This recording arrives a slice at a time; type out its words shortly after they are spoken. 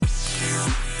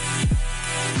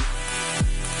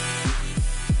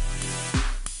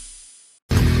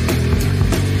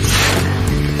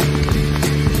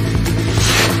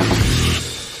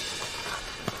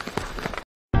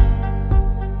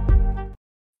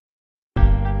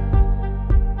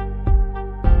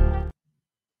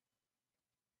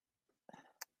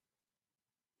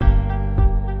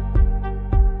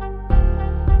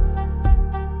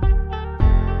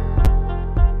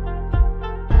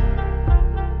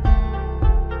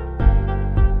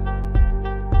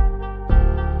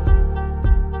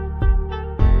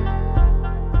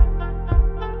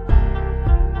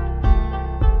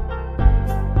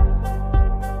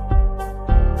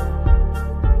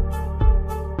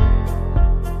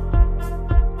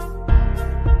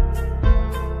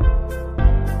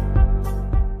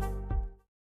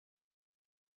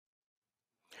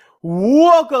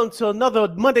Welcome to another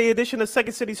Monday edition of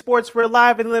Second City Sports. We're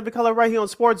live in living color right here on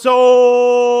Sports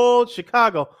Zone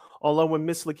Chicago, along with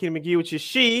Miss Lakina McGee, which is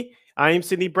she. I am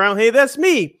Sydney Brown. Hey, that's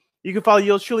me. You can follow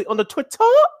yours truly on the Twitter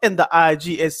and the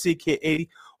IG at CK80.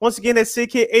 Once again, that's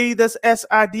CK80. That's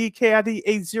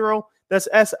SIDKID80. That's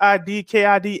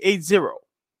SIDKID80.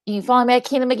 You can follow me at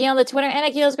Keena McGee on the Twitter and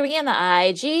at Keels McGee on the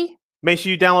IG. Make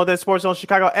sure you download that Sports Zone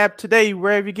Chicago app today,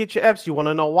 wherever you get your apps. You want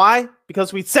to know why?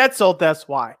 Because we said so, that's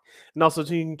why. And also,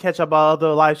 you can catch up on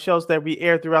other live shows that we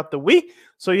air throughout the week.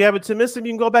 So you haven't to miss them,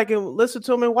 you can go back and listen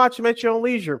to them and watch them at your own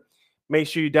leisure. Make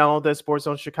sure you download that Sports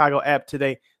Zone Chicago app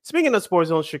today. Speaking of Sports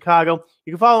Zone Chicago,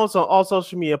 you can follow us on all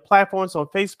social media platforms on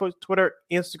Facebook, Twitter,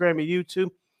 Instagram, and YouTube.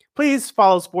 Please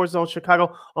follow Sports Zone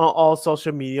Chicago on all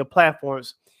social media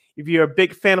platforms. If you're a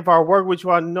big fan of our work, which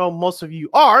I know most of you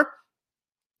are,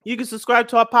 you can subscribe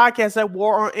to our podcast at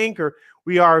War on Anchor.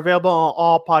 We are available on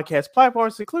all podcast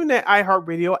platforms, including the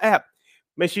iHeartRadio app.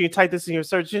 Make sure you type this in your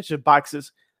search engine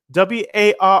boxes.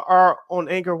 WARR on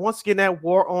Anchor. Once again, that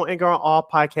War on Anchor on all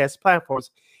podcast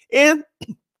platforms. And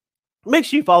make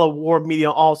sure you follow War Media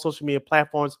on all social media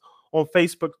platforms on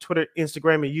Facebook, Twitter,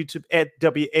 Instagram, and YouTube at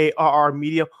WARR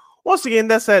Media. Once again,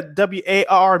 that's at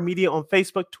WARR Media on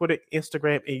Facebook, Twitter,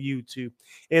 Instagram, and YouTube.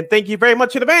 And thank you very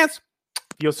much in advance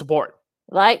for your support.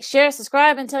 Like, share,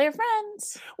 subscribe, and tell your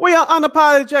friends. We are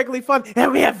unapologetically fun,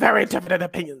 and we have very definite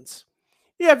opinions.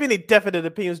 If you have any definite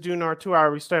opinions during our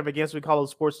 2-hour extravaganza we call a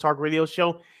Sports Talk Radio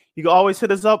Show, you can always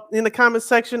hit us up in the comment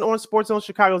section on Sports Zone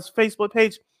Chicago's Facebook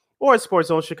page or Sports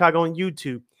Zone Chicago on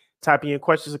YouTube. Type in your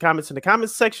questions and comments in the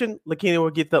comments section. Lakina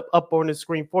will get them up on the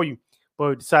screen for you. But if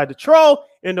you decide to troll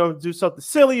and don't do something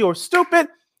silly or stupid,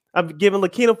 I'm giving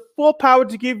Lakina full power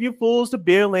to give you fools the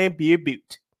beer land beer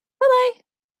boot. Bye-bye.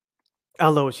 I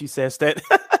love when she says that.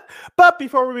 But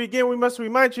before we begin, we must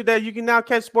remind you that you can now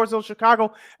catch Sports Zone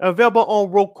Chicago available on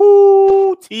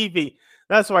Roku TV.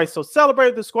 That's right. So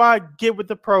celebrate the squad. Get with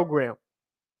the program.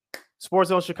 Sports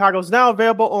Zone Chicago is now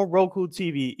available on Roku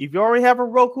TV. If you already have a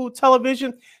Roku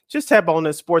television, just tap on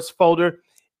the sports folder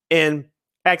and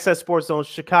access Sports Zone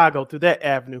Chicago through that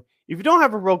avenue. If you don't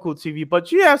have a Roku TV,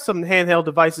 but you have some handheld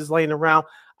devices laying around,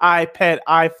 iPad,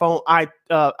 iPhone,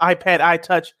 iPad,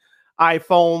 iTouch,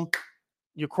 iPhone,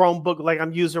 your Chromebook like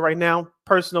I'm using right now,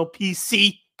 personal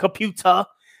PC, computer,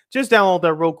 just download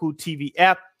the Roku TV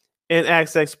app and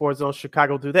access Sports Zone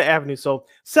Chicago through that avenue. So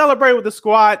celebrate with the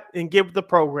squad and get with the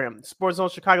program. Sports Zone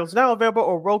Chicago is now available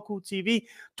on Roku TV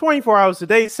 24 hours a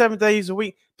day, 7 days a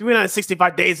week,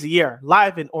 365 days a year,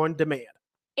 live and on demand.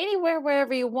 Anywhere,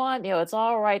 wherever you want, it's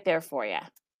all right there for you.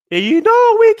 And you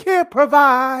know we can't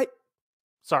provide.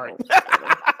 Sorry.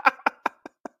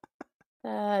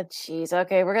 Jeez.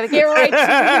 Okay, we're gonna get right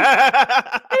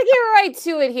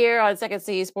to it here on Second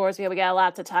City Sports. We got a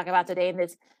lot to talk about today in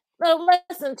this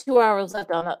less than 2 hours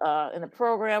left on in the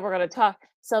program. We're gonna talk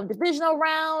some divisional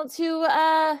rounds.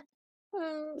 Some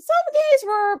games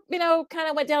were, kind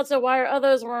of went down to the wire.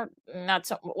 Others weren't not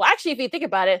so. Well, actually, if you think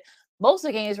about it, most of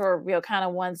the games were, kind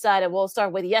of one-sided. We'll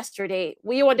start with yesterday.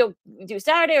 You want to do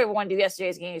Saturday, or we want to do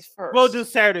yesterday's games first? We'll do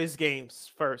Saturday's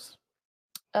games first.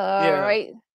 All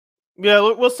right. Yeah,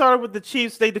 we'll start with the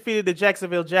Chiefs. They defeated the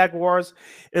Jacksonville Jaguars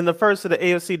in the first of the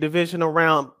AFC divisional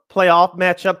round playoff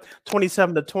matchup,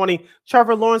 27-20.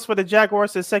 Trevor Lawrence for the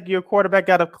Jaguars, the second-year quarterback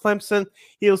out of Clemson.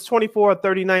 He was 24 of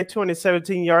 39,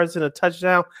 217 yards and a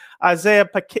touchdown. Isaiah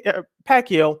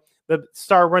Pacheco, the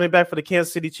star running back for the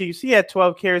Kansas City Chiefs, he had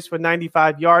 12 carries for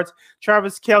 95 yards.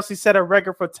 Travis Kelce set a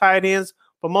record for tight ends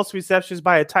for most receptions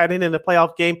by a tight end in the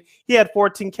playoff game. He had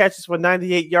 14 catches for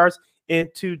 98 yards and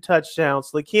 2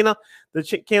 touchdowns. Lakina, the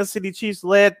Kansas City Chiefs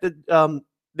led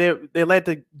they led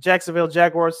the Jacksonville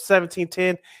Jaguars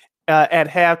 17-10 at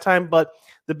halftime. But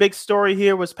the big story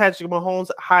here was Patrick Mahomes'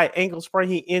 high ankle sprain.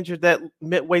 He injured that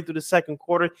midway through the second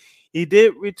quarter. He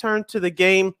did return to the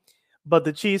game, but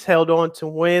the Chiefs held on to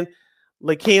win.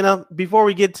 Lakina, before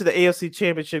we get to the AFC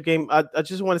Championship game, I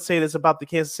just want to say this about the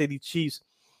Kansas City Chiefs.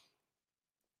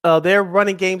 Their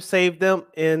running game saved them,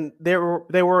 and they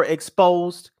were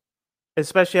exposed,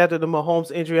 especially after the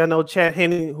Mahomes injury. I know Chad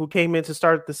Henne, who came in to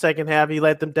start the second half, he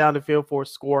let them down the field for a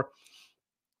score.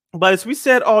 But as we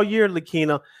said all year,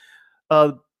 Lakina,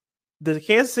 the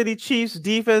Kansas City Chiefs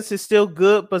defense is still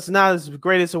good, but it's not as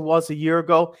great as it was a year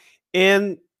ago.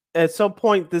 And at some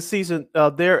point this season,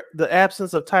 the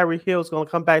absence of Tyreek Hill is going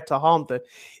to come back to haunt them.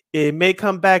 It may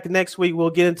come back next week.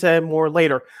 We'll get into that more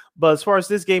later. But as far as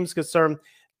this game is concerned,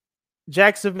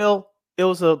 Jacksonville, it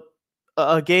was a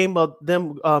game of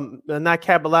them not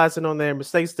capitalizing on their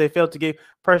mistakes. They failed to give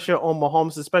pressure on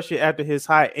Mahomes, especially after his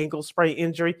high ankle sprain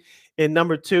injury. And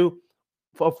number two,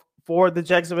 for the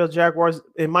Jacksonville Jaguars,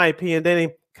 in my opinion, they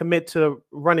didn't commit to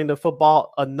running the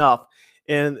football enough.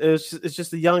 And it's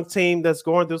just a young team that's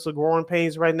going through some growing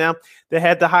pains right now. They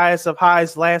had the highest of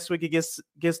highs last week against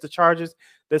the Chargers.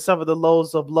 They suffered the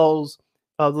lows of lows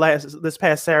this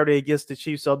past Saturday against the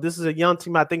Chiefs. So this is a young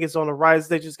team. I think it's on the rise.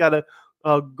 They just got to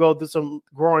go through some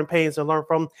growing pains and learn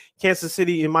from. Kansas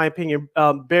City, in my opinion,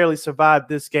 barely survived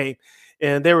this game,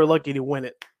 and they were lucky to win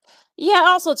it. Yeah,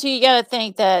 also, too, you got to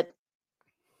think that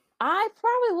I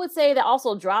probably would say that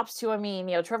also drops, too. I mean,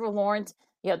 Trevor Lawrence,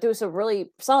 threw some really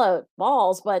solid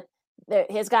balls, but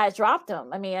his guys dropped them.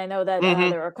 I mean, I know that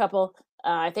there were a couple.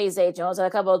 I think Zay Jones had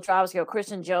a couple of drops.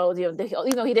 Christian Jones, even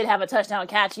though he did have a touchdown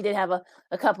catch, he did have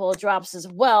a couple of drops as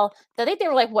well. I think they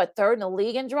were like third in the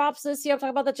league in drops this year. I'm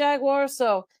talking about the Jaguars,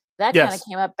 so that kind of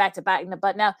came up back to back in the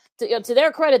butt. Now, to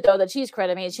their credit, though, the Chiefs'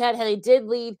 credit, I mean, Chad Henne did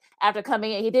lead after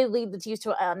coming in. He did lead the Chiefs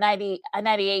to a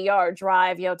 98-yard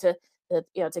drive, to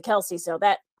Kelce. So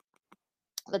that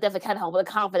definitely kind of helped with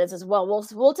the confidence as well.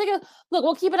 We'll take a look.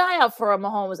 We'll keep an eye out for a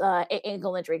Mahomes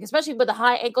ankle injury, especially with the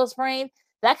high ankle sprain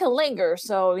that can linger.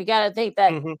 So you got to think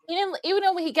that he didn't, even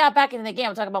though when he got back into the game,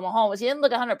 I'm talking about Mahomes, he didn't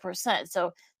look 100%.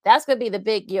 So that's going to be the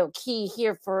big key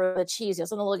here for the Chiefs.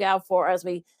 Something to look out for as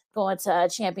we go into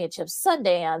Championship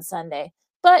Sunday on Sunday.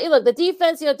 But look, the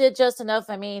defense did just enough.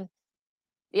 I mean,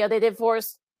 they did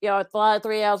force a lot of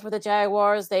 3 outs for the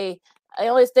Jaguars. They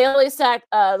only sacked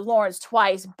Lawrence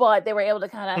twice, but they were able to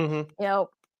kind of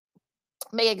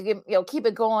make it keep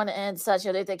it going and such.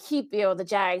 They keep the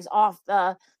Jags off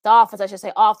the offense, I should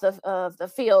say, off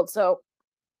the field. So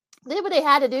they did what they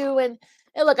had to do. And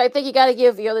look, I think you got to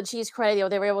give the Chiefs credit.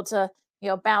 They were able to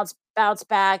bounce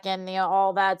back and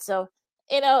all that. So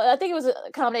I think it was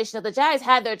a combination of the Jags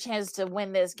had their chance to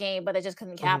win this game, but they just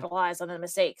couldn't capitalize on the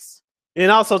mistakes. And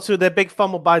also, too, that big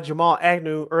fumble by Jamal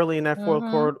Agnew early in that fourth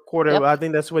quarter, Yep. I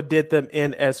think that's what did them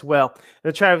in as well.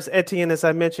 And Travis Etienne, as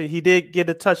I mentioned, he did get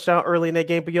a touchdown early in that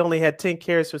game, but he only had 10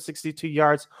 carries for 62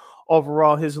 yards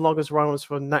overall. His longest run was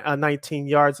for 19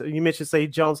 yards. You mentioned Zay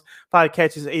Jones, 5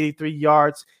 catches, 83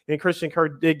 yards. And Christian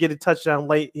Kirk did get a touchdown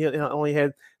late. He only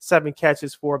had 7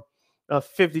 catches for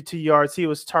 52 yards. He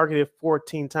was targeted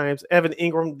 14 times. Evan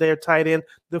Ingram, their tight end,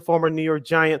 the former New York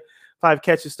Giant, 5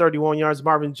 catches, 31 yards.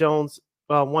 Marvin Jones,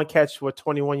 1 catch for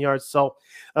 21 yards. So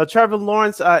Trevor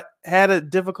Lawrence had a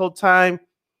difficult time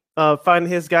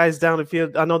finding his guys down the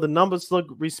field. I know the numbers look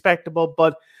respectable,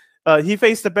 but he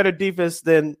faced a better defense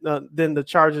than the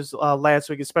Chargers last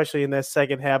week, especially in that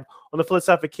second half. On the flip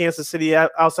side for Kansas City,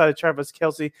 outside of Travis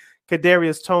Kelce,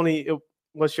 Kadarius Toney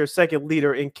was your second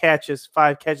leader in catches,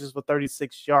 5 catches for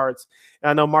 36 yards. And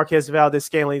I know Marquez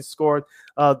Valdes-Scantling scored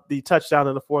the touchdown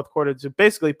in the fourth quarter to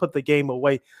basically put the game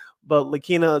away. But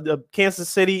Lakina, Kansas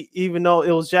City, even though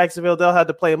it was Jacksonville, they'll have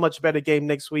to play a much better game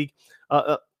next week in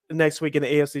the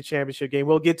AFC Championship game.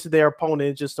 We'll get to their opponent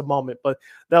in just a moment, but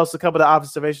that was a couple of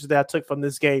observations that I took from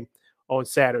this game on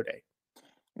Saturday.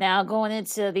 Now going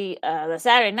into the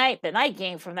Saturday night, the night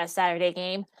game from that Saturday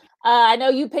game. I know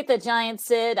you picked the Giants,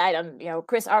 Sid.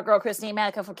 Our girl Christine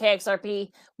Manica from KXRP.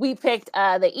 We picked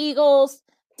the Eagles.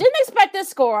 Didn't expect this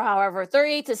score, however,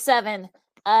 38-7.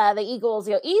 The Eagles,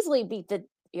 easily beat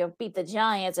the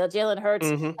Giants. Jalen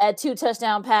Hurts had 2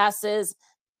 touchdown passes.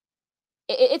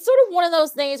 It's sort of one of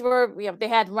those things where they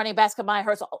had running backs combined.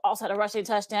 Hurts also had a rushing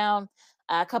touchdown.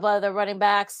 A couple of the running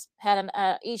backs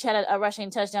each had a rushing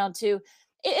touchdown too.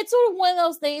 It's sort of one of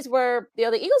those things where the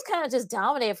Eagles kind of just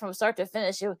dominated from start to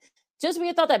finish. Just when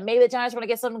you thought that maybe the Giants were going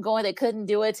to get something going, they couldn't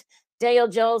do it. Daniel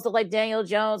Jones looked like Daniel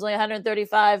Jones, only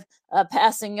 135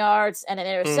 passing yards and an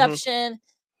interception.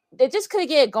 They just couldn't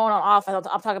get it going on offense.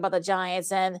 I'm talking about the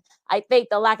Giants, and I think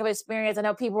the lack of experience. I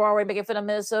know people were already making fun of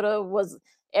Minnesota.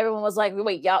 Everyone was like,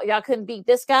 "Wait, y'all couldn't beat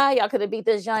this guy. Y'all couldn't beat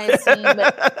this Giants team."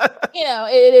 But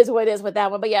it is what it is with that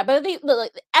one. But yeah, but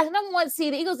look, as number 1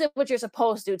 seed, the Eagles did what you're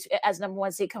supposed to as number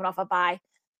 1 seed coming off a bye.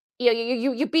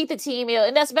 You beat the team,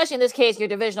 and especially in this case, your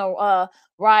divisional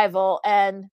rival.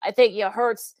 And I think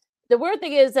Hurts. The weird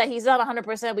thing is that he's not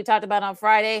 100%. We talked about on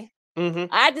Friday. I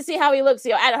had to see how he looks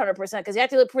at 100% because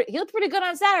he looked pretty good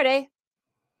on Saturday.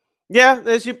 Yeah,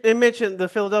 as you mentioned, the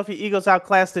Philadelphia Eagles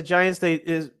outclassed the Giants.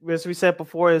 As we said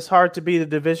before, it's hard to beat a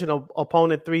divisional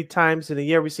opponent 3 times in a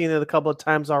year. We've seen it a couple of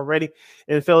times already,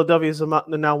 and Philadelphia is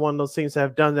now one of those teams that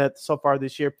have done that so far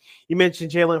this year. You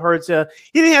mentioned Jalen Hurts.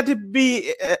 He didn't have to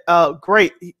be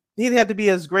great. He didn't have to be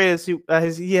as great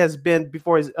as he has been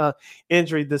before his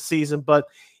injury this season, but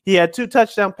he had 2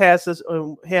 touchdown passes,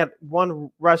 had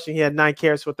 1 rushing. He had 9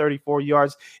 carries for 34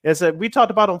 yards. And so we talked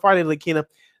about on Friday, Lakina,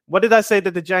 What did I say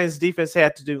that the Giants defense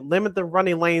had to do? Limit the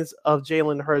running lanes of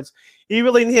Jalen Hurts. He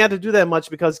really didn't have to do that much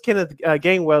because Kenneth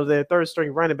Gainwell, their third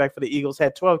string running back for the Eagles,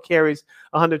 had 12 carries,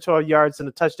 112 yards, and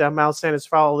a touchdown. Miles Sanders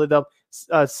followed it up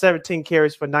 17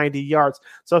 carries for 90 yards.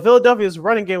 So Philadelphia's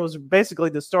running game was basically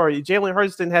the story. Jalen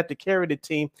Hurts didn't have to carry the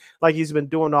team like he's been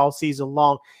doing all season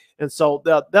long. And so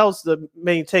that was the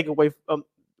main takeaway,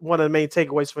 one of the main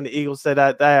takeaways from the Eagles that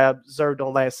I observed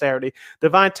on last Saturday.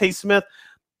 Devontae Smith,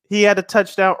 he had a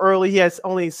touchdown early. He has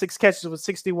only 6 catches with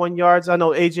 61 yards. I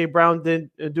know A.J. Brown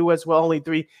didn't do as well, only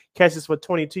 3 catches for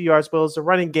 22 yards, but it was the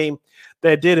running game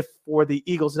that did it for the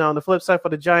Eagles. Now, on the flip side for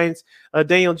the Giants,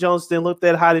 Daniel Jones didn't look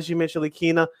that hot, as you mentioned,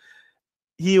 Lakina.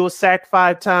 He was sacked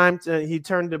 5 times, and he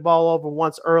turned the ball over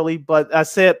once early. But I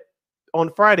said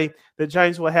on Friday, the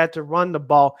Giants will have to run the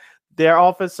ball. Their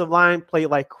offensive line played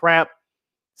like crap.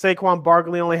 Saquon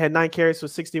Barkley only had 9 carries for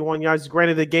 61 yards.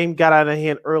 Granted, the game got out of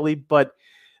hand early, but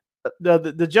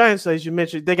the Giants, as you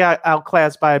mentioned, they got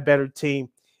outclassed by a better team.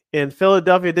 And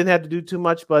Philadelphia didn't have to do too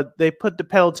much, but they put the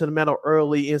pedal to the metal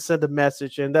early and sent a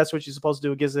message, and that's what you're supposed to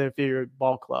do against an inferior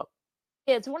ball club.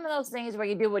 Yeah, it's one of those things where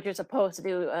you do what you're supposed to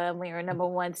do when you're a number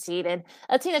 1 seed and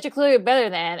a team that you're clearly better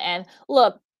than. And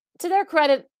look, to their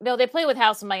credit, they play with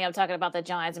house money. I'm talking about the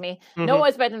Giants. I mean, no one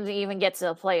expected them to even get to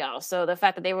the playoffs. So the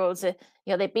fact that they were able to,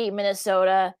 they beat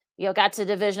Minnesota, got to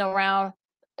the divisional round,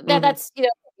 that's,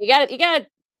 you got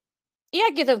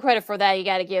to give them credit for that. You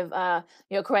got to give,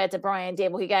 credit to Brian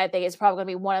Daboll. You got to think it's probably going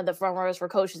to be one of the front runners for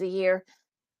Coach of the Year.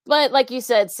 But like you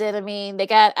said, Sid, I mean, they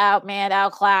got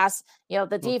outclassed.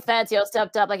 The defense,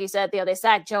 stepped up. Like you said, they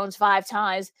sacked Jones 5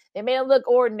 times. They made him look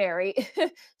ordinary.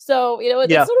 So,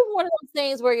 it's sort of one of those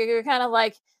things where you're kind of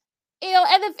like,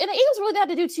 and the Eagles really didn't have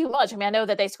to do too much. I mean, I know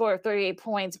that they scored 38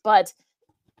 points, but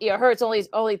Hurts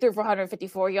only threw for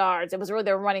 154 yards. It was really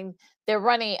their running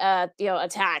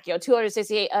attack.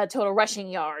 268 total rushing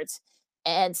yards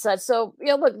and such. So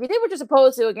look, you did what you're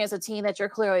supposed to against a team that you're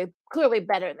clearly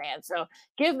better than. So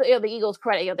give the Eagles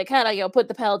credit. They kind of put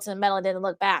the pedal to the metal and didn't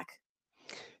look back.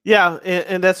 Yeah,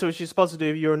 and that's what you're supposed to do.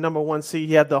 If you're a number 1 seed,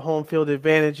 you have the home field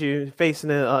advantage. You're facing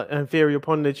an inferior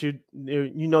opponent that you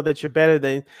know that you're better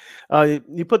than.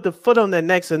 You put the foot on their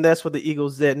necks, and that's what the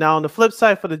Eagles did. Now, on the flip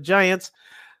side for the Giants,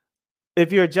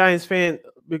 if you're a Giants fan,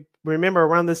 remember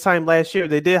around this time last year,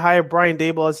 they did hire Brian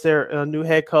Daboll as their new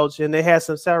head coach, and they had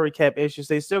some salary cap issues.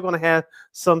 They're still going to have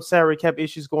some salary cap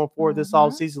issues going forward this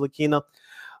offseason, Lakina.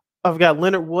 I've got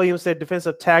Leonard Williams, their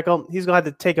defensive tackle. He's going to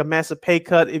have to take a massive pay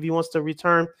cut if he wants to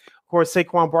return. Of course,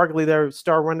 Saquon Barkley, their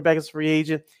star running back, is a free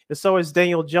agent, and so is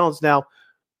Daniel Jones. Now,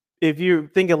 if you're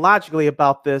thinking logically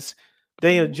about this,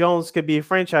 Daniel Jones could be a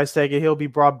franchise tag, and he'll be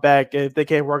brought back if they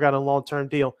can't work out a long-term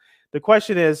deal. The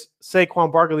question is,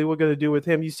 Saquon Barkley, what we're going to do with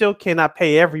him? You still cannot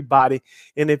pay everybody.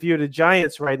 And if you're the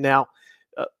Giants right now,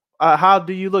 how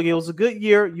do you look? It was a good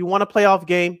year. You won a playoff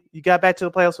game. You got back to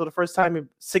the playoffs for the first time in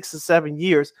 6 or 7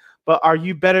 years. But are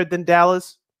you better than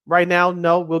Dallas right now?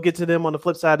 No. We'll get to them on the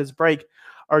flip side of this break.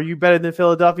 Are you better than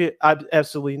Philadelphia?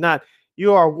 Absolutely not.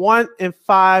 You are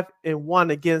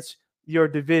 1-5-1 against your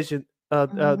division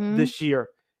this year.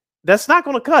 That's not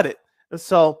going to cut it.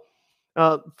 So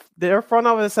their front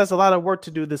office has a lot of work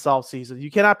to do this offseason. You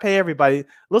cannot pay everybody.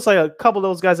 Looks like a couple of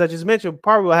those guys I just mentioned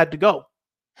probably will have to go.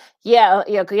 Yeah,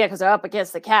 because they're up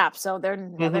against the cap, so they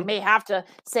may have to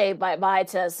say bye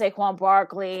to Saquon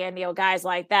Barkley and guys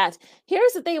like that.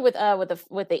 Here's the thing with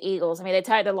the Eagles. I mean, they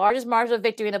tied the largest margin of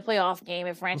victory in a playoff game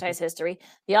in franchise history.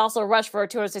 They also rushed for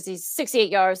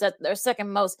 268 yards. That's their second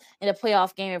most in a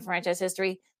playoff game in franchise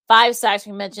history. 5 sacks,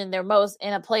 we mentioned, their most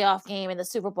in a playoff game in the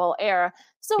Super Bowl era.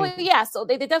 So so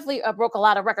they definitely broke a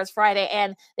lot of records Friday,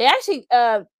 and they actually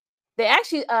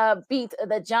beat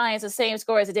the Giants the same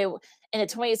score as they did in the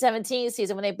 2017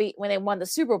 season when they won the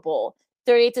Super Bowl,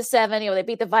 38-7. They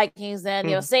beat the Vikings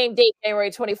then, same date,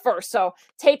 January 21st. So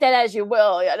take that as you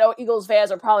will. I know Eagles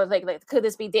fans are probably thinking, like, could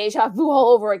this be deja vu all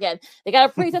over again? They got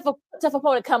a pretty tough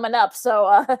opponent coming up,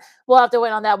 so we'll have to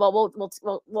wait on that. Well,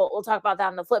 we'll talk about that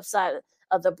on the flip side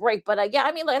of the break. But I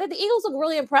think the Eagles look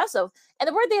really impressive, and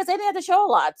the weird thing is they didn't have to show a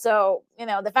lot. So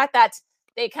the fact that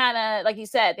they kind of, like you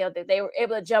said, they were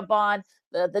able to jump on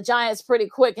the Giants pretty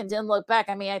quick and didn't look back.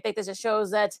 I mean, I think this just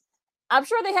shows that I'm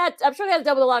sure they had to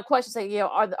double a lot of questions. Like,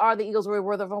 are the Eagles really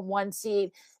worth of a 1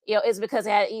 seed? Is it because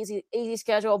they had an easy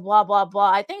schedule? Blah blah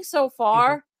blah. I think so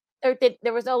far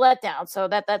there was no letdown. So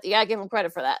that you gotta give them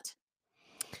credit for that.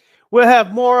 We'll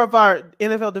have more of our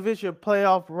NFL Division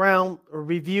playoff round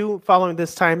review following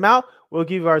this timeout. We'll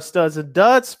give you our studs and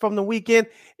duds from the weekend,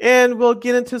 and we'll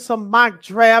get into some mock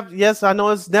draft. Yes, I know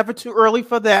it's never too early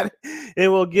for that.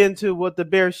 And we'll get into what the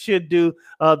Bears should do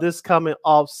this coming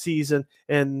off season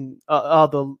and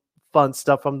other fun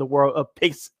stuff from the world of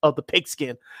the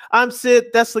pigskin. I'm Sid.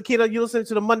 That's Lakina. You listen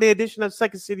to the Monday edition of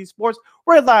Second City Sports.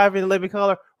 We're live in living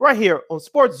color right here on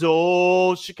Sports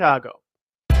Zone Chicago.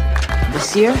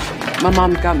 This year, my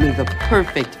mom got me the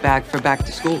perfect bag for back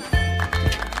to school.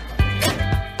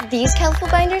 These colorful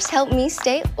binders help me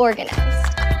stay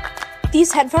organized.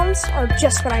 These headphones are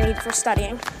just what I need for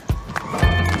studying.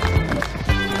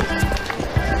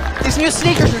 These new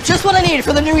sneakers are just what I need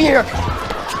for the new year.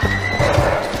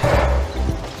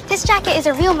 This jacket is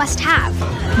a real must-have.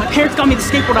 My parents got me the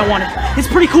skateboard I wanted. It's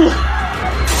pretty cool.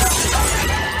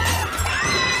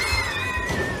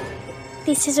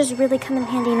 These scissors really come in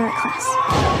handy in art class.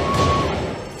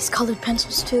 These colored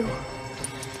pencils, too.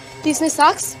 These new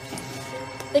socks,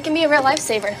 they can be a real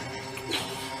lifesaver.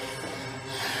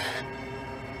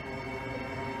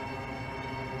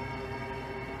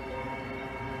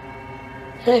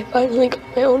 I finally got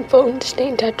my own phone to stay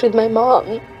in touch with my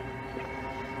mom.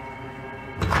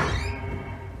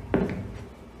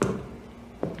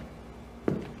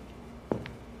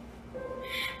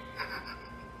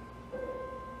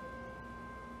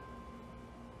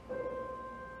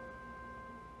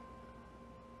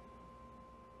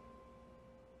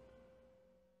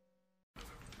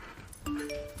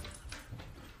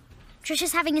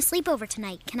 Trisha's having a sleepover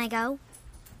tonight. Can I go?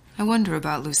 I wonder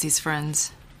about Lucy's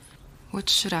friends. What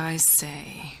should I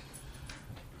say?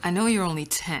 I know you're only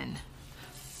 10,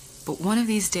 but one of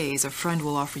these days a friend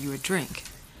will offer you a drink.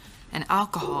 And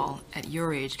alcohol at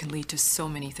your age can lead to so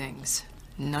many things.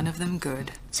 None of them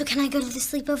good. So can I go to the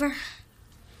sleepover?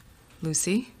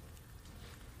 Lucy,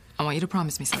 I want you to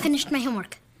promise me I something. finished my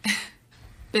homework.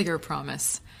 Bigger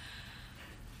promise.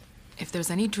 If there's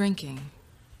any drinking,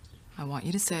 I want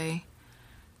you to say,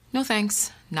 "No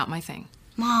thanks, not my thing."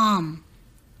 Mom.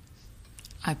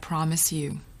 I promise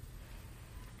you,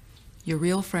 your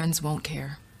real friends won't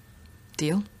care.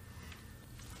 Deal?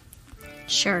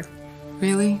 Sure.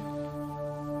 Really?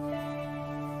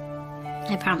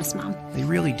 I promise, Mom. They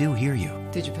really do hear you.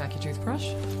 Did you pack your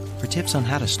toothbrush? For tips on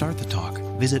how to start the talk,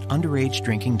 visit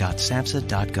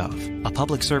underagedrinking.samhsa.gov, a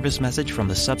public service message from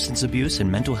the Substance Abuse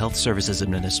and Mental Health Services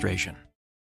Administration.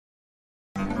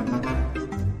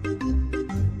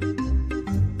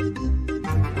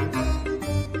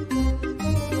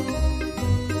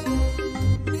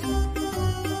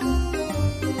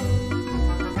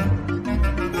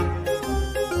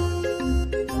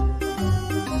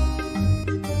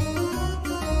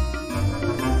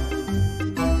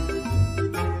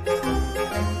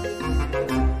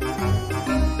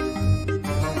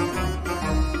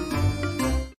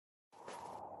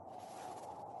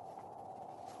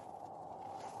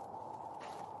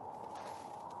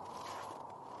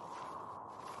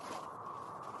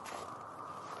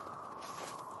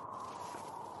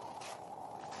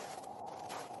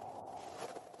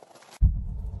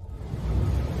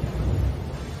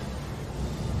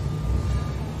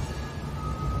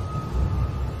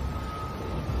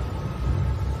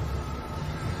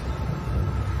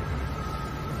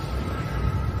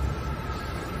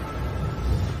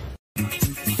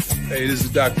 Hey, this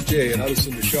is Dr. J, and I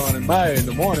listen to Sean and Maya in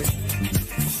the morning.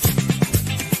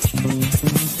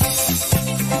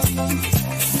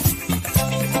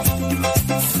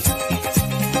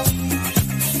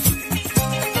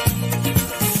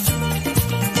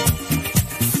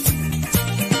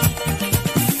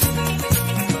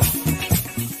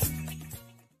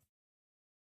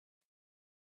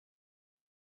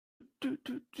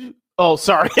 Oh,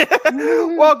 sorry.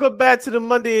 Welcome back to the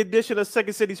Monday edition of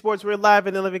Second City Sports. We're live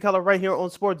in the living color right here on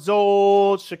Sports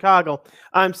Zone Chicago.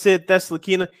 I'm Sid. That's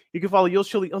Lakina. You can follow yours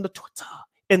truly on the Twitter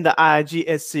and the IG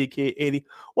at CK80.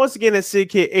 Once again, that's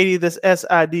CK80. That's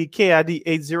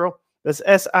SIDKID80. That's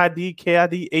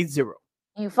SIDKID80. You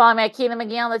can follow me at Keena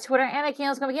McGee on the Twitter and at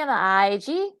Keena's going to be on the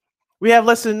IG. We have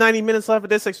less than 90 minutes left of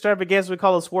this extravaganza we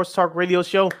call a Sports Talk Radio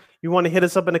Show. You want to hit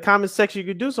us up in the comments section, you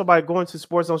can do so by going to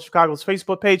Sports Zone Chicago's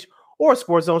Facebook page or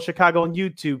Sports Zone Chicago on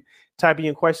YouTube. Typing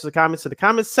in questions or comments in the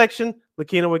comments section.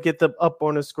 Lakina will get them up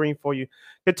on the screen for you.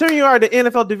 Continuing our the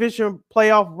NFL Division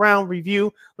Playoff Round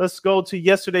Review. Let's go to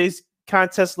yesterday's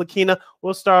contest, Lakina.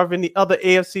 We'll start in the other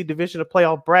AFC Division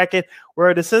Playoff bracket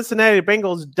where the Cincinnati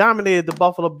Bengals dominated the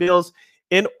Buffalo Bills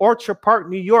in Orchard Park,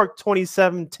 New York,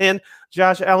 27-10.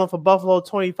 Josh Allen for Buffalo,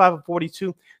 25 of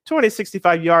 42,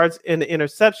 265 yards in the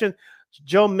interception.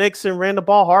 Joe Mixon ran the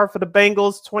ball hard for the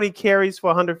Bengals, 20 carries for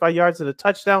 105 yards and a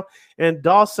touchdown. And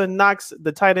Dawson Knox,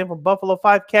 the tight end from Buffalo,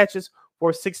 5 catches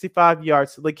for 65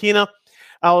 yards. Lakina,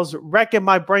 I was racking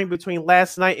my brain between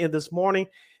last night and this morning,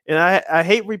 and I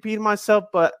hate repeating myself,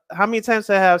 but how many times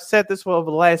I have said this over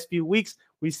the last few weeks?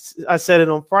 I said it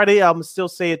on Friday. I'm still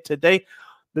say it today.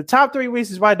 The top 3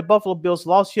 reasons why the Buffalo Bills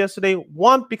lost yesterday: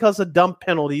 1, because of dumb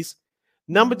penalties;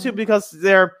 number 2, because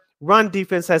their run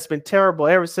defense has been terrible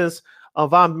ever since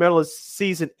Von Miller's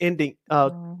season-ending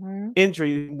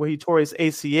injury where he tore his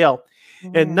ACL;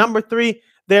 and number 3,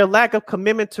 their lack of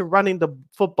commitment to running the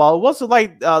football. It wasn't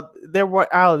like they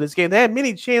were out of this game. They had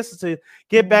many chances to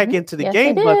get back into the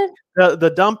game, but the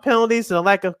dumb penalties and the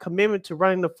lack of commitment to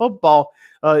running the football,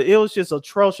 it was just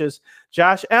atrocious.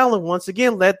 Josh Allen once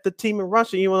again led the team in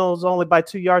rushing, even though it was only by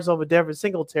 2 yards over Devin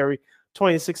Singletary,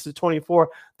 26-24.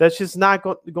 That's just not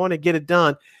going to get it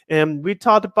done. And we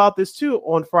talked about this too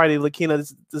on Friday,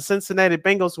 Lakina. The Cincinnati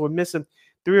Bengals were missing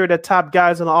 3 of their top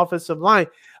guys on the offensive line.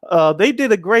 They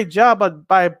did a great job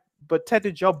by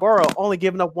protecting Joe Burrow, only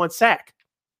giving up 1 sack.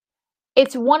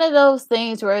 It's one of those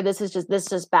things where this is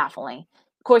just baffling.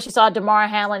 Of course, you saw Damar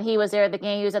Hamlin. He was there at the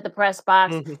game. He was at the press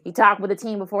box. He talked with the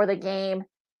team before the game.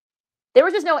 There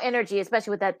was just no energy,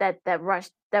 especially with that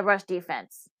rush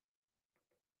defense.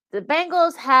 The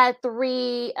Bengals had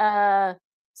 3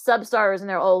 sub-starters in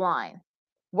their O-line.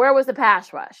 Where was the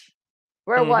pass rush?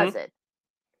 Where was it?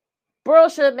 Burrow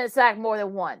should have been sacked more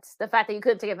than once. The fact that you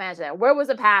couldn't take advantage of that. Where was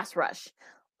the pass rush?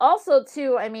 Also,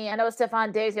 too, I mean, I know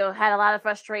Stephon Diggs had a lot of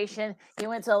frustration. He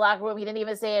went to the locker room. He didn't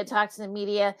even say it, talked to the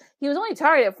media. He was only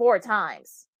targeted 4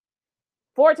 times.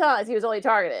 4 times he was only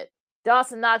targeted.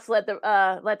 Dawson Knox led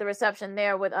the reception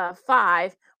there with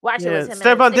 5. Well, actually, it was him.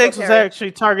 Stephon Diggs was actually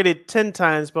targeted 10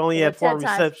 times, but only had 4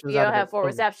 receptions. Yeah, had 4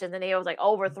 receptions, and he was like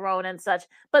overthrown and such.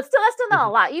 But still, that's still not a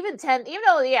lot. Even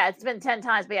though it's been 10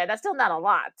 times, but that's still not a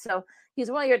lot. So he's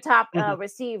one of your top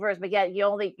receivers, but yet you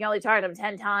only target him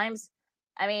 10 times.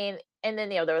 I mean, and then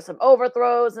there was some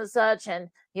overthrows and such, and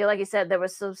like you said, there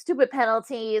was some stupid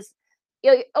penalties.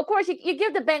 Of course, you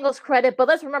give the Bengals credit, but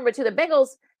let's remember too, the Bengals.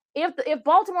 If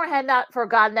Baltimore had not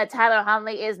forgotten that Tyler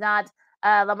Huntley is not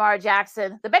Lamar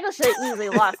Jackson, the Bengals should have easily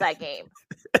lost that game.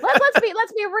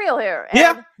 Let's be real here.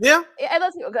 And,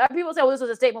 And people say, "Well, this was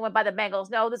a statement by the Bengals."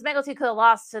 No, this Bengals team could have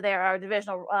lost to their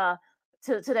divisional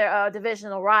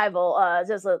divisional rival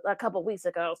just a couple weeks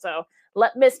ago. So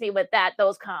miss me with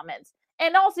those comments.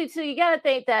 And also, too, you got to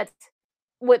think that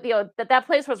with that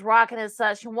place was rocking as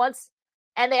such. And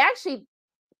the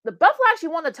Buffalo actually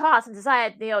won the toss and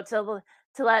decided to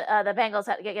let the Bengals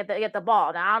get the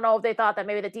ball. Now, I don't know if they thought that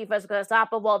maybe the defense was going to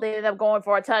stop them. Well, they ended up going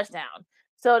for a touchdown.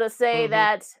 So to say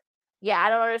that, I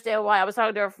don't understand why. I was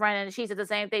talking to a friend, and she said the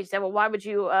same thing. She said, well, why would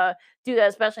you do that,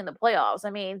 especially in the playoffs? I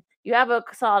mean, you have a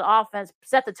solid offense,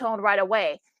 set the tone right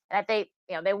away. And I think,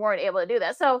 they weren't able to do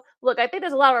that. So, look, I think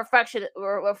there's a lot of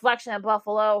reflection in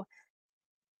Buffalo.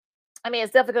 I mean,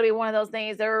 it's definitely going to be one of those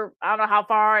things. I don't know how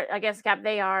far, I guess,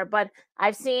 they are, but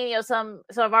I've seen, some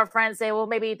of our friends say, well,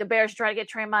 maybe the Bears try to get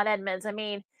Tremont Edmonds. I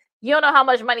mean, you don't know how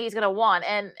much money he's going to want.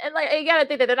 And like, you got to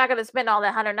think that they're not going to spend all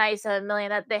that $197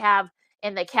 million that they have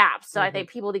in the cap. So I think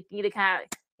people need to kind of,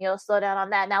 slow down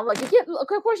on that. Now, look,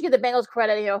 of course, you give the Bengals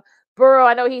credit. Burrow,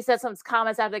 I know he said some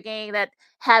comments after the game that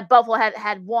had Buffalo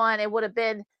had won, it would have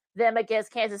been them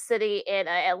against Kansas City and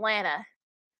Atlanta.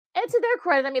 And to their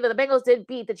credit, I mean, the Bengals did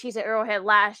beat the Chiefs at Arrowhead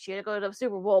last year to go to the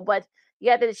Super Bowl, but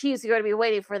the Chiefs are going to be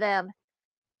waiting for them.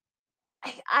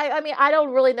 I mean, I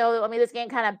don't really know. I mean, this game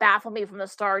kind of baffled me from the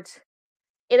start.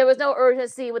 There was no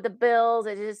urgency with the Bills.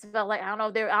 It just felt like, I don't know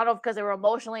if because they were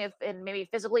emotionally and maybe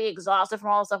physically exhausted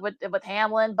from all the stuff with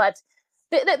Hamlin, but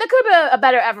there could be a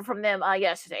better effort from them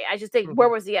yesterday. I just think, where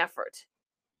was the effort?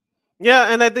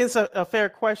 Yeah, and I think it's a fair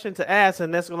question to ask,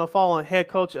 and that's going to fall on head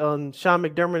coach Sean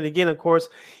McDermott again. Of course,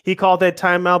 he called that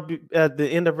timeout at the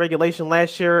end of regulation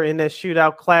last year in that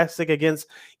shootout classic against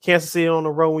Kansas City on the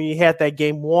road when you had that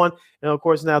game won. And, of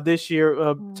course, now this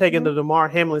year, taking the Damar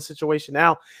Hamlin situation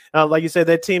out. Like you said,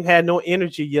 that team had no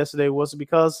energy yesterday. Was it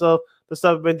because of the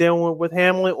stuff we've been dealing with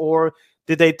Hamlin, or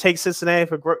did they take Cincinnati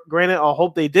for granted? I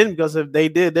hope they didn't, because if they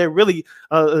did, there really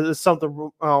is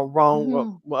something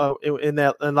wrong in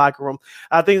that locker room.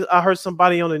 I think I heard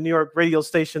somebody on the New York radio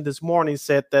station this morning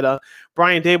said that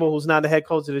Brian Daboll, who's not the head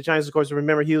coach of the Giants, of course,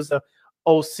 remember he was the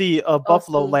OC of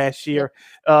Buffalo last year.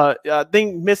 I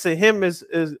think missing him is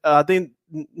I think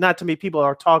not too many people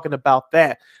are talking about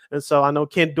that. And so I know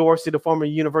Ken Dorsey, the former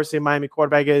University of Miami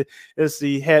quarterback, is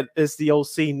the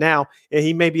OC now, and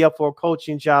he may be up for a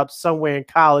coaching job somewhere in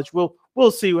college.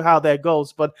 We'll see how that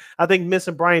goes. But I think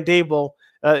missing Brian Daboll,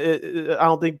 I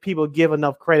don't think people give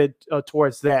enough credit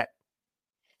towards that.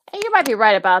 And you might be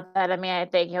right about that. I mean, I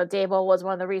think Daboll was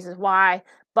one of the reasons why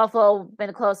Buffalo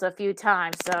been close a few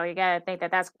times. So you got to think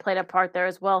that that's played a part there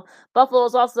as well. Buffalo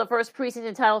is also the first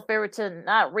preseason title favorite to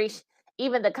not reach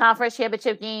even the conference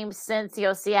championship game since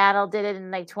Seattle did it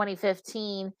in like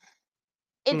 2015.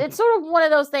 it's sort of one of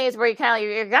those things where you're kind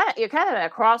of at a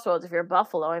crossroads if you're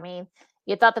Buffalo. I mean,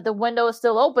 you thought that the window is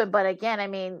still open, but again, I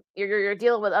mean, you're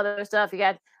dealing with other stuff.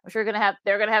 I'm sure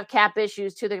they're gonna have cap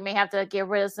issues too. They may have to get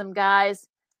rid of some guys.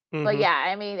 But yeah,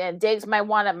 I mean, and Diggs might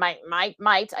might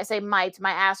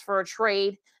ask for a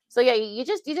trade. So yeah, you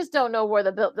just don't know where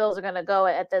the Bills are gonna go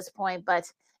at this point.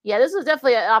 But yeah, this was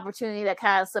definitely an opportunity that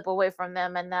kind of slipped away from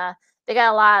them, and they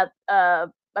got a lot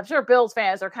of I'm sure Bills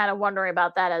fans are kind of wondering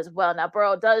about that as well. Now,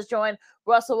 Burrow does join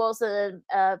Russell Wilson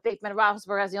and Big Ben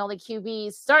Roethlisberger as the only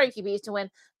starting QBs to win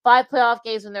 5 playoff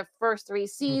games in their first 3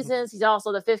 seasons. He's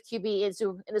also the 5th QB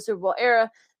in the Super Bowl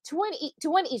era to win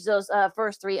each of those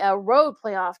first 3 road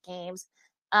playoff games.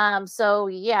 So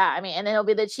yeah, I mean, and then it'll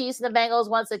be the Chiefs and the Bengals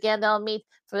once again. They'll meet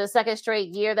for the 2nd straight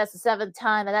year. That's the 7th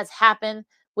time that that's happened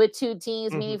with 2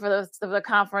 teams meeting for the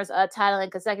conference title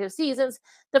in consecutive seasons.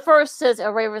 The first says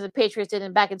Ravens and Patriots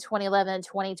did back in 2011 and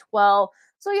 2012.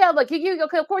 So yeah, look,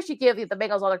 of course you give the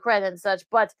Bengals all the credit and such,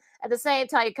 but at the same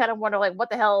time you kind of wonder like what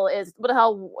the hell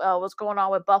was going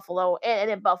on with Buffalo and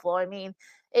in Buffalo. I mean,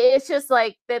 it's just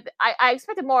like that. I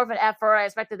expected more of an effort. I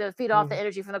expected to feed off the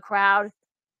energy from the crowd.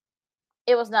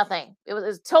 It was nothing. It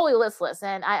was totally listless,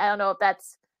 and I don't know if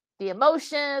that's the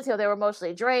emotions, they were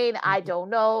emotionally drained. I don't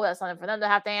know. That's something for them to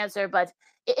have to answer. But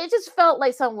it just felt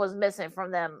like something was missing from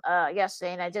them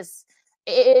yesterday, and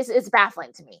it's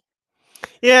baffling to me.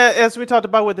 Yeah, as we talked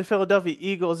about with the Philadelphia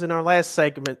Eagles in our last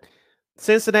segment,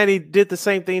 Cincinnati did the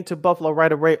same thing to Buffalo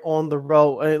right away on the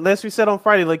road. As we said on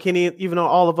Friday, like even though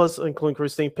all of us, including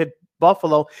Christine, picked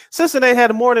Buffalo, Cincinnati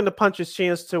had more than a puncher's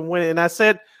chance to win. And I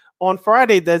said on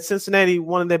Friday that Cincinnati,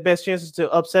 one of their best chances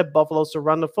to upset Buffalo is to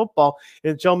run the football.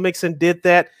 And Joe Mixon did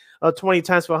that 20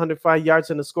 times for 105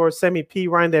 yards in the score. Sammy P.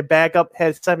 Ryan, their backup,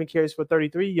 had 7 carries for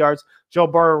 33 yards. Joe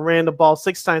Burrow ran the ball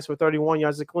 6 times for 31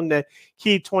 yards, including that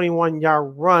key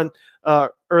 21-yard run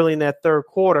early in that third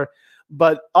quarter.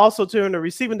 But also, too, in the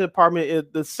receiving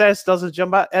department, the stats doesn't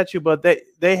jump out at you, but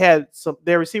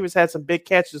their receivers had some big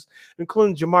catches,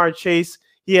 including Jamar Chase.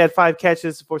 He had 5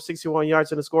 catches for 61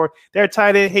 yards in the score. Their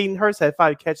tight end, Hayden Hurst, had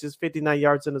 5 catches, 59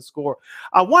 yards in the score.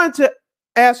 I wanted to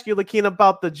ask you, Lakina,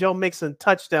 about the Joe Mixon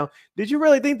touchdown. Did you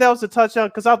really think that was a touchdown?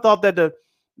 Because I thought that the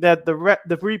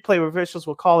replay officials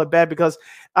would call it bad because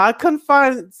I couldn't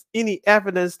find any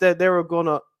evidence that they were going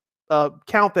to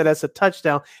count that as a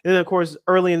touchdown. And then, of course,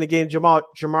 early in the game,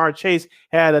 Jamar Chase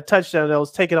had a touchdown that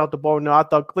was taken out the ball. No, I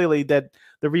thought clearly that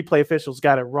the replay officials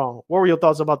got it wrong. What were your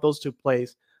thoughts about those 2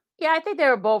 plays? Yeah, I think they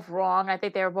were both wrong. I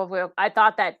think they were both. I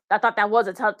thought that was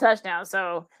a touchdown.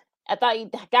 So I thought you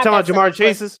got talking about Jamar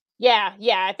Chase's. Yeah.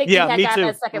 I think he got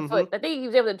that second foot. I think he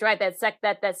was able to drag that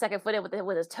second foot in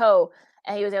with his toe,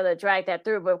 and he was able to drag that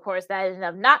through. But of course, that ended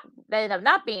up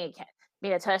not being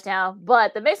a touchdown.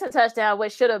 But the Mixon touchdown,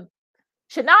 which should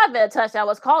not have been a touchdown,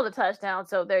 was called a touchdown.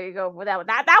 So there you go with that one.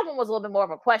 That one was a little bit more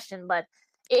of a question, but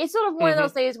it's sort of one of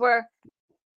those things where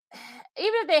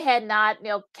even if they had not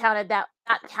counted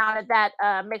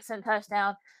that Mixon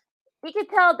touchdown, you could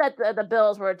tell that the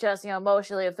Bills were just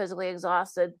emotionally and physically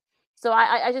exhausted. So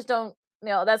I just don't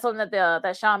that's something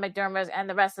that Sean McDermott and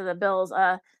the rest of the Bills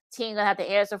team gonna have to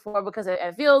answer for, because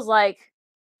it feels like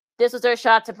this was their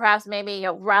shot to perhaps maybe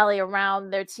rally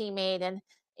around their teammate and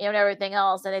and everything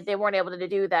else, and they weren't able to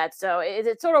do that. So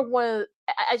it's sort of one of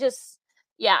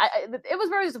it was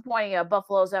very disappointing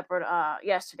Buffalo's effort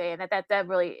yesterday, and that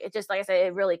really, it just, like I said,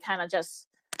 it really kind of just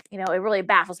it really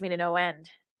baffles me to no end.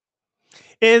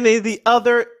 In the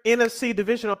other NFC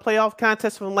divisional playoff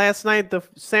contest from last night, the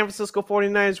San Francisco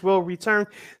 49ers will return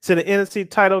to the NFC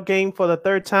title game for the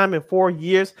 3rd time in 4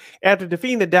 years after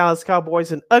defeating the Dallas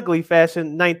Cowboys in ugly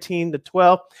fashion,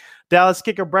 19-12. Dallas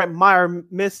kicker Brett Maher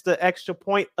missed the extra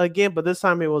point again, but this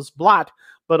time it was blocked.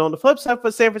 But on the flip side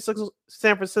for San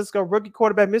Francisco, rookie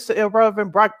quarterback Mr.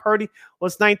 Irrelevant Brock Purdy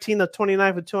was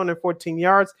 19-29 for 214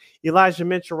 yards. Elijah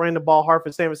Mitchell ran the ball hard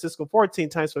for San Francisco 14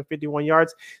 times for 51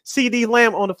 yards. CeeDee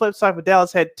Lamb on the flip side for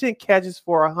Dallas had 10 catches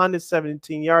for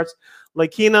 117 yards.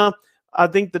 Lakina, I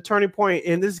think the turning point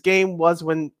in this game was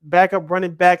when backup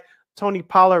running back Tony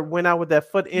Pollard went out with that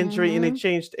foot injury, and it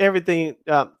changed everything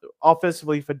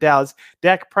offensively for Dallas.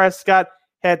 Dak Prescott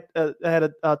had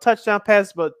a touchdown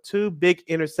pass, but 2 big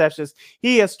interceptions.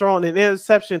 He has thrown an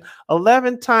interception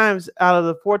 11 times out of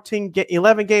the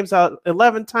 11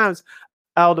 times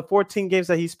out of the 14 games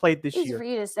that he's played this year. For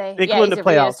you to say, including the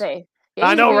playoffs.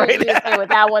 I know, right? With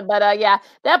that one, but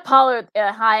that Pollard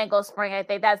high ankle sprain, I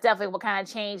think that's definitely what kind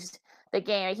of changed the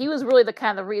game. He was really the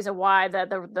kind of reason why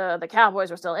the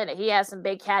Cowboys were still in it. He had some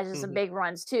big catches, some big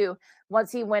runs too. Once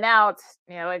he went out,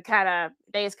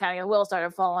 it wheels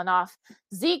started falling off.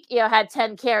 Zeke, had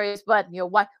 10 carries, but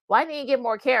why didn't he get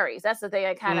more carries? That's the thing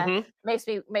that kind of makes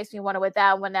me wonder with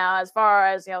that one. Now, as far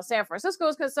as San Francisco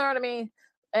is concerned,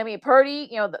 I mean,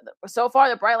 Purdy, so far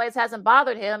the bright lights hasn't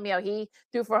bothered him. He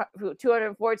threw for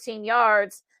 214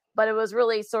 yards, but it was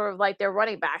really sort of like their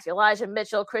running backs: Elijah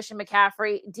Mitchell, Christian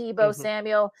McCaffrey, Deebo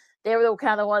Samuel. They were the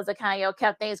kind of ones that kind of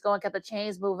kept things going, kept the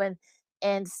chains moving,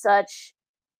 and such.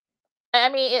 I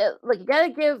mean, you got to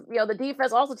give the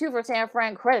defense also too for San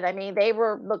Fran credit. I mean, they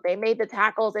made the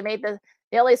tackles,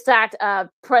 they only sacked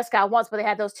Prescott once, but they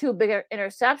had those 2 bigger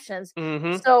interceptions.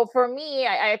 So for me,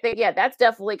 I think that's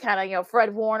definitely kind of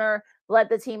Fred Warner led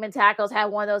the team in tackles, had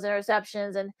one of those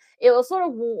interceptions, and it was sort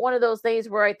of one of those things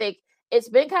where I think it's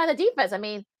been kind of defense. I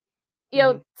mean, they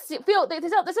settled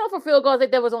for field goals. I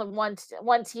think there was only one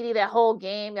TD that whole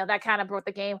game. That kind of brought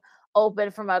the game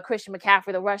open from Christian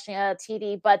McCaffrey, the rushing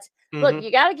TD. But look, you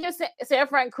got to give San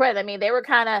Fran credit. I mean, they were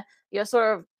kind of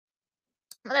sort of,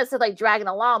 not necessarily like dragging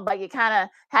along, but you kind of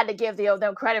had to give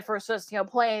them credit for just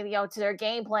playing to their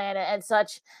game plan and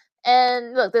such.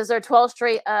 And look, this is their 12th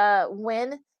straight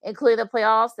win, including the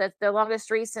playoffs. That's their longest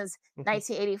streak since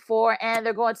 1984, and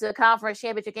they're going to the conference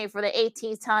championship game for the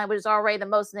 18th time, which is already the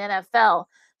most in the NFL.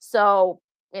 So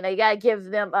you got to give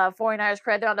them 49ers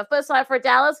credit. On the flip side for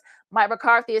Dallas, Mike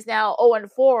McCarthy is now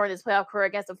 0-4 in his playoff career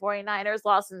against the 49ers,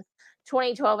 lost in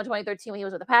 2012 and 2013 when he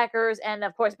was with the Packers, and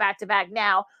of course back-to-back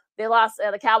now. They lost.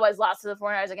 The Cowboys lost to the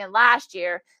 49ers again last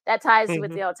year. That ties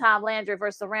with Tom Landry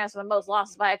versus the Rams for the most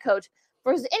losses by a coach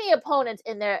versus any opponent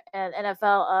in their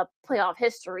NFL playoff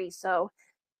history. So,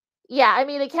 yeah, I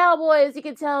mean, the Cowboys, you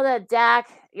can tell that Dak,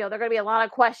 there are going to be a lot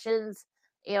of questions.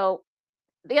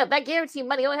 That guaranteed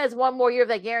money, he only has one more year of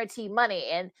that guaranteed money,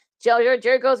 and Jerry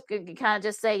Jones can kind of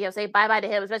just say bye-bye to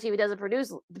him, especially if he doesn't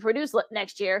produce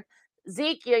next year.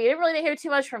 Zeke, you didn't really hear too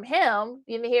much from him.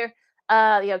 You didn't hear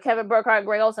Kevin Burkhardt and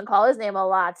Greg Olsen call his name a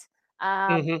lot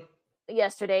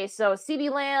yesterday. So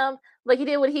CeeDee Lamb, he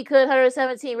did what he could,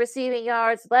 117 receiving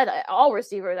yards, led all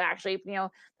receivers actually,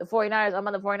 the 49ers,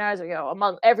 among the 49ers,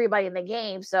 among everybody in the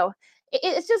game. So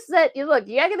it's just that, you got to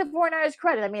give the 49ers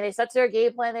credit. I mean, they set their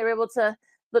game plan. They were able to,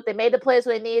 they made the plays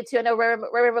when they needed to. I know Ray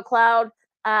McLeod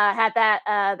had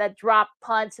that drop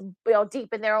punt,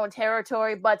 deep in their own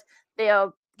territory, but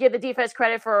they'll give the defense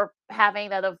credit for having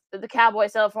the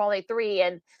Cowboys settle for only 3.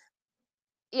 And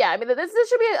yeah, I mean, this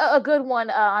should be a good one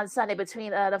on Sunday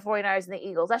between the 49ers and the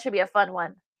Eagles. That should be a fun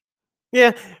one.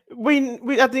 Yeah,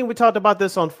 I think we talked about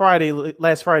this on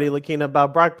last Friday, Lakina,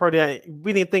 about Brock Purdy.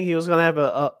 We didn't think he was going to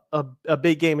have a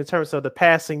big game in terms of the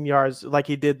passing yards like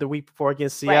he did the week before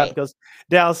against Seattle, because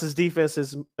Dallas's defense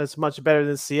is much better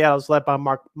than Seattle's, led by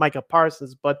Micah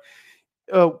Parsons. But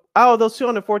out of those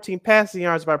 214 passing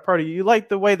yards by Purdy, you like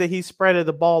the way that he spreaded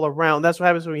the ball around. That's what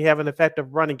happens when you have an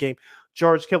effective running game.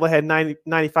 George Kittle had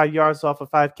 95 yards off of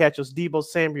 5 catches. Deebo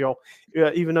Samuel,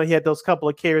 even though he had those couple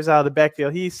of carries out of the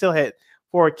backfield, he still had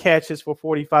 4 catches for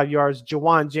 45 yards.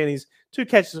 Jawan Jennings, 2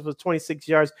 catches for 26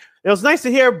 yards. It was nice to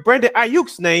hear Brandon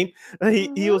Ayuk's name.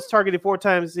 He was targeted 4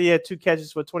 times. He had 2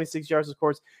 catches for 26 yards, of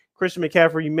course. Christian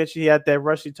McCaffrey, you mentioned he had that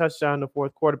rushing touchdown in the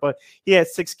fourth quarter, but he had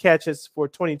 6 catches for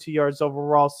 22 yards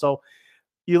overall. So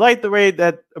you like the way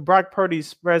that Brock Purdy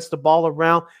spreads the ball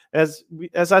around. As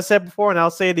I said before, and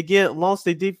I'll say it again, as long as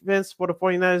the defense for the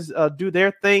 49ers do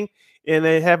their thing and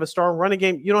they have a strong running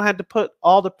game, you don't have to put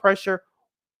all the pressure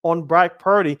on Brock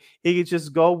Purdy. He could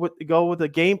just go with a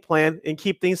game plan and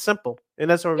keep things simple. And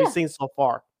that's what we've seen so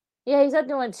far. Yeah, he's not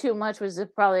doing too much, which is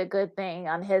probably a good thing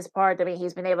on his part. I mean,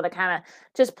 he's been able to kind of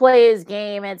just play his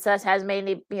game and such, has made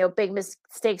any big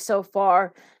mistakes so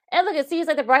far. And look, it seems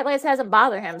like the bright lights hasn't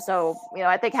bothered him. So,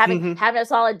 I think having a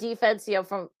solid defense,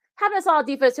 from having a solid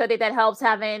defense, I think that helps.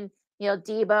 Having,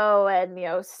 Deebo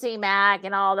and, C-Mac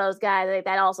and all those guys, I think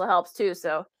that also helps too.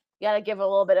 So you got to give a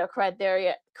little bit of credit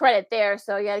there.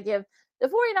 So you got to give the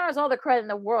 49ers all the credit in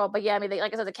the world. But yeah, I mean,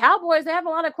 like I said, the Cowboys, they have a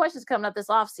lot of questions coming up this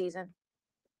offseason.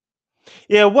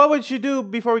 Yeah, what would you do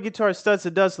before we get to our studs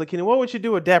and duds, Lakina? What would you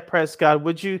do with Dak Prescott?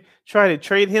 Would you try to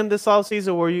trade him this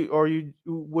offseason, or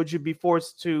would you be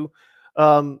forced to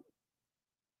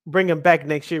bring him back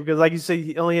next year? Because, like you said,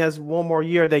 he only has one more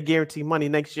year of that guaranteed money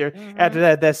next year. After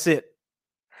that, that's it.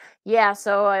 Yeah,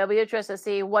 so it'll be interesting to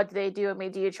see what they do. I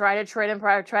mean, do you try to trade him,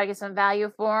 try to get some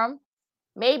value for him?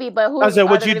 Maybe, but who?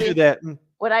 Would you do that?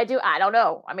 Would I do? I don't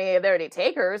know. I mean, if there are any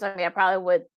takers, I mean, I probably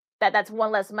would. That's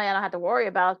one less money I don't have to worry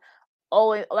about.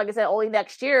 Only, like I said, only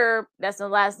next year. That's the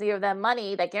last year of that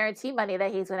money, that guarantee money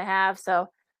that he's going to have. So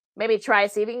maybe try to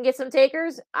see if he can get some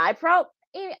takers.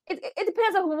 it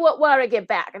depends on what I get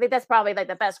back. I think that's probably like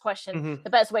the best question, the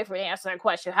best way for me to answer that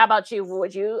question. How about you?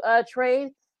 Would you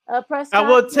trade Prescott? I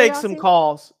would take some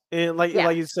calls, and like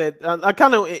you said, I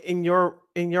kind of in your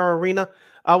arena.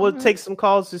 I would take some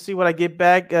calls to see what I get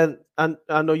back, and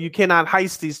I know you cannot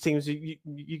heist these teams. You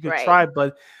can try,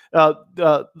 but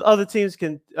the other teams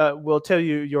will tell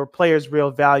you your player's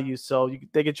real value. So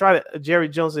they can try to. Jerry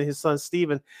Jones and his son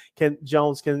Steven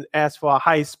Jones can ask for a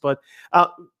heist, but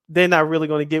they're not really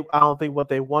going to get, I don't think, what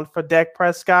they want for Dak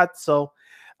Prescott. So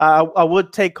I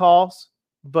would take calls,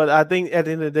 but I think at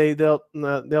the end of the day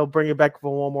they'll bring it back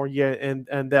for one more year,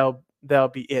 and that'll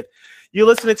be it. You're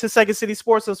listening to Second City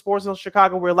Sports on Sports Zone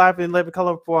Chicago. We're live in living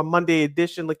color for a Monday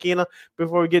edition. Lakina,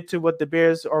 before we get to what the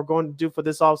Bears are going to do for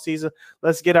this offseason,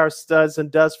 let's get our studs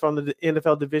and duds from the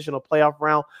NFL divisional playoff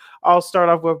round. I'll start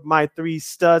off with my three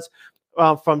studs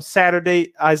from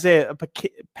Saturday. Isaiah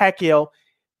Pacheco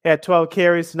had 12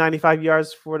 carries, 95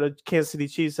 yards for the Kansas City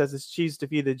Chiefs as the Chiefs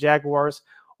defeated the Jaguars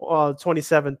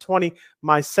 27-20.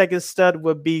 My second stud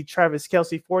would be Travis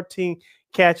Kelce, 14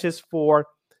 catches for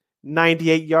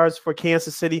 98 yards for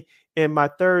Kansas City. And my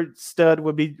third stud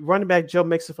would be running back Joe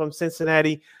Mixon from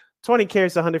Cincinnati, 20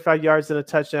 carries, 105 yards, and a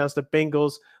touchdown. The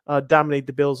Bengals dominate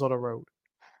the Bills on the road.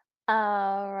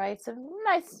 All right. So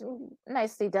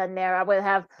nicely done there. I would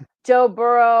have Joe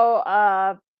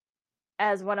Burrow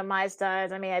as one of my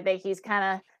studs. I mean, I think he's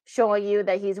kind of showing you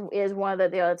that he is one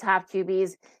of the top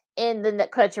QBs in the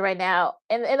country right now.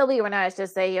 In the league right now, I should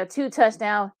say, 2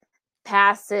 touchdown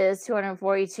passes,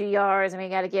 242 yards. I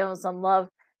mean, you got to give them some love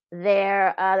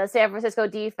there. The San Francisco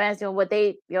defense, what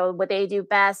they do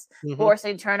best,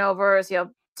 forcing turnovers, 2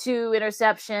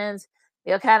 interceptions,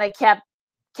 kind of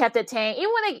kept it tame.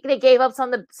 Even when they gave up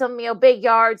some big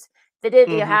yards, they did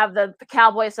have the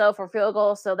Cowboys for field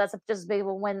goals, so that's just as big of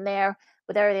a win there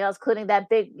with everything else, including that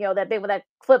big with that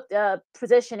flipped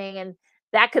positioning, and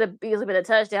that could have easily been a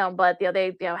touchdown, but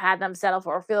they had them settle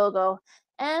for a field goal.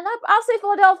 And I'll say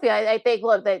Philadelphia. I think,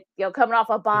 look, they coming off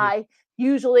a bye.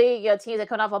 Usually, teams that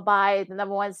come off a bye, the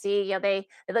number 1 seed, they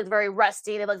look very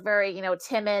rusty. They look very,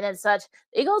 timid and such.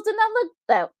 The Eagles did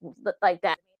not look like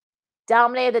that.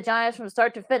 Dominated the Giants from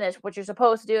start to finish, what you're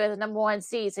supposed to do as a number 1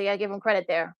 seed. So you got to give them credit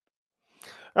there.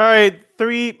 All right,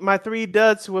 my 3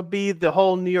 duds would be the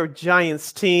whole New York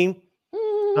Giants team.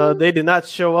 They did not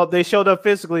show up. They showed up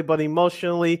physically, but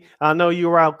emotionally, I know you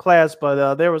were outclassed,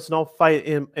 but there was no fight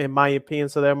in my opinion.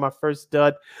 So they're my first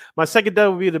dud. My second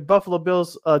dud would be the Buffalo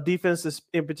Bills defense,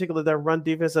 in particular their run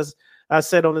defense, as I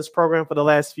said on this program for the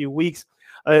last few weeks.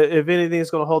 If anything is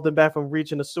going to hold them back from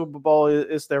reaching the Super Bowl,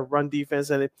 it's their run defense,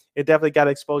 and it definitely got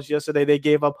exposed yesterday. They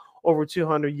gave up over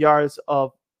 200 yards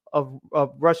of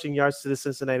rushing yards to the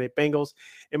Cincinnati Bengals.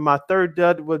 And my third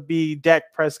dud would be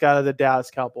Dak Prescott of the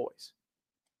Dallas Cowboys.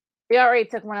 We already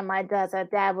took one of my duds.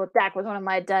 Dak was one of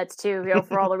my duds too,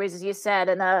 for all the reasons you said.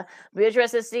 And we're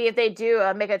interested to see if they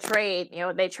do make a trade.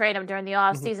 They trade him during the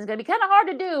off season. It's gonna be kind of hard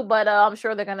to do, but I'm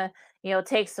sure they're gonna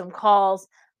take some calls.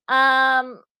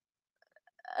 The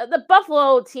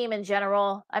Buffalo team in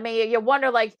general. I mean, you wonder,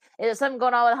 like, is there something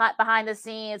going on behind the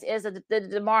scenes? Is the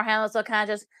DeMar Hamlin still kind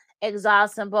of just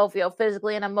exhausting both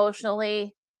physically and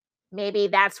emotionally? Maybe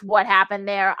that's what happened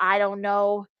there. I don't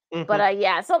know. But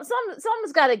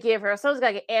someone's got to give her. Someone's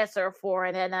got to answer for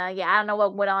it. And I don't know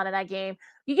what went on in that game.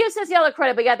 You give Cincinnati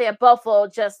credit, but you got the Buffalo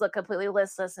just look completely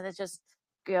listless, and it's just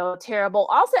terrible.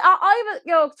 I'll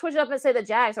even switch it up and say the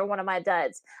Jags are one of my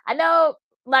duds. I know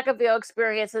lack of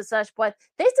experience and such, but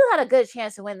they still had a good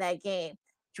chance to win that game.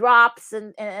 Drops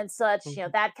and such,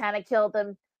 that kind of killed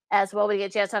them as well. We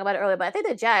get a chance to talk about it earlier, but I think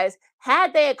the Jags,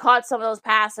 had they caught some of those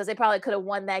passes, they probably could have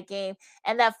won that game.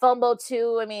 And that fumble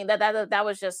too, I mean, that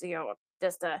was just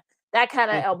that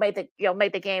kind of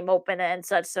made the game open and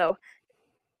such. So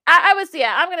I was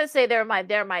I'm gonna say they're my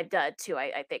dud too.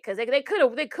 I think because they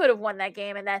could have won that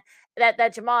game, and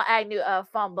that Jamal Agnew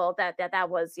fumble that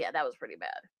was pretty bad.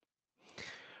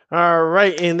 All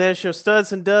right, and there's your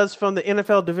studs and duds from the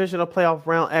NFL Divisional Playoff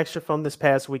Round action from this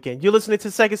past weekend. You're listening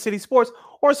to Second City Sports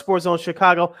or Sports Zone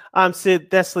Chicago. I'm Sid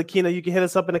Deslakina. You can hit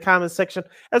us up in the comment section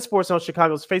at Sports Zone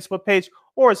Chicago's Facebook page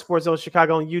or Sports Zone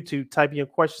Chicago on YouTube. Type in your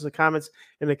questions and comments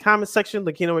in the comment section.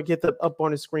 Lakina will get them up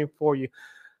on the screen for you.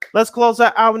 Let's close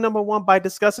out hour number 1 by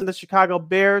discussing the Chicago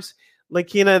Bears.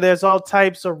 Lakina, there's all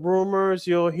types of rumors.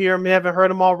 You'll hear them. You haven't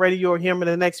heard them already. You'll hear them in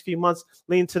the next few months,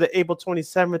 leading to the April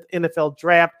 27th NFL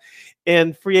draft.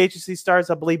 And free agency starts,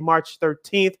 I believe, March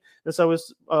 13th. And so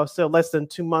it's still less than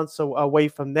 2 months away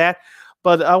from that.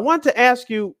 But I want to ask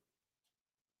you,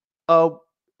 the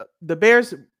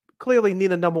Bears clearly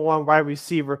need a number 1 wide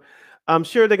receiver. I'm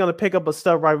sure they're going to pick up a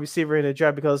stud wide receiver in the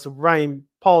draft because Ryan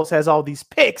Pauls has all these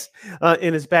picks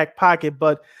in his back pocket.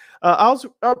 But I was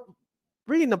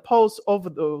reading the post over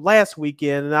the last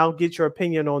weekend, and I'll get your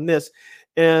opinion on this.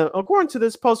 And according to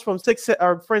this post from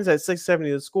our friends at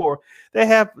 670 The Score, they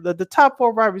have the top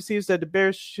 4 wide receivers that the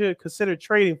Bears should consider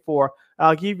trading for.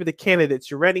 I'll give you the candidates.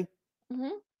 You ready? Mm-hmm.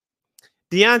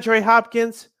 DeAndre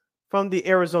Hopkins from the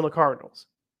Arizona Cardinals.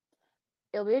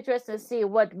 It'll be interesting to see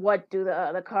what do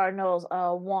the Cardinals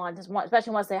want,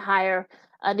 especially once they hire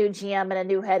a new GM and a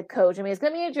new head coach. I mean, it's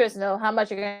going to be interesting to know how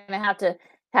much you're going to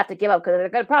have to give up,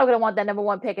 because they're probably going to want that number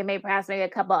 1 pick and maybe a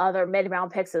couple other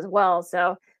mid-round picks as well.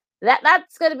 So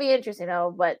that's going to be interesting,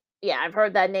 though. But yeah, I've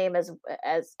heard that name as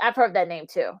I've heard that name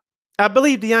too. I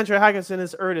believe DeAndre Hopkins in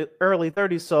his early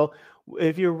 30s. So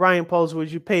if you're Ryan Pauls,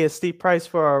 would you pay a steep price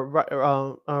for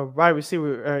a wide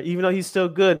receiver, even though he's still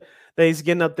good, that he's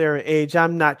getting up there in age?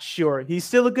 I'm not sure. He's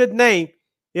still a good name.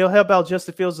 He'll help out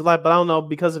Justin Fields a lot, but I don't know,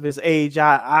 because of his age.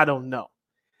 I don't know.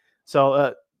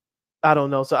 So I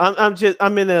don't know. So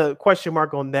I'm in a question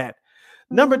mark on that.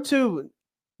 Mm-hmm. Number 2,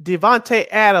 Devontae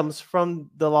Adams from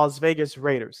the Las Vegas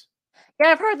Raiders. Yeah,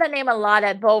 I've heard that name a lot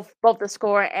at both the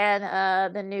Score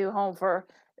and the new home for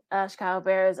Chicago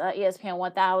Bears, ESPN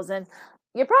 1000.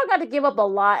 You're probably going to give up a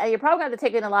lot, and you're probably going to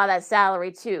take in a lot of that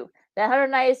salary too. That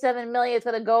 $197 million is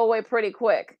going to go away pretty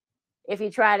quick if you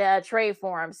try to trade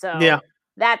for him. So yeah,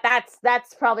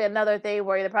 that's probably another thing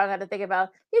where you're probably going to think about.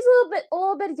 He's a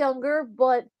little bit younger,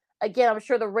 but again, I'm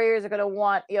sure the Raiders are going to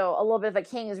want a little bit of a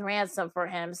king's ransom for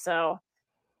him. So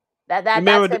that's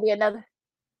going to be another.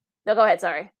 No, go ahead.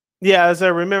 Sorry. Yeah, as I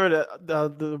remember,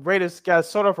 the Raiders got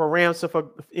sort of a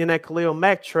ransom in that Khalil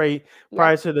Mack trade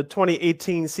prior to the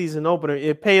 2018 season opener.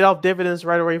 It paid off dividends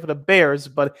right away for the Bears,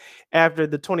 but after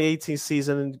the 2018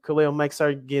 season, Khalil Mack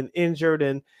started getting injured,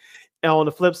 and on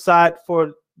the flip side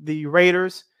for the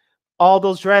Raiders, all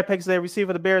those draft picks they received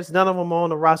for the Bears, none of them are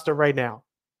on the roster right now.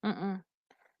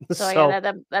 So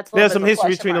yeah, that's there's some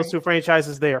history between those 2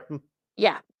 franchises there.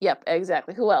 Yeah, yep,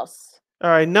 exactly. Who else? All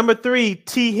right, number 3,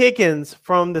 T. Higgins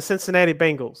from the Cincinnati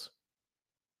Bengals.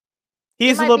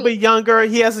 He's a little bit younger.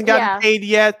 He hasn't gotten paid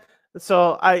yet.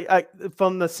 So I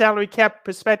from the salary cap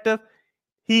perspective,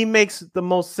 he makes the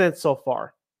most sense so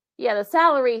far. Yeah, the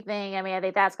salary thing, I mean, I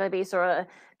think that's going to be sort of,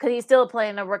 because he's still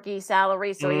playing a rookie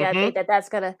salary. So yeah, I think that's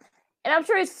going to, and I'm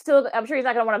sure he's not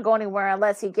going to want to go anywhere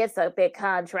unless he gets a big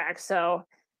contract. So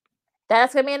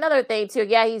that's going to be another thing too.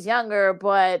 Yeah, he's younger,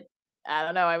 but I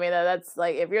don't know. I mean, that's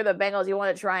like, if you're the Bengals, you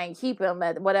want to try and keep him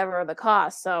at whatever the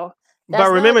cost. So,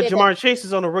 but remember, Jamar Chase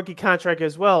is on a rookie contract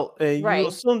as well. You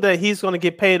assume that he's going to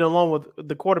get paid along with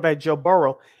the quarterback Joe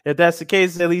Burrow. If that's the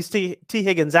case, at least T.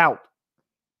 Higgins out.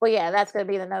 Well, yeah, that's going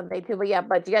to be another thing too. But yeah,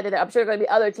 but you got to. I'm sure going to be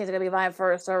other teams are going to be vying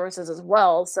for services as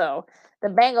well. So the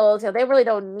Bengals, they really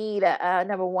don't need a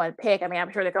number 1 pick. I mean,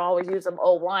 I'm sure they can always use some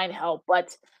O-line help,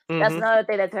 but that's another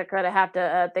thing that they're going to have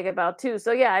to think about too.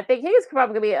 So yeah, I think Higgins could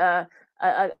probably be a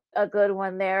good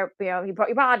one there. You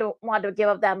probably don't want to give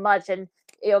up that much, and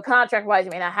contract wise,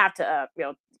 you may not have to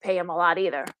pay him a lot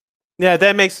either. Yeah,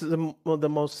 that makes the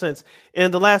most sense.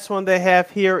 And the last one they have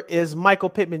here is Michael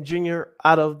Pittman Jr.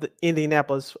 out of the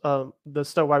Indianapolis, the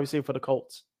star wide receiver for the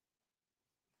Colts.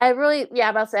 I really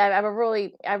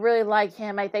like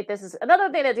him. I think this is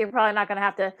another thing that you're probably not going to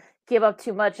have to give up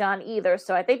too much on either.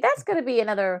 So I think that's going to be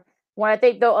another one. I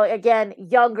think, though, again,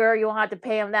 younger, you won't have to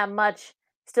pay him that much.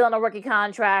 Still on a rookie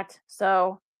contract.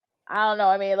 So I don't know.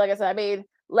 I mean, like I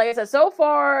said, so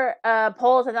far,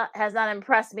 Pauls has not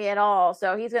impressed me at all.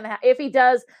 So he's going to if he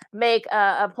does make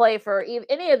a play for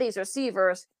any of these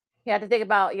receivers, you have to think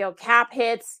about, cap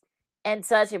hits and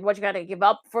such, and what you got to give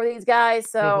up for these guys.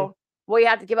 So will you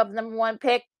have to give up the number 1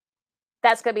 pick?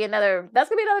 That's going to be another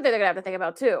thing they're going to have to think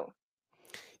about too.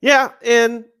 Yeah.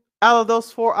 And out of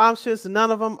those 4 options,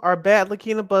 none of them are bad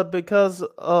looking, but because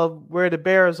of where the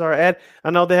Bears are at,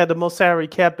 I know they had the most salary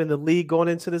cap in the league going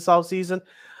into this offseason.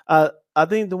 I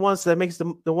think the one that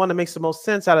makes the most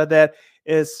sense out of that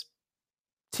is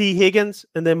T. Higgins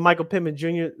and then Michael Pittman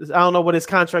Jr. I don't know what his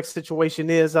contract situation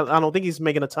is. I don't think he's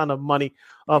making a ton of money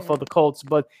for the Colts,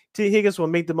 but T. Higgins will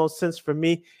make the most sense for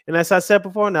me. And as I said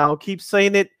before, now I'll keep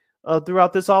saying it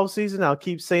throughout this offseason. I'll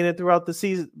keep saying it throughout the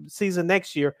season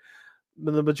next year.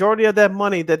 The majority of that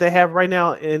money that they have right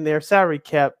now in their salary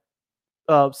cap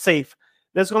safe.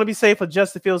 That's going to be safe for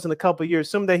Justin Fields in a couple of years,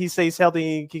 assuming that he stays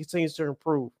healthy and continues to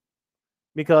improve.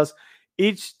 Because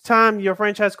each time your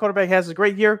franchise quarterback has a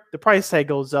great year, the price tag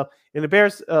goes up, and the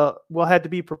Bears will have to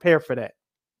be prepared for that.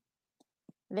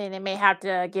 Then they may have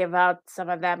to give out some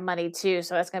of that money too,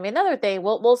 so that's going to be another thing.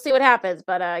 We'll see what happens,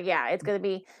 but yeah, it's going to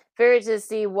be very interesting to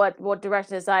see what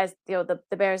direction the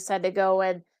Bears decide to go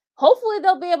in hopefully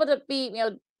they'll be able to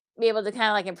be able to kind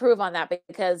of like improve on that,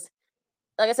 because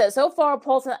like I said, so far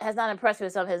Poles has not impressed me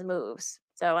with some of his moves.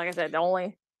 So like I said, the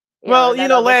only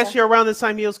last year around this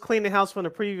time he was cleaning house from the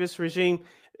previous regime.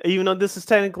 Even though this is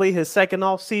technically his second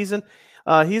off season,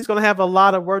 he's going to have a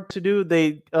lot of work to do.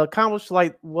 They accomplished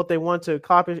like what they want to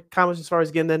accomplish as far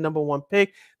as getting that #1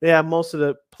 pick. They have most of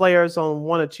the players on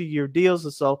 1 or 2 year deals,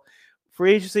 and so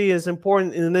free agency is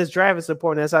important, and this draft is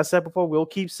important. As I said before, we'll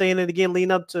keep saying it again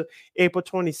leading up to April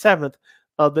 27th.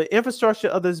 The infrastructure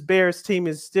of this Bears team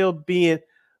is still being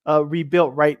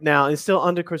rebuilt right now. It's still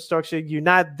under construction. You're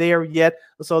not there yet,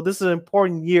 so this is an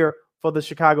important year for the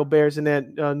Chicago Bears in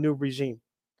that new regime.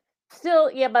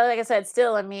 Still, yeah, but like I said,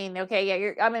 still, I mean, okay,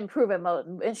 yeah, I'm in improvement mode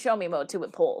and show me mode too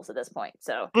with Poles at this point.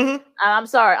 So I'm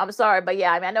sorry, but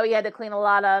yeah, I mean, I know you had to clean a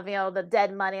lot of the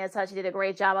dead money and such. You did a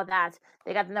great job of that.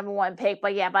 They got the #1 pick,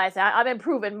 but yeah, but I said I'm in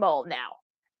improvement mode now.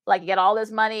 Like, you got all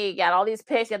this money, you got all these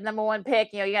picks, you got the #1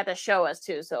 pick. You got to show us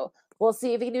too. So we'll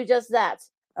see if he can do just that.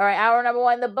 All right, hour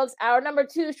 #1 in the books. Hour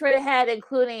 #2 straight ahead,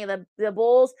 including the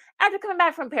Bulls, after coming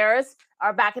back from Paris,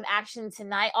 are back in action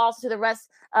tonight. Also, the rest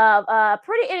of a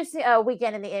pretty interesting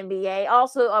weekend in the NBA.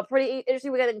 Also, a pretty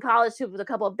interesting weekend in college, too, with a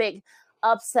couple of big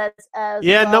upsets as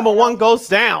well. #1 goes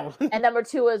down. And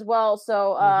 #2 as well.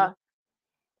 So,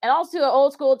 and also an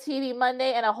old school TV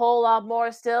Monday and a whole lot more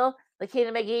still.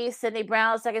 Lakina McGee, Sydney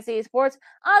Brown, Second City Sports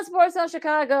on Sports Zone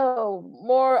Chicago.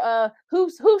 More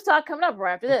hoops talk coming up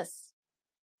right after this.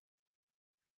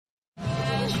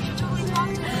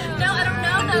 No, I don't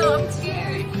know, though. I'm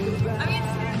scared. I mean,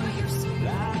 you're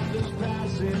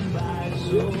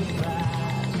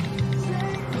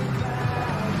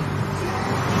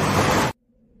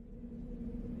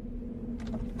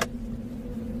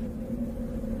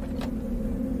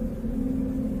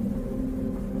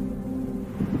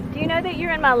Do you know that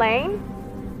you're in my lane?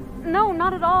 No,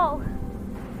 not at all.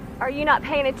 Are you not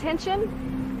paying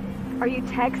attention? Are you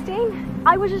texting?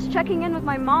 I was just checking in with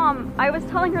my mom. I was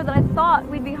telling her that I thought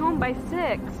we'd be home by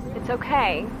 6. It's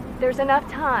okay. There's enough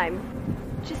time.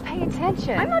 Just pay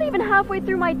attention. I'm not even halfway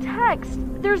through my text.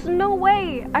 There's no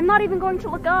way. I'm not even going to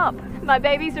look up. My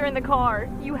babies are in the car.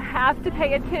 You have to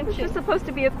pay attention. It's just supposed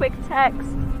to be a quick text.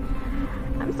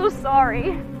 I'm so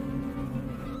sorry.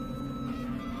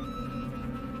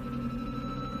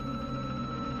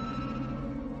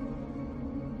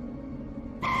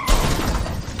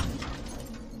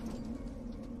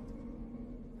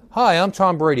 Hi, I'm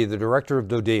Tom Brady, the director of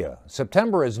DoDEA.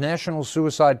 September is National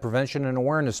Suicide Prevention and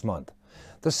Awareness Month.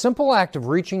 The simple act of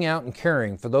reaching out and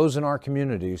caring for those in our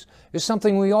communities is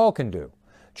something we all can do.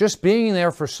 Just being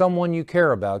there for someone you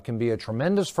care about can be a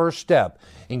tremendous first step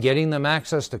in getting them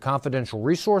access to confidential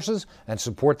resources and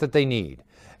support that they need.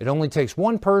 It only takes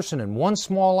one person and one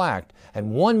small act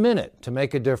and 1 minute to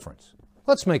make a difference.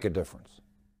 Let's make a difference.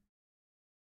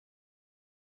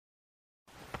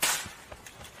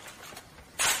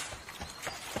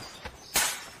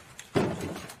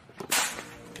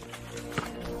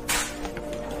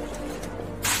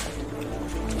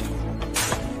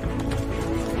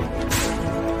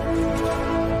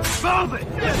 Move it!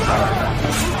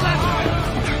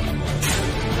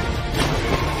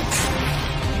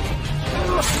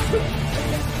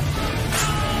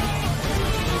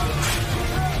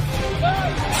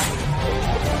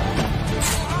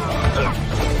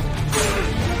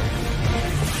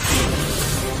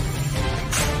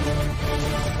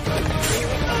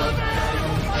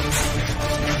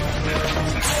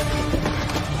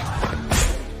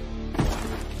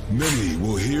 Many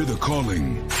will hear the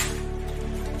calling.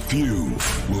 Few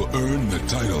will earn the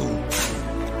title.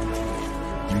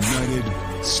 United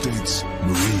States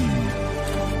Marine.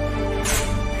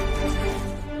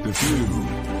 The few,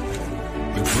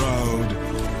 the proud,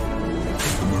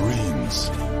 the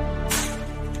Marines.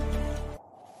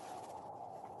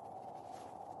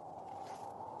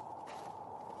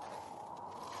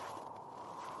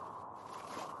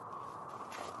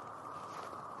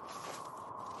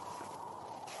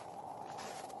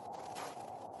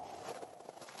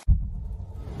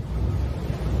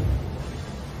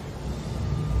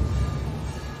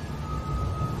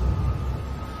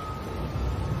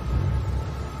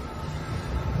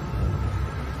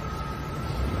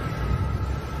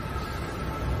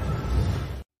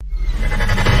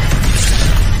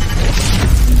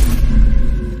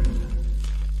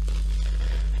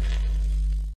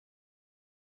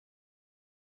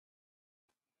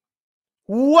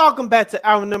 Welcome back to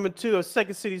hour #2 of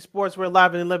Second City Sports. We're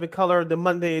live in 11 color, the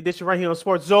Monday edition, right here on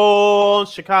Sports Zone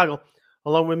Chicago,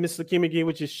 along with Miss Lakina McGee,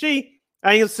 which is she.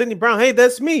 I am Sydney Brown. Hey,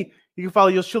 that's me. You can follow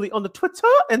yours truly on the Twitter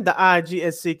and the IG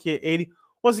at SidKid80.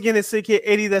 Once again, it's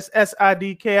SidKid80. That's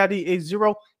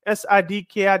SidKid80.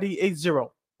 SIDKID80.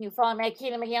 You can follow me at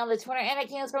Keenan McGee on the Twitter and at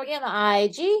Keenan McGee on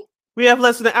the IG. We have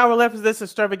less than an hour left of this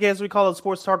extravaganza we call it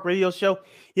Sports Talk Radio Show.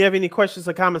 You have any questions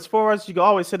or comments for us, you can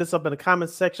always hit us up in the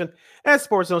comments section at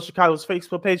Sports Zone Chicago's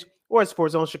Facebook page or at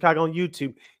Sports Zone Chicago on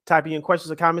YouTube. Type in questions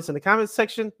or comments in the comments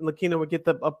section, and Lakina will get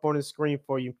them up on the screen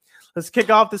for you. Let's kick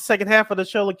off the second half of the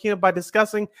show, Lakina, by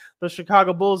discussing the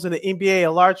Chicago Bulls and the NBA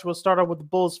at large. We'll start off with the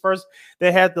Bulls first.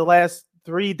 They had the last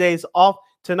 3 days off.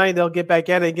 Tonight, they'll get back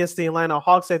at it against the Atlanta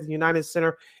Hawks at the United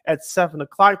Center at 7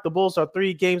 o'clock. The Bulls are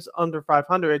 3 games under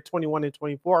 500 at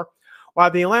 21-24.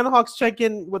 While the Atlanta Hawks check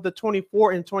in with the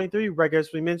 24-23 record, as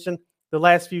we mentioned the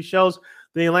last few shows,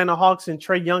 the Atlanta Hawks and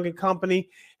Trae Young and company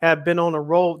have been on a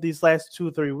roll these last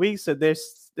 2-3 weeks. So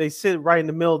they sit right in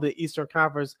the middle of the Eastern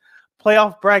Conference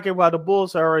playoff bracket, while the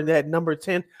Bulls are in that number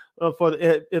 10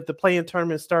 if the play-in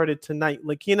tournament started tonight.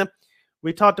 Lakina,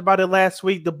 we talked about it last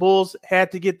week. The Bulls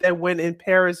had to get that win in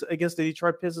Paris against the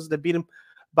Detroit Pistons that beat them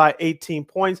by 18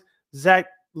 points. Zach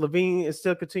LaVine is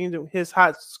still continuing his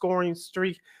hot scoring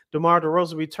streak. DeMar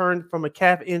DeRozan returned from a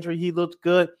calf injury. He looked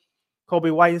good. Kobe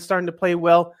White is starting to play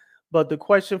well. But the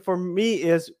question for me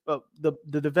is the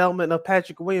development of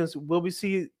Patrick Williams. Will we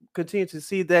continue to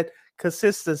see that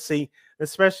consistency,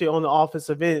 especially on the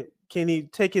offensive end? Can he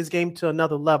take his game to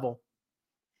another level?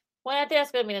 Well, I think that's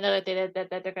going to be another thing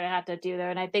that they're going to have to do there.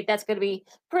 And I think that's going to be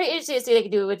pretty interesting to see what they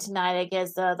can do it tonight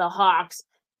against the Hawks.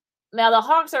 Now, the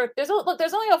Hawks there's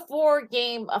only a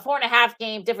 4.5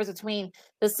 game difference between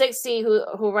the 6th seed,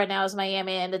 who right now is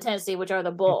Miami, and the 10th seed, which are the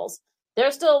Bulls.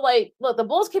 They're still the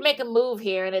Bulls can make a move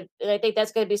here. And I think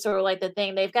that's going to be sort of like the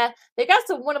thing. They've got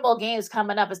some winnable games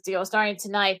coming up, starting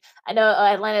tonight. I know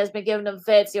Atlanta has been giving them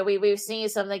fits. We've seen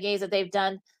some of the games that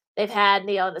they've had,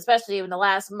 especially in the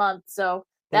last month. So,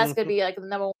 that's going to be like the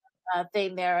number one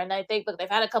thing there. And I think, they've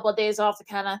had a couple of days off to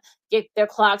kind of get their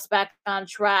clocks back on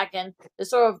track. And it's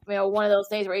sort of, one of those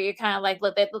things where you're kind of like,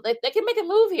 look, they can make a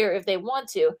move here if they want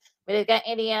to. I mean, they've got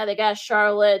Indiana, they got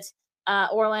Charlotte,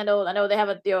 Orlando. I know they have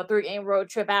a 3-game road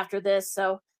trip after this.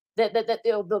 So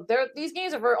these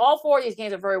games all 4 of these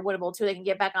games are very winnable too. They can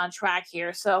get back on track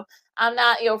here. So I'm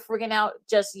not, freaking out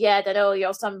just yet. I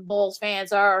know, some Bulls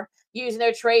fans are using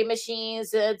their trade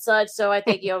machines and such. So I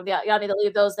think, y'all need to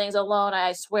leave those things alone.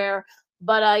 I swear.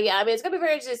 But yeah, I mean, it's gonna be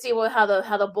very interesting to see how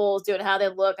the Bulls do and how they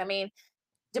look. I mean,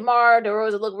 DeMar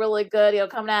DeRozan looked really good,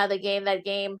 coming out of that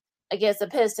game against the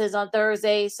Pistons on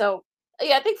Thursday. So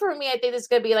yeah, I think for me, I think this is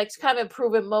gonna be like kind of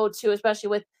improvement mode too, especially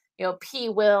with P.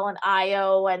 Will and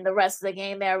Io and the rest of the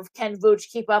game there. Can Vooch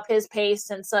keep up his pace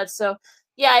and such? So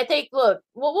yeah, I think, look,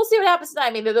 we'll see what happens tonight.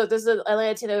 I mean, this is an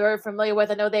Atlanta team they're very familiar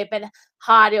with. I know they've been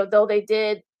hot, though they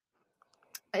did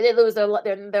lose their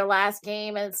last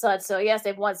game and such. So, yes,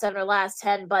 they've won 7 of their last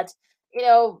 10. But,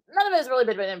 none of it has really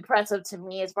been impressive to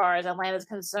me as far as Atlanta's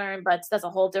concerned. But that's a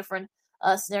whole different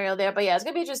scenario there. But, yeah, it's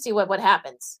going to be interesting to see what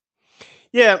happens.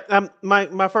 Yeah,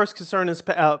 my first concern is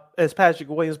Patrick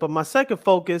Williams. But my second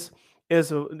focus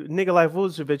is Nikolai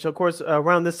Vucevic. Of course,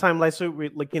 around this time last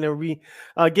week, we gave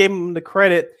him the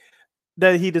credit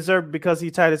that he deserved because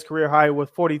he tied his career high with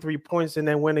 43 points and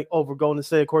then winning over Golden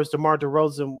State. Of course, DeMar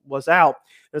DeRozan was out,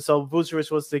 and so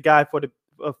Vucevic was the guy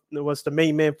was the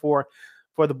main man for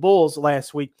the Bulls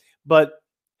last week. But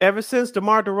ever since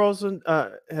DeMar DeRozan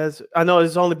I know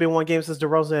it's only been 1 game since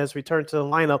DeRozan has returned to the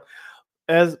lineup.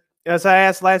 As I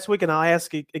asked last week, and I'll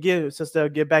ask again since they'll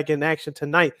get back in action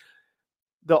tonight.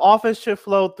 The offense should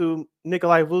flow through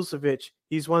Nikolai Vucevic.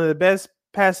 He's one of the best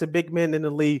passing big men in the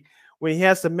league. When he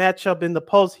has to match up in the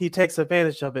post, he takes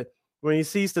advantage of it. When he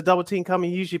sees the double team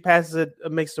coming, he usually passes it,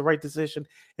 makes the right decision,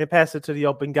 and passes it to the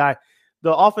open guy.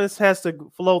 The offense has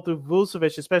to flow through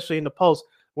Vucevic, especially in the post.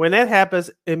 When that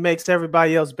happens, it makes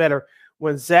everybody else better.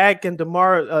 When Zach and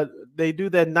DeMar, they do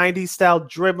that 90s style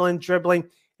dribbling,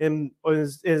 and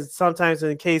sometimes in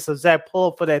the case of Zach pull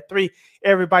up for that 3,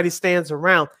 everybody stands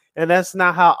around. And that's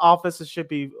not how offenses should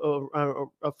be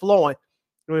flowing.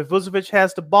 When Vucevic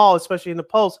has the ball, especially in the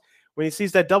post, when he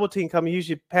sees that double team coming, he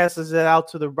usually passes it out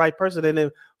to the right person and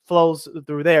then flows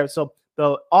through there. So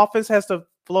the offense has to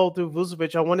flow through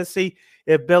Vucevic. I want to see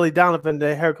if Billy Donovan,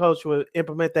 the head coach, will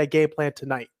implement that game plan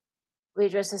tonight. We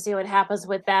just to see what happens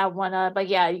with that one. But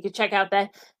yeah, you can check out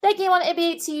that game on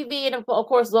NBA TV and of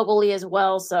course locally as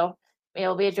well. So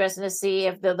it'll be interesting to see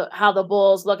if how the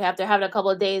Bulls look after having a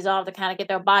couple of days off to kind of get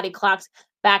their body clocks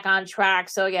back on track.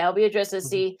 So yeah, it'll be interesting to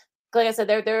see. Like I said,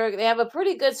 they have a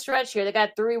pretty good stretch here. They got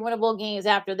 3 winnable games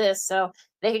after this, so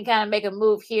they can kind of make a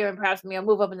move here and perhaps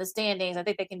move up in the standings. I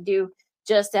think they can do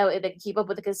just how they can keep up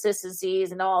with the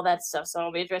consistencies and all that stuff. So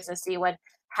it'll be interesting to see what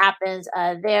happens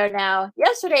there. Now,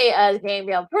 yesterday game,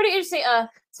 pretty interesting.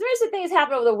 Some interesting things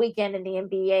happened over the weekend in the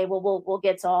NBA. We'll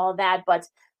get to all that, but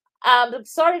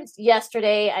starting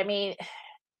yesterday, I mean,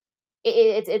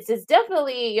 it's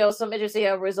definitely some interesting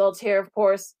results here. Of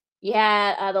course, you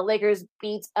had the Lakers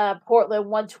beat Portland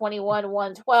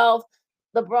 121-112.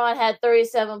 LeBron had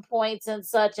 37 points and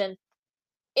such, and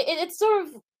it's sort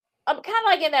of, I'm kind of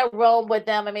like in that realm with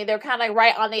them. I mean, they're kind of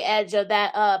right on the edge of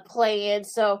that play-in,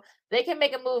 so they can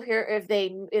make a move here if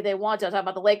they want to. I'm talking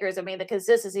about the Lakers. I mean, the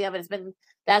consistency of it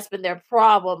that's been their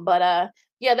problem. But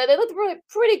yeah, they looked really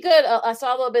pretty good. I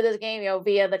saw a little bit of this game,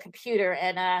 via the computer,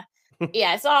 and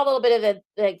yeah, I saw a little bit of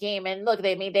the game. And look,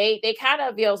 they kind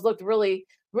of looked really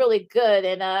really good.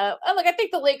 And look, I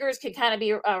think the Lakers can kind of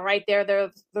be right there.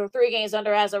 They're 3 games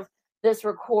under as of this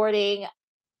recording.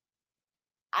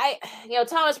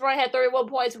 Thomas Bryant had 31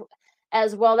 points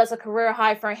as well. That's a career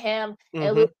high for him.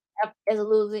 Mhm. Is a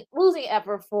losing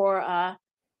effort for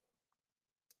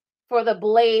the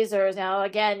Blazers. Now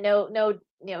again, no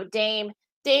Dame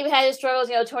had his struggles.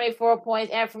 24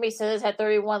 points. Anthony Simmons had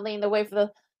 31, leading the way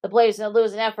for the Blazers in a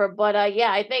losing effort. But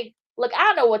yeah, I think. Look, I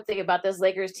don't know what to think about this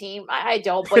Lakers team. I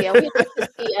don't. But yeah, we like to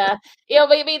see.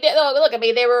 Look, I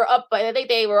mean, they were up. I think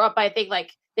they were up. I think like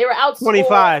they were outscored.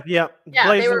 25. Yeah,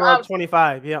 Blazers they were up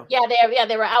 25. Yeah.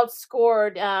 They were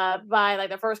outscored by like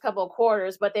the first couple of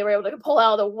quarters, but they were able to pull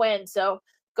out the win. So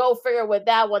go figure with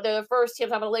that one. They're the first team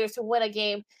from the Lakers to win a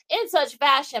game in such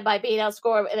fashion by being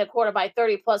outscored in a quarter by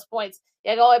 30 plus points.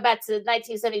 Yeah, going back to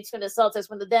 1972 in the Celtics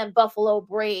when the then Buffalo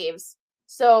Braves.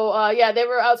 So yeah, they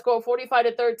were outscored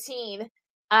 45-13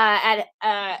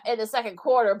 in the second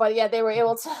quarter, but yeah, they were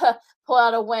able to pull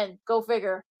out a win. Go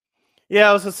figure. Yeah,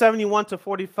 it was a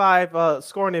 71-45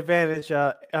 scoring advantage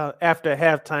after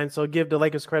halftime. So give the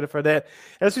Lakers credit for that.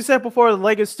 As we said before, the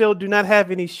Lakers still do not have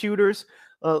any shooters.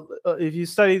 If you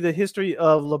study the history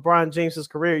of LeBron James's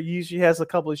career, he usually has a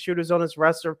couple of shooters on his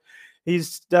roster.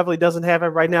 He's definitely doesn't have it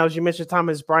right now. As you mentioned,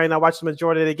 Thomas Bryant, I watched the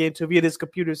majority of the game too via this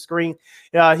computer screen.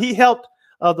 He helped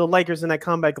the Lakers in that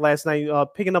comeback last night,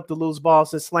 picking up the loose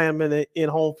balls and slamming it in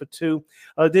home for 2.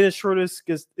 Dennis Schroeder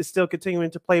is still continuing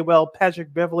to play well.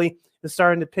 Patrick Beverley is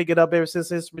starting to pick it up ever since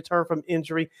his return from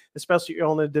injury, especially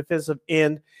on the defensive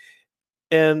end.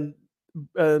 And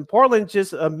Portland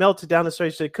just melted down the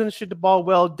stretch. They couldn't shoot the ball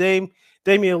well.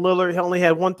 Damian Lillard only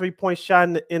had 1 3-point shot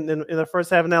in the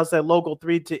first half, and that was that logo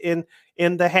 3 to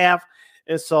end the half.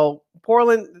 And so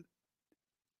Portland,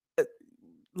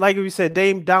 like we said,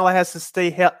 Dame Dollar has to stay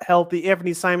healthy.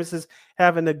 Anthony Simons is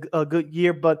having a good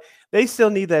year, but they still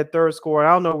need that third scorer.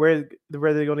 I don't know where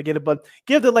they're going to get it, but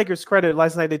give the Lakers credit.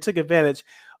 Last night they took advantage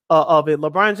of it.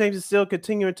 LeBron James is still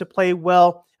continuing to play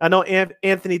well. I know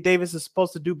Anthony Davis is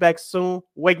supposed to do back soon.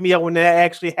 Wake me up when that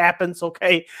actually happens,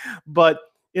 okay? But,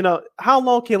 how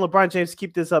long can LeBron James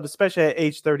keep this up, especially at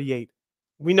age 38?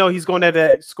 We know he's going at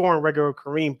that scoring record of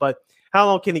Kareem, but how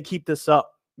long can he keep this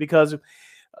up? Because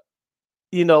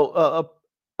a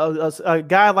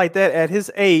guy like that at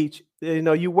his age,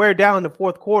 you wear down in the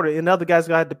fourth quarter, and other guys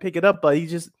gonna have to pick it up. But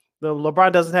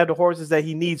LeBron doesn't have the horses that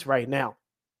he needs right now.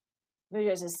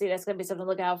 Maybe I just see that's gonna be something to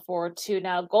look out for too.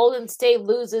 Now, Golden State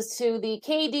loses to the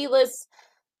KD list.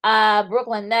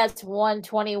 Brooklyn Nets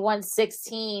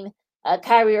 121-16.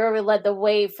 Kyrie Irving led the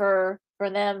way for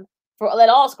them led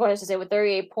all scorers, I should say, with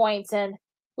 38 points. And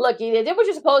look, you did what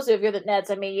you're supposed to if you're the Nets.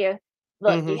 I mean, you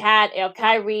had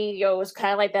Kyrie, was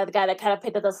kind of like that guy that kind of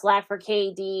picked up the slack for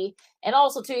KD, and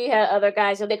also too you had other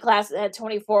guys. They had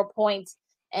 24 points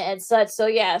and such. So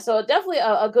yeah, so definitely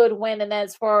a good win. And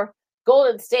as for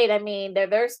Golden State, I mean,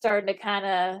 they're starting to kind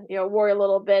of worry a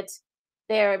little bit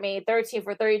there. I mean, 13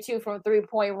 for 32 from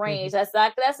 3-point range. That's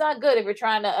not good if you're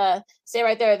trying to stay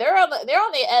right there. They're on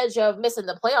the edge of missing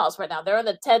the playoffs right now. They're in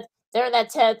that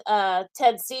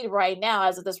 10th seed right now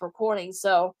as of this recording.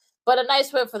 So. But a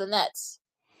nice win for the Nets.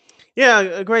 Yeah,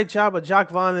 a great job of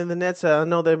Jacques Vaughn and the Nets. I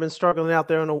know they've been struggling out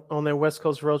there on their West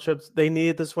Coast road trips. They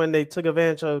needed this win. They took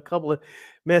advantage of a couple of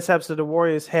mishaps that the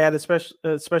Warriors had,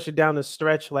 especially down the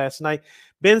stretch last night.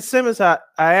 Ben Simmons, I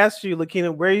asked you,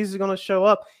 Lakina, where he's going to show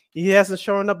up. He hasn't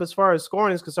shown up as far as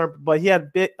scoring is concerned, but he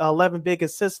had 11 big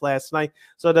assists last night.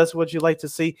 So that's what you like to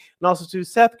see. And also to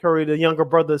Seth Curry, the younger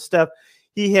brother of Steph.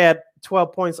 He had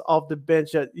 12 points off the bench.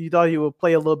 You thought he would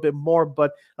play a little bit more,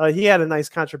 but he had a nice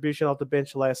contribution off the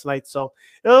bench last night. So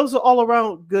it was an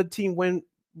all-around good team win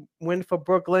for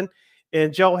Brooklyn.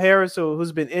 And Joe Harris,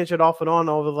 who's been injured off and on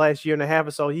over the last year and a half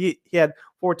or so, he had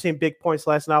 14 big points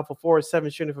last night for 4 or 7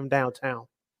 shooting from downtown.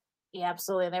 Yeah,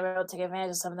 absolutely. And they were able to take advantage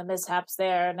of some of the mishaps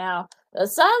there. Now, the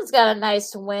Suns got a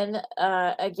nice win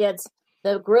against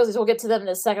the Grizzlies, we'll get to them in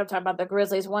a second. I'm talking about the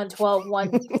Grizzlies, 112,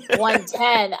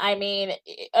 110. I mean,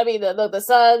 the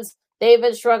Suns, they've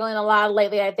been struggling a lot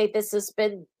lately. I think this is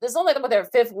only their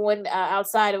fifth win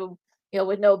outside of,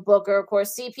 with no Booker. Of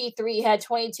course, CP3 had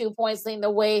 22 points leading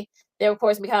the way. There, of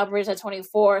course, Mikal Bridges had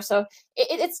 24. So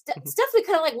it's definitely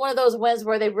kind of like one of those wins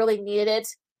where they really needed it,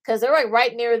 because they're like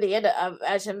right near the end of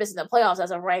actually missing the playoffs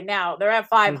as of right now. They're at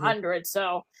 500.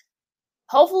 So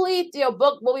hopefully,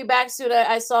 Book will be back soon,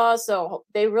 I saw. So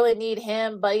they really need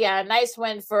him. But yeah, a nice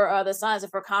win for the Suns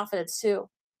and for confidence too.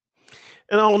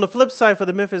 And on the flip side for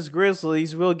the Memphis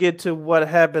Grizzlies, we'll get to what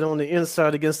happened on the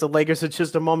inside against the Lakers in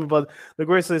just a moment. But the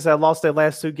Grizzlies have lost their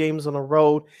last 2 games on the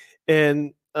road.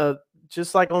 And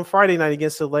just like on Friday night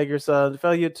against the Lakers,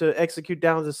 failure to execute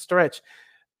down the stretch.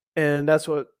 And that's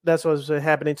what's been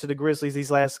happening to the Grizzlies these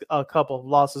last couple of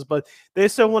losses. But they're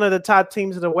still one of the top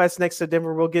teams in the West next to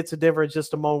Denver. We'll get to Denver in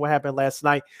just a moment, what happened last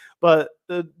night. But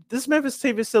this Memphis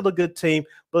team is still a good team,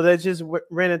 but they just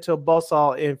ran into a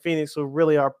buzzsaw in Phoenix, who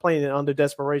really are playing under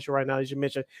desperation right now, as you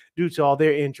mentioned, due to all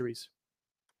their injuries.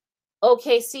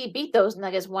 OKC beat those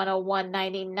Nuggets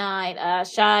 101-99.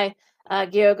 Shai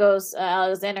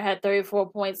Gilgeous-Alexander had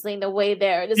 34 points leading the way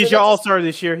there. He's your all-star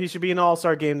this year. He should be in the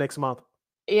all-star game next month.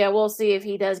 Yeah, we'll see if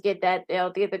he does get that.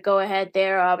 Get the go-ahead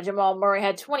there. Jamal Murray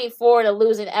had 24 to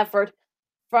losing effort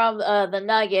from the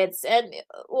Nuggets. And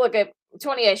look, at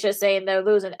 20, I should say, and they're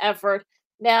losing effort.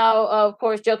 Now, of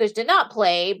course, Jokic did not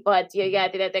play, but you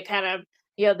got that kind of,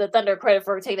 the Thunder credit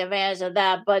for taking advantage of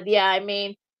that. But yeah, I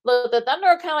mean, look, the Thunder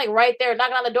are kind of like right there,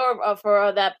 knocking on the door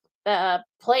for that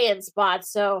play-in spot.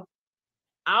 So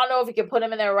I don't know if you can put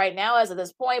them in there right now as of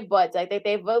this point, but I think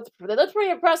they look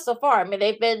pretty impressed so far. I mean,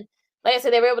 they've been, like I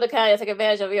said, they were able to kind of take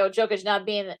advantage of Jokic not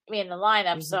being in the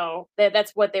lineup, so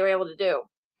that's what they were able to do.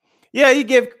 Yeah, you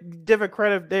give different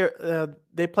credit.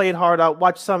 They played hard. I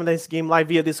watched some of this game live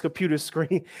via this computer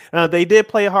screen. They did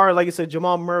play hard. Like I said,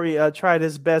 Jamal Murray tried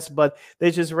his best, but they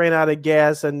just ran out of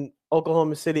gas, and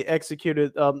Oklahoma City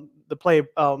executed the play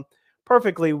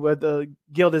perfectly with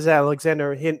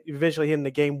Gilgeous-Alexander eventually hitting the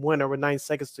game winner with 9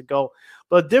 seconds to go.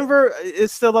 But Denver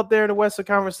is still up there in the Western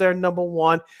Conference. They're number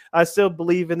 1. I still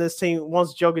believe in this team.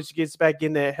 Once Jokic gets back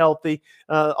in there healthy,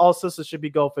 all systems should be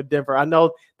go for Denver. I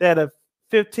know they had a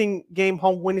 15-game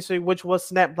home winning streak, which was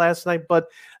snapped last night, but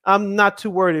I'm not too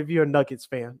worried if you're a Nuggets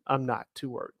fan. I'm not too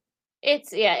worried.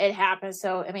 It happens.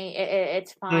 So, I mean,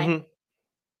 it's fine.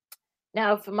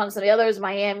 Now, amongst the others,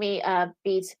 Miami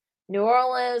beat New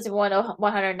Orleans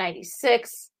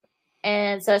 196,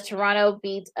 and so Toronto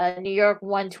beat New York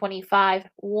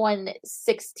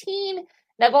 125-116.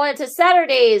 Now going into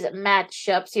Saturday's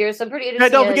matchups here, some pretty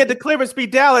interesting. Don't forget the Clippers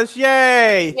beat Dallas.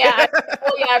 Yay! Yeah,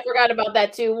 I forgot about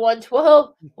that too.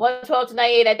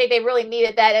 112-98. I think they really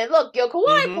needed that. And look,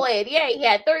 Kawhi played. Yeah, he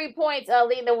had 30 points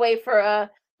leading the way for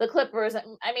the Clippers.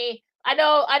 I mean, I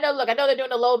know. Look, I know they're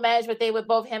doing a load management thing with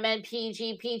both him and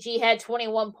PG. PG had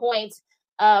 21 points.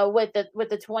 With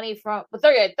the 20 from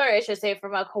 30, I should say,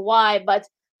 from Kawhi. But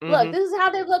look, this is how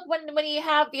they look when you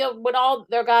have when all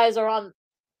their guys are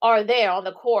there on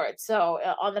the court. So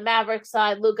on the Mavericks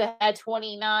side, Luka had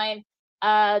 29,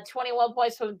 21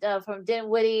 points from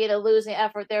Dinwiddie and a losing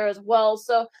effort there as well.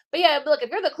 So, but yeah, look,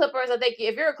 if you're the Clippers, I think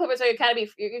if you're a Clippers, you kind of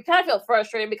feel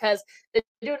frustrated because they're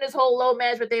doing this whole low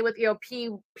management thing with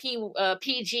PG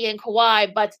and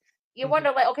Kawhi. But you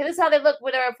wonder, like, okay, this is how they look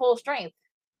when they're at full strength.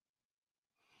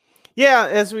 Yeah,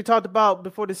 as we talked about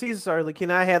before the season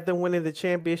started, I had them winning the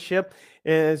championship.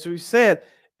 And as we said,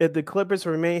 if the Clippers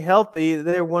remain healthy,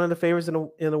 they're one of the favorites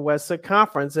in the Western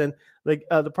Conference. And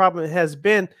the problem has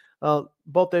been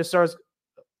both their stars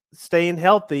staying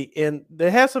healthy. And they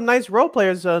have some nice role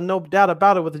players, no doubt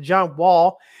about it, with John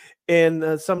Wall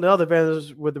and some of the other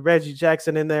vendors with Reggie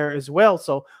Jackson in there as well.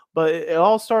 So, but it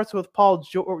all starts with Paul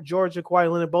George and Kawhi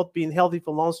Leonard both being healthy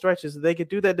for long stretches. If they could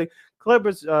do that, the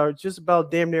Clippers are just about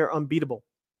damn near unbeatable.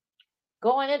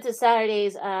 Going into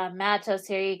Saturday's matchups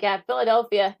here, you got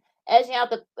Philadelphia edging out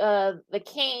the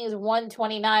Kings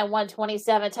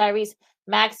 129-127. Tyrese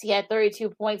Maxey had 32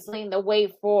 points leading the way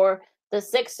for the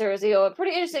Sixers. A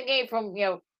pretty interesting game from,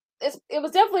 it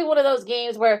was definitely one of those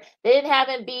games where they didn't have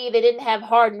Embiid, they didn't have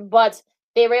Harden, but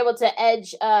they were able to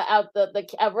edge out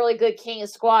a really good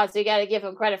Kings squad. So you got to give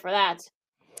them credit for that.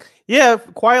 Yeah,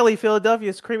 quietly, Philadelphia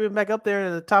is creeping back up there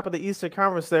in the top of the Eastern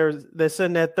Conference. They're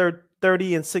sitting at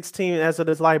 30-16 as of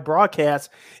this live broadcast.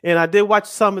 And I did watch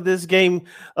some of this game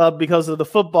because of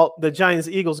the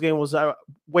Giants-Eagles game was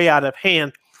way out of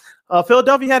hand.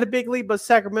 Philadelphia had a big lead, but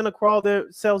Sacramento crawled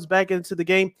themselves back into the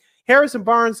game. Harrison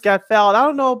Barnes got fouled. I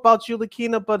don't know about you,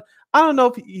 Lakina, but I don't know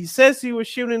if he says he was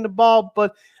shooting the ball,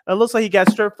 but it looks like he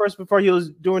got stripped first before he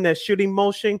was doing that shooting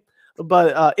motion.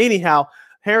 But anyhow,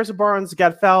 Harrison Barnes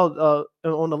got fouled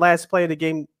on the last play of the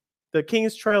game. The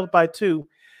Kings trailed by 2.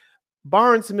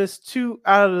 Barnes missed two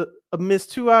out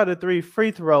of 3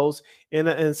 free throws,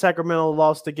 and Sacramento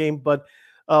lost the game. But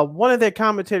one of their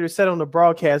commentators said on the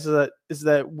broadcast is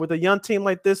that with a young team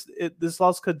like this, this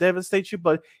loss could devastate you,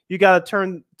 but you got to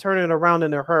turn it around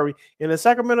in a hurry. And the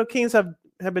Sacramento Kings have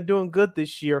been doing good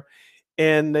this year.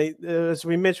 And they, as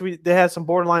we mentioned, they had some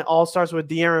borderline all-stars with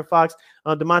De'Aaron Fox.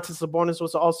 Domantas Sabonis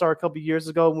was an all-star a couple of years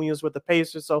ago when he was with the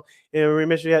Pacers. So and we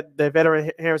mentioned you had the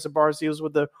veteran Harrison Barnes. He was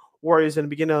with the Warriors in the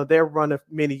beginning of their run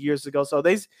many years ago. So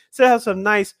they still have some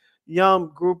nice young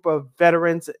group of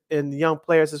veterans and young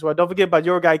players as well. Don't forget about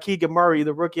your guy, Keegan Murray,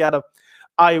 the rookie out of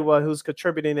Iowa, who's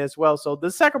contributing as well. So the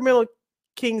Sacramento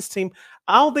Kings team,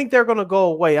 I don't think they're going to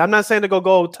go away. I'm not saying they're going to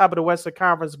go top of the Western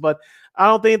Conference, but I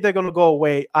don't think they're going to go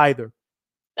away either.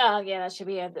 Oh, yeah, that should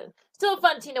be it. Still a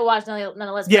fun team to watch,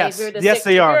 nonetheless. Yes,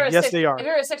 they are. If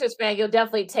you're a Sixers fan, you'll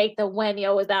definitely take the win,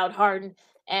 without Harden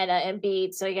and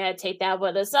Embiid. So you got to take that.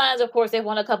 But the Suns, of course, they've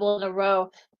won a couple in a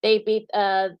row. They beat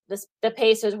the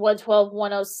Pacers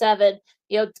 112-107.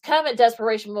 Kind of a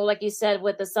desperation move, like you said,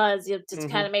 with the Suns, to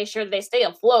kind of make sure they stay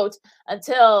afloat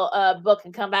until Book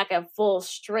can come back at full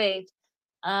strength.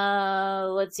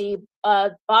 Let's see.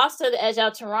 Boston edged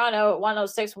out Toronto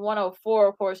 106-104.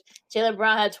 Of course, Jaylen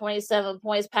Brown had 27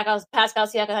 points. Pascal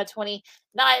Siakam had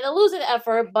 29. A losing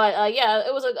effort, but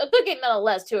it was a good game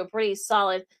nonetheless. Too a pretty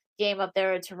solid game up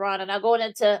there in Toronto. Now going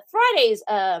into Friday's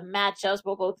matchups,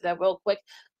 we'll go through that real quick.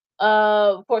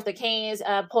 Of course, the Canes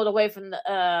pulled away from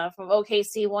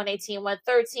OKC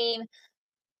 118-113.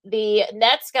 The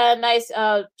Nets got a nice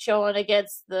showing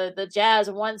against the Jazz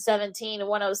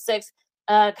 117-106.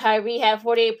 Kyrie had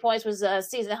 48 points, was a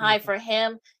season high for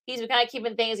him. He's been kind of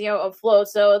keeping things, afloat.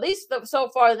 So at least so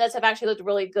far, the Nets have actually looked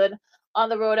really good on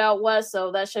the road out west.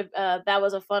 So that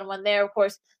was a fun one there. Of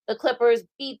course, the Clippers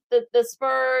beat the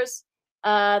Spurs.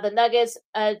 The Nuggets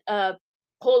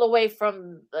pulled away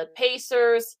from the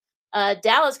Pacers.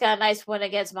 Dallas got a nice win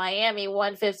against Miami,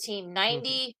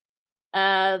 115-90.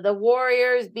 The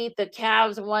Warriors beat the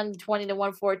Cavs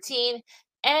 120-114.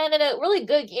 And in a really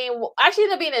good game, actually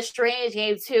ended up being a strange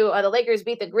game too. The Lakers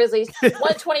beat the Grizzlies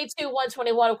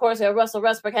 122-121. Of course, Russell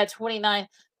Westbrook had 29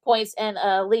 points and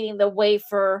leading the way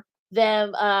for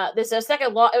them. This is a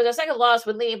second loss. It was a second loss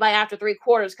when leading by after 3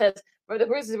 quarters because the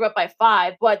Grizzlies were up by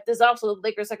 5. But this is also the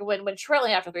Lakers' second win when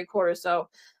trailing after 3 quarters. So,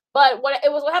 but what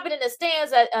happened in the stands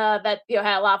that had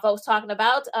a lot of folks talking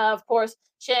about. Of course,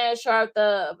 Shannon Sharpe,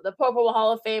 the Pro Bowl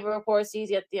Hall of Famer. Of course,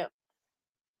 he's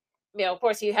of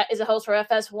course, he is a host for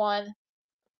FS1.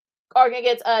 Arguing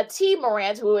against T.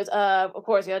 Morant, who is, of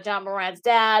course, John Morant's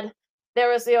dad. There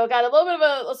was, got a little bit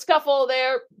of a scuffle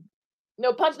there.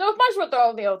 No punch were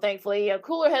thrown, thankfully.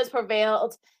 Cooler heads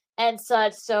prevailed and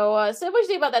such. So, what do you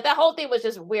think about that? That whole thing was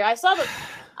just weird. I saw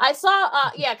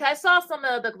some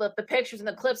of the pictures and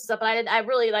the clips and stuff, but I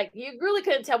really you really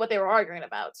couldn't tell what they were arguing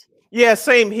about. Yeah,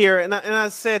 same here. And I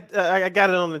said I got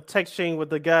it on the text chain with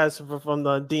the guys from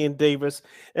the Dean Davis,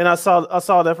 and I saw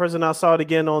that first, and I saw it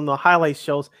again on the highlight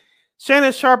shows.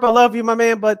 Shannon Sharpe, I love you, my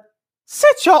man, but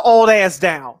sit your old ass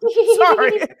down.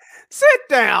 Sorry, sit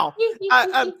down.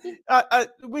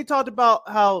 We talked about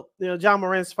how John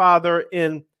Morant's father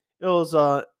and it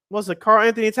was it Karl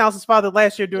Anthony Towns' father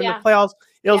last year during the playoffs.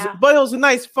 But it was a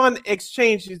nice, fun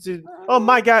exchange. Oh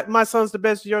my God, my son's the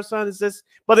best. Your son is this.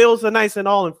 But it was a nice and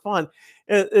all and fun.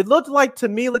 It looked like to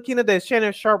me, looking at that,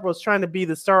 Shannon Sharpe was trying to be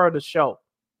the star of the show.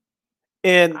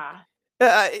 And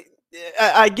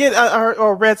I get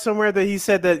or read somewhere that he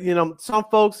said that some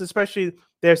folks, especially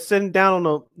they're sitting down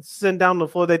on the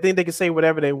floor, they think they can say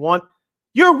whatever they want.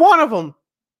 You're one of them,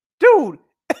 dude.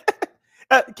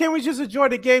 Can we just enjoy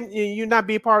the game? You not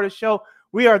be a part of the show.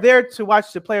 We are there to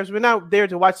watch the players. We're not there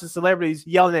to watch the celebrities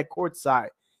yelling at courtside.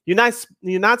 You're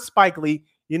not Spike Lee.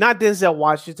 You're not Denzel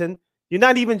Washington. You're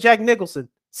not even Jack Nicholson.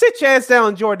 Sit your ass down,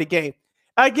 enjoy the game.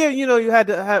 I get you had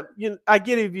to have I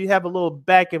get it if you have a little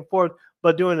back and forth,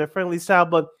 but doing a friendly style.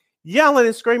 But yelling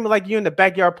and screaming like you're in the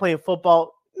backyard playing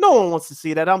football, no one wants to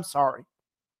see that. I'm sorry.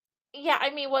 Yeah, I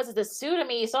mean, was it the suit? I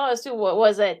mean, you saw his suit. What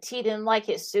was it? He didn't like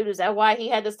his suit. Is that why he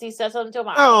had to say something to him?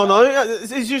 I don't know.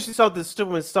 It's usually something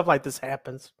stupid when stuff like this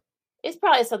happens. It's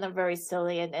probably something very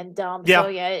silly and dumb. Yeah. So,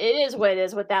 yeah, it is what it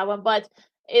is with that one. But,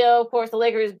 of course, the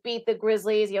Lakers beat the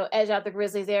Grizzlies, edge out the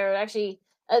Grizzlies there. Actually,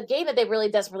 a game that they really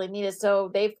desperately needed. So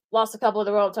they've lost a couple of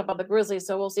the row. I'm talking about the Grizzlies.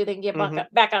 So we'll see if they can get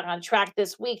back on track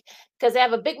this week because they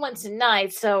have a big one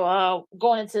tonight. So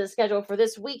going into the schedule for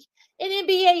this week. In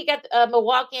NBA, you got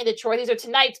Milwaukee and Detroit. These are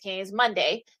tonight's games,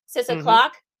 Monday, 6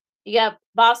 o'clock. You got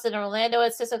Boston and Orlando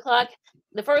at 6 o'clock.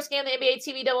 the first game of the NBA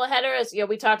TV doubleheader is,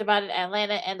 we talked about it,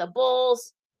 Atlanta and the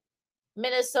Bulls,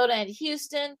 Minnesota and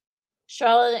Houston,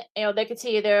 Charlotte, they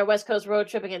continue their West Coast road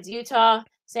trip against Utah,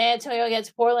 San Antonio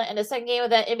against Portland, and the second game of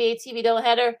that NBA TV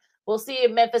doubleheader, we'll see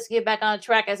if Memphis get back on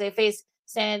track as they face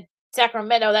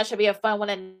Sacramento. That should be a fun one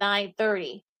at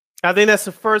 9:30. I think that's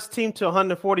the first team to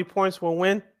 140 points will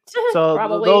win. So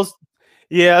Probably. those,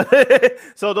 yeah.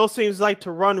 So those teams like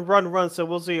to run. So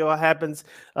we'll see what happens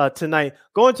tonight.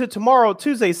 Going to tomorrow,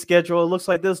 Tuesday's schedule, it looks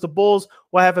like this. The Bulls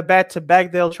will have a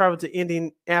back-to-back. They'll travel to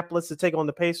Indianapolis to take on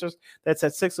the Pacers. That's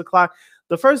at 6 o'clock.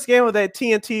 The first game of that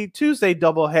TNT Tuesday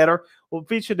doubleheader will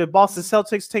feature the Boston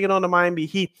Celtics taking on the Miami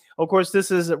Heat. Of course,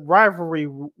 this is rivalry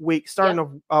week,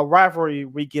 starting a rivalry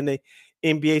week in the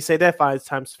NBA. Say that 5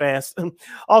 times fast.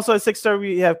 Also at 6:30,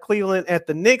 we have Cleveland at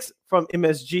the Knicks from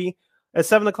MSG. At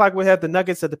 7 o'clock, we have the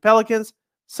Nuggets at the Pelicans.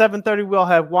 7:30, we'll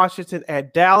have Washington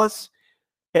at Dallas.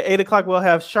 At 8 o'clock, we'll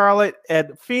have Charlotte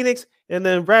at Phoenix. And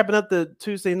then wrapping up the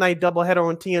Tuesday night doubleheader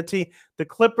on TNT, the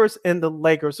Clippers and the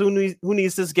Lakers. Who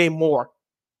needs this game more?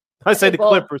 I say the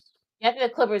Clippers. Yeah, I think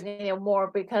the Clippers need it more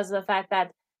because of the fact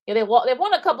that they've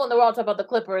won a couple in the row. I'll talk about the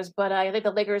Clippers, but I think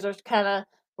the Lakers are kind of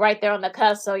right there on the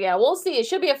cusp. So yeah, we'll see. It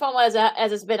should be a fun one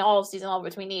as it's been all season long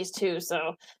between these two.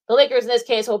 So the Lakers in this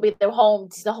case will be the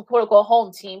quote unquote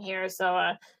home team here.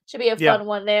 So should be a fun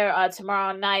one there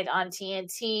tomorrow night on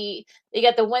TNT. You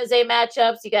got the Wednesday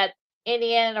matchups. You got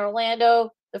Indiana and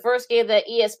Orlando. The first game of the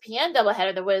ESPN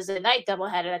doubleheader, the Wednesday night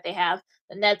doubleheader that they have.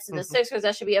 The Nets and the Sixers.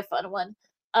 That should be a fun one.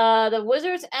 The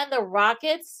Wizards and the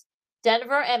Rockets,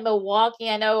 Denver and Milwaukee.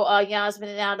 I know Jan's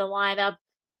been out of the lineup.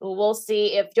 We'll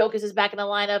see if Jokic is back in the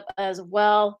lineup as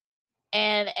well.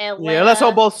 And Atlanta. Yeah, let's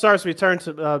hope both stars return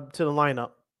to the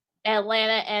lineup.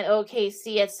 Atlanta and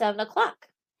OKC at 7 o'clock.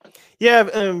 Yeah,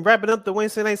 and wrapping up the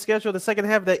Wednesday night schedule, the second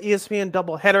half of the ESPN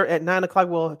doubleheader at 9 o'clock,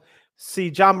 we'll see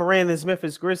John Moran and his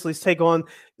Memphis Grizzlies take on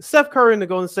Steph Curry and the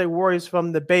Golden State Warriors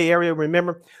from the Bay Area.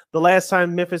 Remember, the last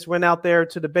time Memphis went out there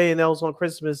to the Bay, and that was on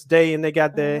Christmas Day, and they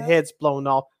got their heads blown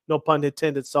off. No pun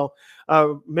intended. So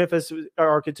Memphis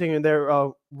are continuing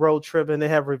their road trip, and they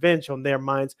have revenge on their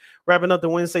minds. Wrapping up the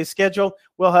Wednesday schedule,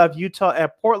 we'll have Utah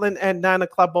at Portland at 9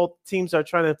 o'clock. Both teams are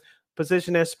trying to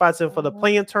position their spots in for the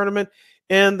play-in tournament.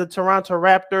 And the Toronto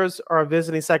Raptors are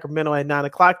visiting Sacramento at 9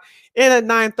 o'clock. And at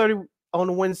 9:30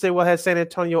 on Wednesday, we'll have San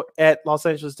Antonio at Los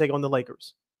Angeles take on the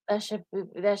Lakers. That should be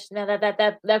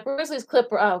that Grizzlies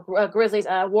Grizzlies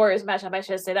Warriors matchup. I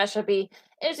should say that should be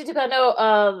interesting too. I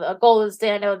know Golden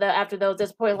State. I know that after those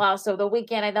disappointing loss, so the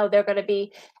weekend I know they're going to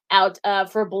be out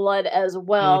for blood as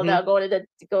well. Now going to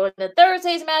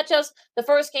Thursday's matchups. The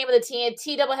first game of the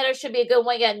TNT doubleheader should be a good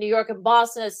one. You got New York and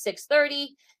Boston at 6:30.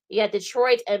 You got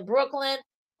Detroit and Brooklyn.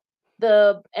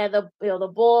 The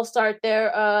Bulls start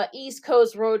their East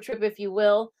Coast road trip, if you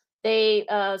will. They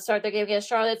start their game against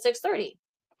Charlotte at 6:30.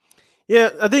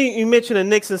 Yeah, I think you mentioned the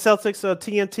Knicks and Celtics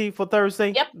TNT for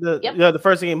Thursday. Yep. Yeah, the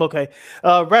first game. Okay.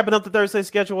 Wrapping up the Thursday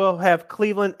schedule, we'll have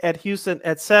Cleveland at Houston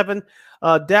at 7.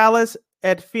 Dallas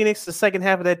at Phoenix, the second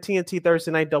half of that TNT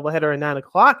Thursday night doubleheader at 9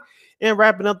 o'clock. And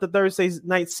wrapping up the Thursday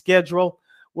night schedule,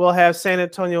 we'll have San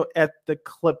Antonio at the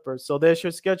Clippers. So there's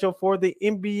your schedule for the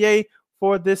NBA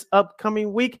for this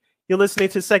upcoming week. You're listening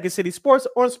to Second City Sports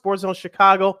on Sports Zone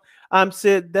Chicago. I'm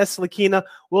Sid. That's Lakina.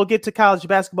 We'll get to college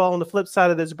basketball on the flip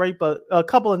side of this break, but a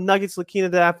couple of nuggets, Lakina,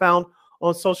 that I found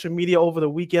on social media over the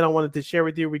weekend I wanted to share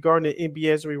with you regarding the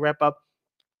NBA as we wrap up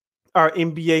our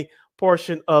NBA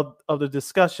portion of the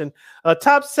discussion.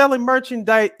 Top selling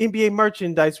merchandise, NBA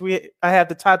merchandise. I have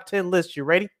the top 10 list. You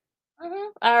ready?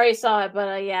 I already saw it, but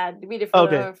read it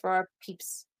for our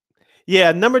peeps.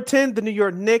 Yeah, number 10, the New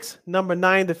York Knicks. Number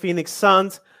 9, the Phoenix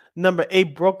Suns. Number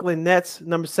 8, Brooklyn Nets.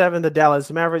 Number 7, the Dallas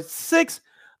Mavericks. 6,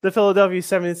 the Philadelphia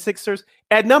 76ers.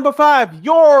 At number 5,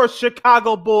 your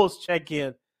Chicago Bulls check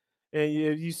in. And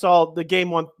you saw the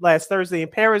game on last Thursday in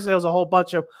Paris. There was a whole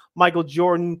bunch of Michael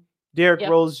Jordan, Derrick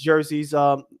Rose jerseys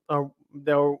that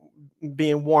were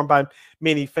being worn by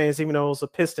many fans, even though it was a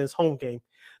Pistons home game.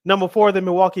 Number 4, the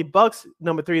Milwaukee Bucks.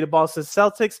 Number 3, the Boston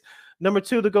Celtics. Number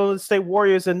 2, the Golden State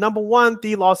Warriors. And number 1,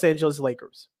 the Los Angeles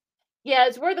Lakers. Yeah,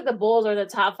 it's weird that the Bulls are the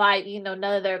top 5. None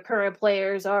of their current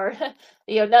players are,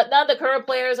 none of the current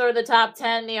players are the top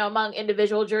 10, among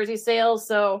individual jersey sales.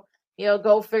 So,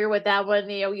 go figure with that one.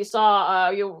 You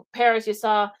saw Paris,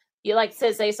 like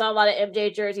Sid, you saw a lot of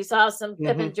MJ jerseys. You saw some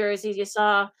Pippen jerseys. You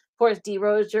saw, of course, D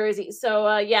Rose jerseys. So,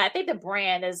 I think the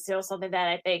brand is still something that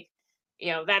I think,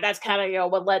 that's kind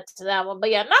of, what led to that one. But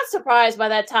yeah, I'm not surprised by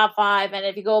that top 5. And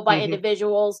if you go by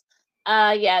individuals,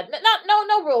 Yeah,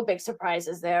 no real big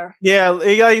surprises there. Yeah,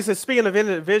 like I said, speaking of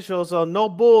individuals, no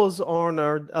Bulls on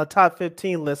our top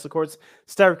 15 list. Of course,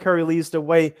 Steph Curry leads the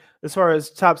way as far as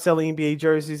top selling NBA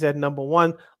jerseys at number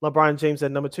 1. LeBron James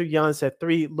at number 2. Giannis at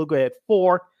 3. Luka at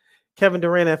 4. Kevin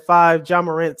Durant at 5. Ja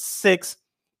Morant 6.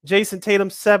 Jason Tatum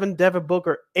 7. Devin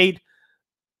Booker 8.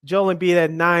 Joel Embiid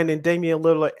at 9. And Damian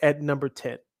Lillard at number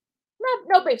 10.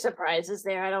 No big surprises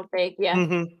there, I don't think. Yeah.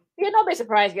 Mm-hmm. Yeah, no big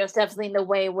surprise. Steph's leading the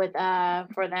way with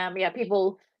for them. Yeah,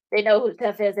 people, they know who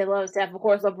Steph is. They love Steph. Of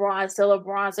course, LeBron, still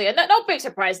LeBron. So yeah, no big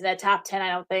surprise in that top 10,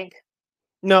 I don't think.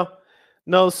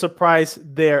 No surprise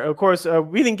there. Of course,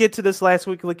 we didn't get to this last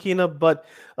week, Lakina, but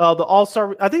the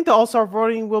All-Star, I think the All-Star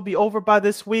voting will be over by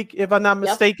this week, if I'm not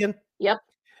mistaken. Yep.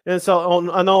 And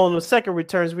so I know on the second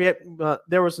returns, we had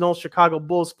there was no Chicago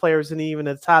Bulls players in even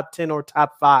the top 10 or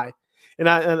top 5. And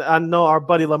I know our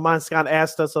buddy Lamont Scott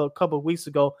asked us a couple of weeks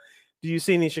ago, do you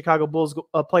see any Chicago Bulls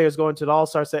players going to the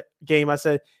All-Star game? I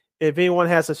said, if anyone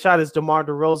has a shot, it's DeMar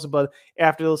DeRozan. But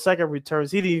after those second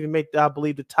returns, he didn't even make, I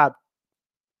believe, the top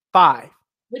 5.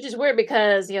 Which is weird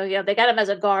because, they got him as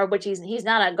a guard, which he's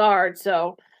not a guard.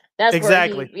 So that's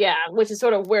exactly. Which is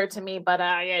sort of weird to me. But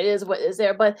it is what is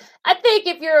there. But I think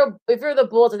if you're the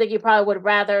Bulls, I think you probably would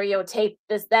rather, take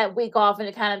that week off and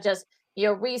to kind of just,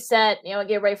 reset, and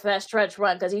get ready for that stretch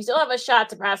run because you still have a shot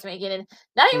to perhaps make it in,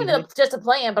 not even just to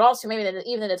play in, but also maybe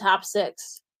even in the top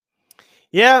 6.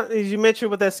 Yeah, as you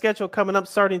mentioned with that schedule coming up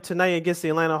starting tonight against the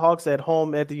Atlanta Hawks at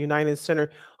home at the United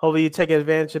Center. Hopefully you take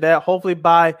advantage of that. Hopefully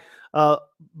by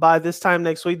this time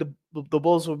next week, the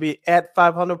Bulls will be at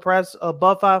 500, perhaps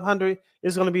above 500.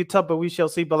 It's going to be tough, but we shall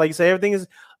see. But like I say, everything is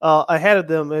ahead of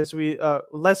them as we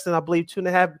less than, I believe,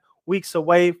 2.5 weeks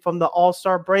away from the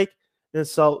All-Star break. And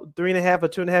so 3.5 or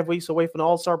 2.5 weeks away from the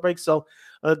All-Star break. So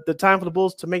the time for the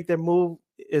Bulls to make their move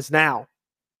is now.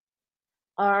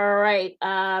 All right.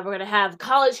 We're going to have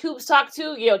college hoops talk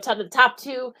too. The top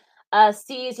 2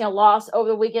 seeds, lost over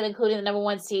the weekend, including the number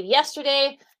 1 seed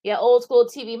yesterday. Old school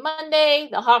TV Monday.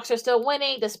 The Hawks are still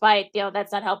winning, despite,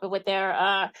 that's not helping with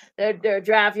their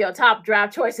draft, top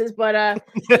draft choices. But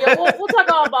we'll talk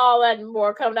all about all that and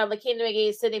more coming up. Lakina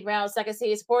McGee, Sydney Brown, Second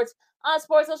City Sports on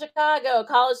Sports Hill Chicago.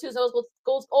 College hoops,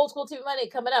 old school TV Monday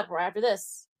coming up right after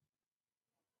this.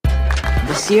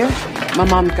 This year, my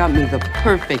mom got me the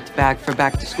perfect bag for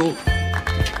back to school.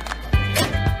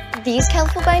 These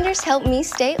colorful binders help me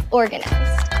stay organized.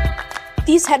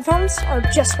 These headphones are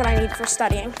just what I need for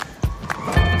studying.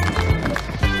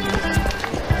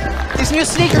 These new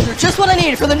sneakers are just what I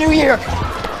needed for the new year.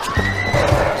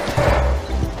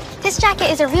 This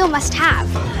jacket is a real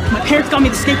must-have. My parents got me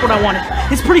the skateboard I wanted.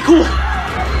 It's pretty cool.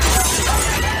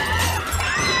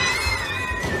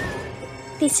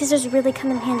 These scissors really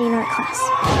come in handy in art class.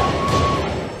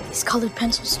 These colored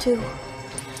pencils, too.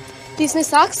 These new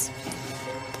socks,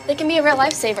 they can be a real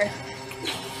lifesaver.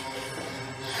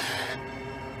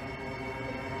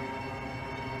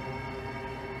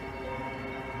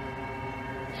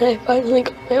 I finally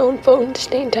got my own phone to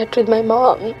stay in touch with my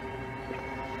mom.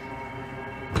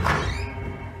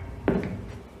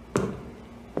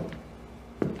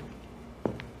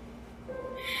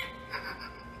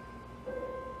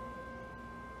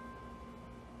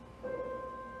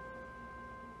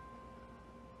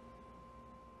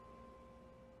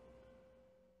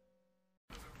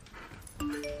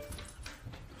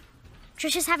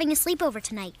 Trisha's having a sleepover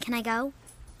tonight. Can I go?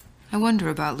 I wonder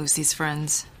about Lucy's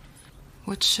friends.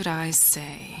 What should I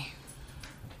say?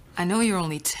 I know you're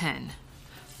only 10,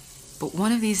 but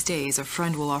one of these days a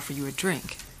friend will offer you a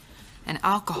drink. And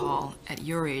alcohol at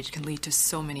your age can lead to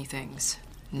so many things.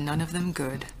 None of them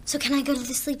good. So can I go to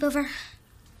the sleepover?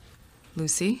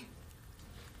 Lucy,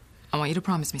 I want you to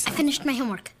promise me something. I finished my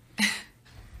homework.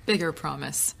 Bigger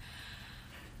promise.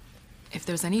 If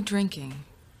there's any drinking,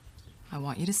 I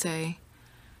want you to say,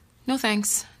 "No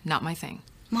thanks, not my thing."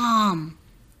 Mom.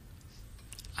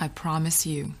 I promise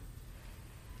you.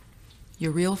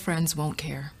 Your real friends won't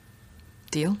care.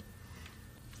 Deal?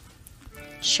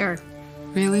 Sure.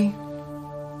 Really?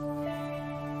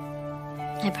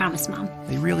 I promise, Mom.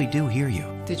 They really do hear you.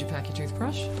 Did you pack your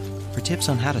toothbrush? For tips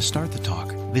on how to start the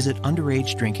talk, visit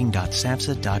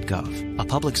underagedrinking.samhsa.gov. A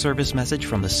public service message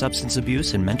from the Substance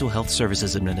Abuse and Mental Health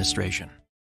Services Administration.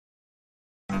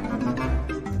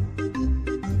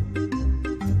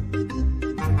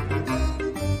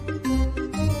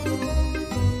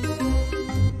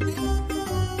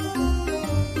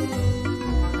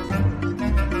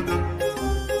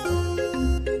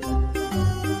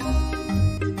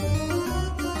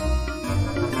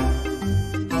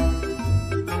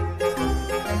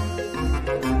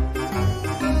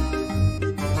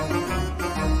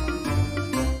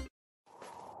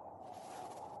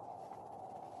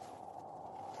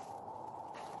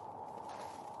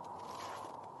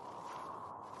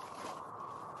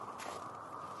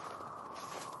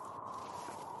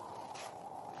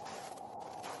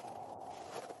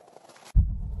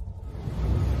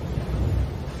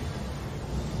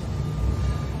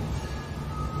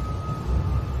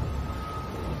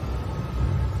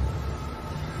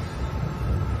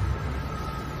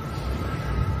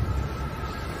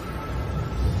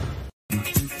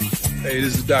 Hey,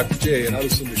 this is Dr. J, and I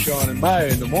listen to Sean and Maya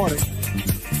in the morning.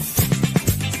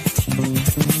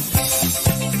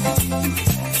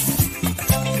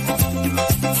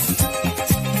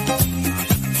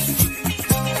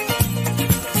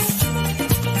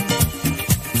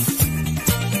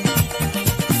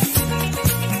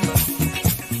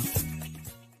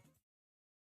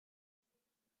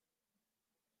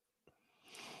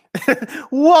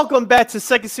 Welcome back to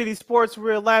Second City Sports.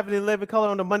 We're live and in living color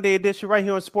on the Monday edition right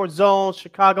here on Sports Zone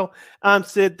Chicago. I'm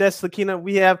Sid. That's Lakina.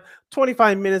 We have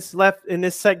 25 minutes left in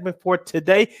this segment for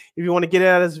today. If you want to get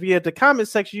at us via the comment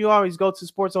section, you always go to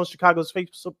Sports Zone Chicago's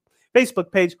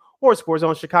Facebook page or Sports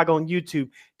Zone Chicago on YouTube.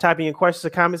 Type in your questions or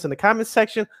comments in the comments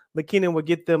section. Lakina will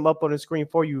get them up on the screen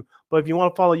for you. But if you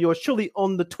want to follow yours truly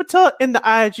on the Twitter and the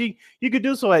IG, you can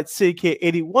do so at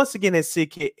SidKid80. Once again, at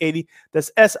SidKid80.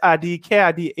 That's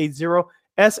SIDKID80.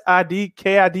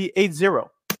 SIDKID80.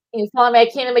 You can follow me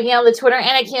at Keena McGee on the Twitter and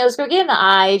at Keena on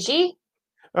the IG.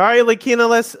 All right, Lakina,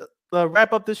 let's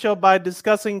wrap up the show by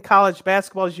discussing college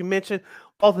basketball. As you mentioned,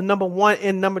 both the number 1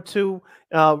 and number 2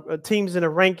 teams in the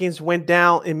rankings went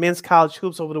down in men's college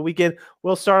hoops over the weekend.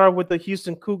 We'll start out with the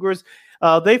Houston Cougars.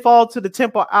 They fall to the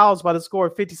Temple Owls by the score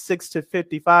of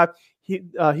 56-55.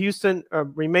 Houston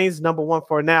remains number 1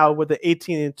 for now with the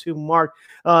 18-2 mark.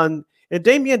 And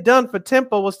Damian Dunn for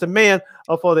Temple was the man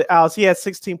for the Owls. He had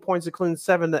 16 points, including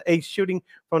 7 to 8 shooting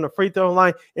from the free throw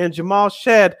line. And Jamal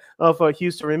Shedd for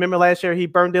Houston. Remember last year he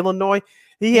burned Illinois?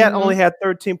 He had only had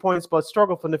 13 points, but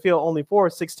struggled from the field only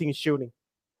 4-16 shooting.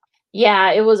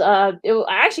 Yeah, it was. I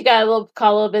actually got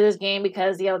caught a little bit of this game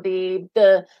because the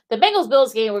Bengals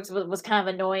Bills game was kind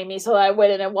of annoying me, so I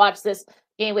went in and watched this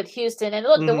game with Houston. And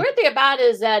look, the weird thing about it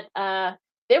is that the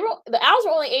Owls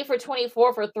were only 8 for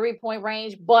 24 for 3-point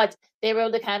range, but they were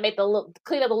able to kind of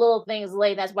clean up the little things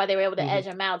late. And that's why they were able to edge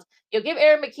them out. You'll give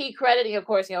Aaron McKie credit, and of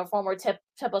course, former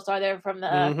Temple star there from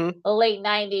the late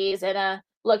 '90s, and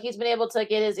look, he's been able to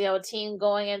get his team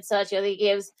going and such. He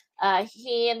gives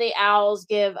he and the Owls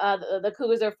give the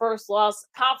Cougars their first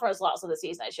conference loss of the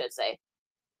season, I should say.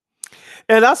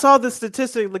 And I saw the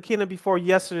statistic, Lakina, before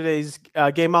yesterday's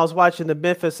game. I was watching the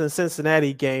Memphis and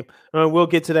Cincinnati game, and we'll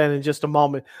get to that in just a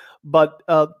moment. But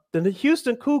the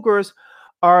Houston Cougars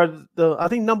are I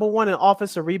think number 1 in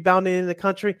offensive rebounding in the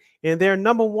country, and they're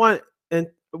number 1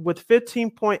 with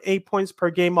 15.8 points per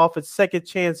game off its second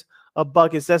chance of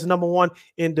buckets. That's number 1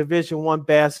 in Division I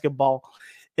basketball.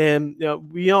 And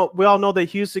we all know that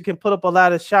Houston can put up a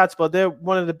lot of shots, but they're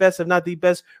one of the best, if not the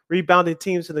best, rebounding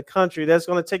teams in the country. That's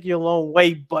going to take you a long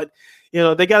way, but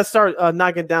they got to start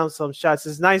knocking down some shots.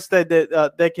 It's nice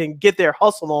that they can get their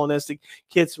hustle on, as the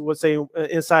kids would say,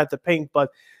 inside the paint, but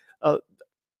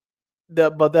they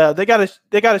got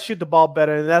to shoot the ball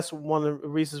better, and that's one of the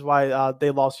reasons why they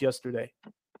lost yesterday.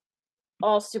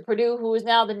 Also, Purdue, who is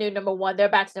now the new number 1. They're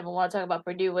back to number 1. Talking about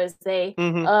Purdue, as they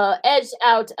edged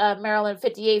out Maryland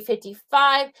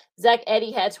 58-55. Zach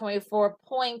Edey had 24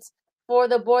 points for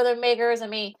the Boilermakers. I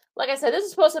mean, like I said, this is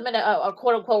supposed to have been a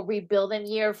quote unquote rebuilding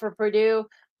year for Purdue,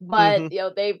 but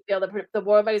the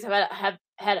Boilermakers have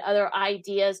had other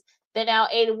ideas. They're now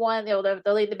 8-1.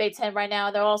 They're leading the Big Ten right now.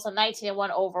 They're also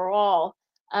 19-1 overall.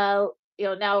 Now,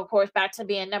 of course, back to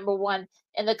being number 1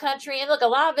 in the country. And look, a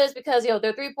lot of it is because, their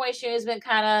 3-point shooting has been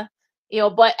kind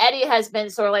of, but Edey has been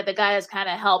sort of like the guy that's kind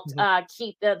of helped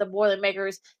keep the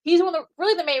Boilermakers. He's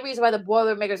really the main reason why the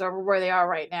Boilermakers are where they are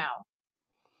right now.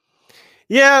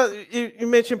 Yeah, you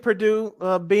mentioned Purdue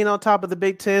being on top of the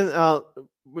Big Ten.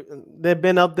 They've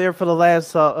been up there for the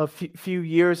last few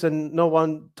years, and no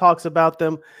one talks about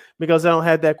them because they don't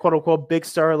have that quote-unquote big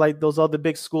star like those other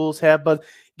big schools have. But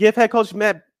give head coach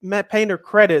Matt Painter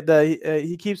credit that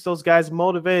he keeps those guys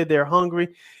motivated. They're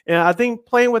hungry. And I think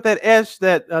playing with that edge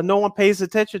that no one pays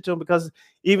attention to them, because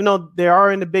even though they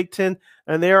are in the Big Ten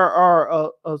and they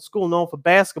are a school known for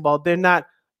basketball, they're not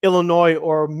Illinois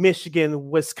or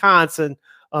Michigan, Wisconsin,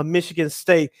 Michigan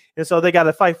State. And so they got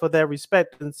to fight for that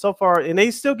respect. And so far, and they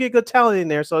still get good talent in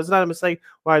there. So it's not a mistake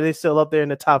why they're still up there in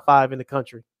the top 5 in the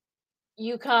country.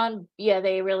 UConn, yeah,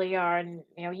 they really are. And,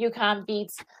 UConn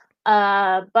beats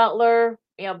Butler,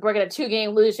 breaking a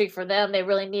 2-game losing streak for them. They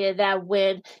really needed that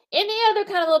win. Indiana, they're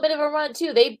kind of a little bit of a run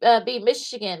too. They beat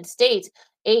Michigan State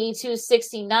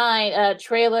 82-69.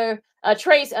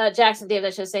 Trace Jackson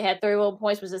Davis, I should say, had 31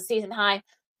 points, was a season high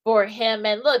for him.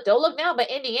 And don't look now, but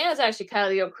Indiana's actually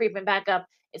kind of creeping back up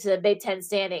into the Big Ten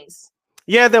standings.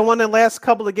 Yeah, they won the last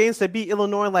couple of games. They beat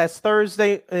Illinois last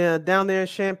Thursday down there in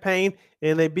Champaign,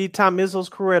 and they beat Tom Izzo's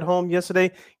crew at home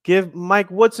yesterday. Give Mike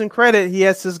Woodson credit; he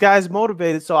has his guys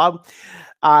motivated. So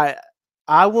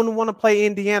I wouldn't want to play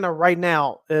Indiana right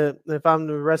now if I'm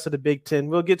the rest of the Big Ten.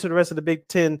 We'll get to the rest of the Big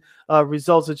Ten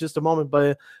results in just a moment.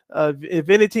 But if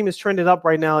any team is trending up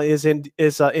right now, is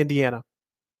Indiana.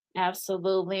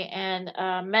 Absolutely. And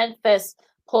Memphis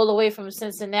pulled away from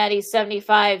Cincinnati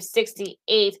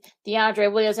 75-68.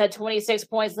 DeAndre Williams had 26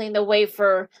 points, leading the way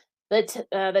for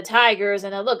the Tigers.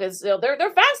 And look, they're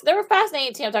fast. They're a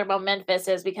fascinating team. I'm talking about Memphis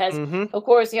is because of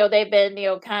course, they've been,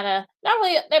 kind of not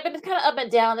really, they've been kind of up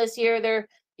and down this year. They're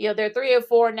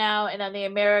 3-4 now, and on the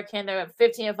American, they're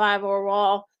 15-5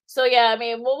 overall. So yeah, I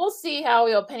mean, we'll see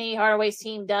how Penny Hardaway's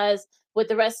team does with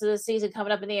the rest of the season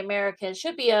coming up in the American.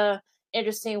 Should be a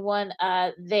interesting one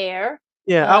there.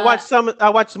 Yeah, I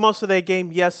watched most of that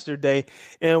game yesterday,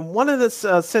 and one of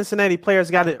the Cincinnati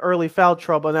players got in early foul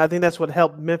trouble, and I think that's what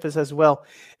helped Memphis as well.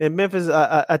 And Memphis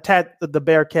attacked the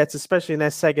Bearcats, especially in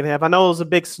that second half. I know it was a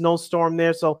big snowstorm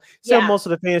there, so still most of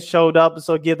the fans showed up,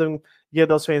 so give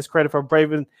those fans credit for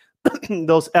braving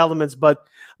those elements. But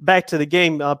back to the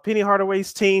game, Penny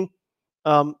Hardaway's team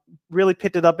really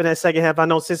picked it up in that second half. I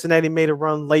know Cincinnati made a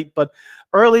run late, but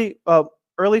early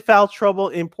foul trouble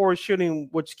and poor shooting,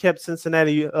 which kept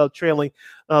Cincinnati trailing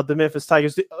the Memphis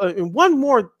Tigers. And one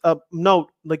more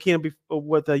note, Lakina,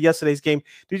 with yesterday's game.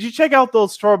 Did you check out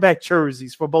those throwback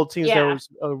jerseys for both teams that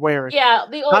were wearing? Yeah,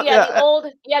 the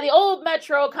old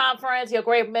Metro Conference,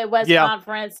 Great Midwest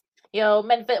Conference.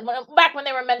 Memphis, back when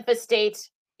they were Memphis State.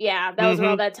 Yeah, that was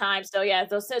around that time. So yeah,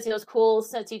 those cool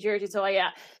Cincy jerseys. So yeah,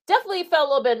 definitely felt a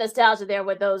little bit of nostalgia there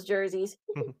with those jerseys.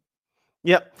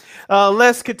 Yep.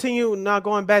 Let's continue now.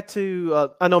 Going back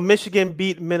to, I know Michigan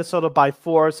beat Minnesota by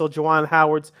 4, so Juwan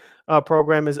Howard's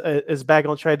program is back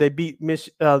on track. They beat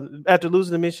after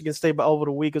losing to Michigan State by over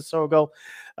a week or so ago.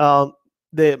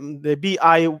 They beat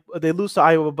Iowa. They lose to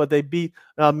Iowa, but they beat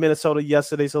Minnesota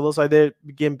yesterday. So it looks like they're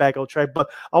getting back on track.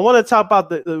 But I want to talk about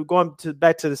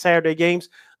back to the Saturday games.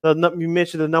 You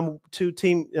mentioned the number 2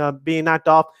 team being knocked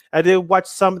off. I did watch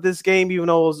some of this game, even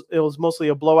though it was mostly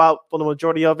a blowout for the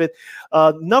majority of it.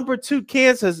 Number 2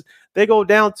 Kansas, they go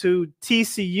down to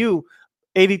TCU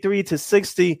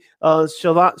 83-60.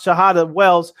 Shahada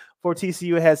Wells for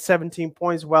TCU had 17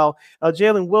 points, while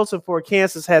Jalen Wilson for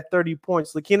Kansas had 30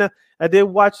 points. Lakina, I did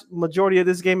watch majority of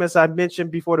this game, as I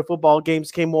mentioned before the football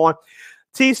games came on.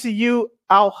 TCU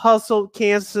out-hustled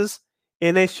Kansas,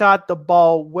 and they shot the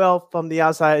ball well from the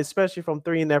outside, especially from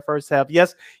 3 in their first half.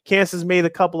 Yes, Kansas made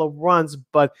a couple of runs,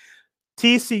 but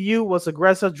TCU was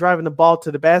aggressive, driving the ball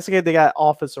to the basket. They got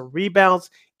offensive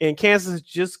rebounds, and Kansas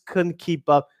just couldn't keep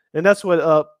up. And that's what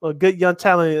a good young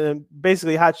talent and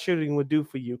basically hot shooting would do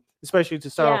for you, especially to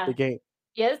start off the game.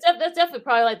 Yeah, that's definitely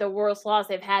probably like the worst loss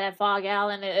they've had at Fog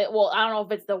Allen. Well, I don't know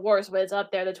if it's the worst, but it's up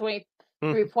there. The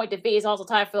 23-point defeat is also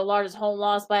tied for the largest home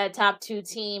loss by a top 2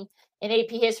 team in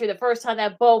AP history. The first time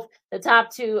that both the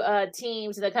top 2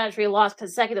 teams in the country lost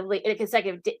consecutively in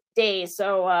consecutive days.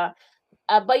 So,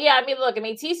 but yeah, I mean, look,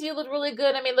 TCU looked really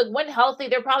good. Look, when healthy,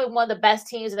 they're probably one of the best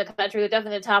teams in the country. They're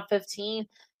definitely in the top 15.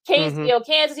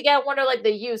 Kansas, you got to wonder, like,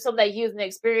 some of that youth and the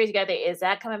experience. Is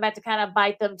that coming back to kind of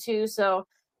bite them too? So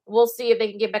we'll see if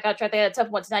they can get back on track. They had a tough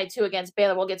one tonight too against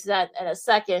Baylor. We'll get to that in a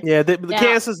second. Yeah,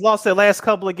 Kansas lost their last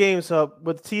couple of games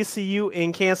with TCU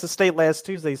and Kansas State last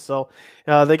Tuesday, so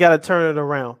they got to turn it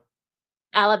around.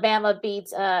 Alabama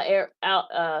beats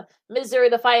Missouri,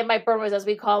 the Fighting Mike Burmers, as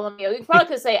we call them. You probably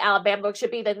could say Alabama should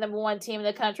be the number 1 team in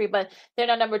the country, but they're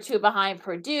not number 2 behind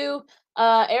Purdue.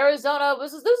 Arizona,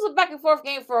 this was a back and forth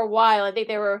game for a while. I think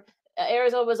they were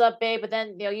Arizona was up big, but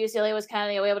then UCLA was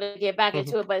kind of able to get back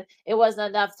into it, but it wasn't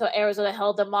enough. So Arizona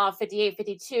held them off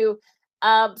 58-52. So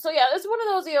yeah, it's one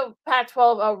of those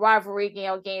Pac-12 rivalry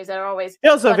games that are always. It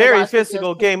was a very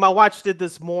physical game. I watched it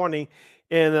this morning.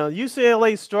 And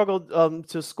UCLA struggled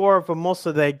to score for most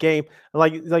of that game.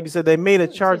 Like you said, they made a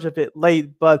charge of it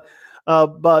late, but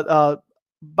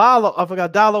Ballo, I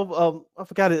forgot Dallo. I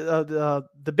forgot it.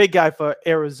 The big guy for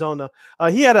Arizona.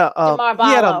 He had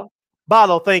a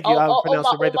Ballo. Thank you. I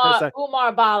pronounced it right the first time.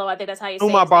 Oumar Ballo. I think that's how you say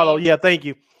Oumar his Ballo. name. Yeah, thank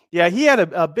you. Yeah, he had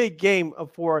a big game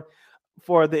for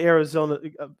the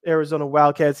Arizona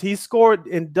Wildcats. He scored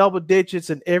in double digits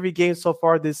in every game so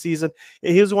far this season.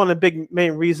 And he was one of the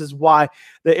main reasons why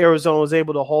the Arizona was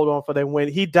able to hold on for their win.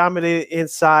 He dominated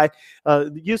inside.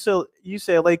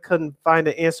 UCLA couldn't find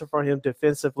an answer for him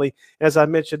defensively. As I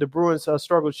mentioned, the Bruins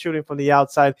struggled shooting from the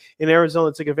outside, and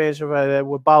Arizona took advantage of that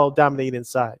with Ballo dominating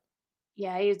inside.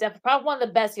 Yeah, he's definitely probably one of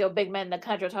the best big men in the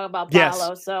country. We're talking about Ballo.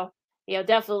 Yes. So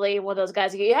definitely one of those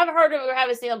guys. If you haven't heard of him or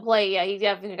haven't seen him play, yeah, you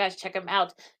definitely guys check him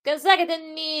out. Gonzaga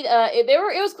didn't need.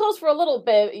 It was close for a little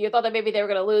bit. You thought that maybe they were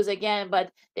going to lose again,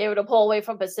 but they were to pull away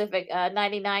from Pacific,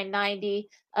 99-90.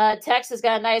 Texas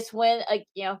got a nice win,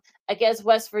 against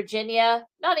West Virginia.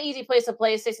 Not an easy place to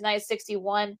play,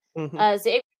 69-61.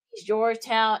 Xavier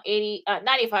Georgetown,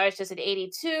 95. I just said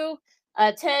 82.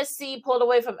 Tennessee pulled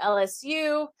away from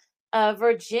LSU.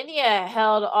 Virginia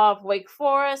held off Wake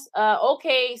Forest.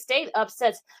 OK State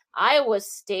upsets Iowa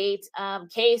State.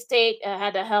 K-State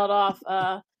had to held off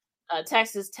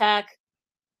Texas Tech.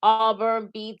 Auburn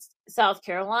beats South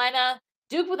Carolina.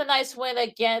 Duke with a nice win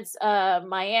against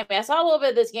Miami. I saw a little bit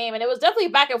of this game, and it was definitely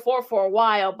back and forth for a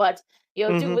while, but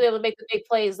Duke was able to make the big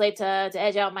plays late to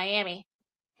edge out Miami.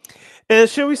 And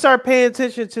should we start paying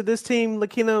attention to this team,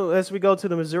 Lakina, as we go to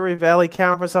the Missouri Valley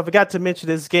Conference? I forgot to mention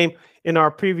this game in our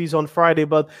previews on Friday,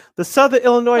 but the Southern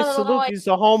Illinois Salukis,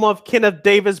 the home of Kenneth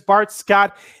Davis, Bart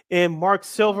Scott, and Mark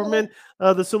Silverman.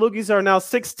 The Salukis are now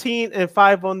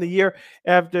 16-5 on the year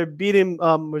after beating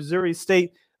Missouri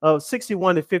State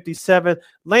 61-57.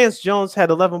 Lance Jones had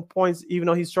 11 points, even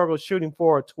though he struggled shooting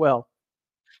 4 or 12.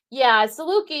 Yeah,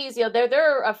 Salukis,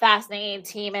 they're a fascinating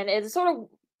team, and it's sort of.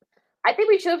 I think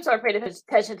we should start paying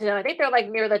attention to them. I think they're like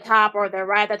near the top, or they're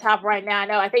right at the top right now. I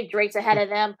know. I think Drake's ahead of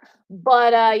them,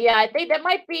 but yeah, I think that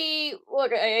might be.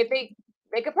 Look, I think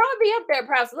they could probably be up there.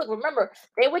 Perhaps. Look, remember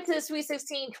they went to the Sweet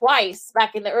 16 twice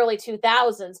back in the early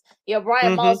 2000s.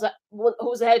 Brian Mulls,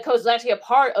 who's the head coach, was actually a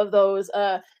part of those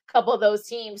couple of those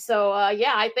teams. So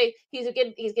yeah, I think he's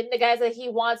getting the guys that he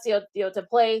wants to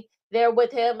play there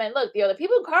with him. And look, the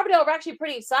people in Carbondale are actually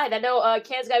pretty excited. I know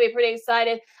Ken's got to be pretty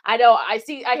excited. I know I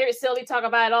hear Sylvie talk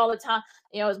about it all the time.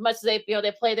 As much as they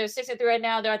play, they're 6-3 right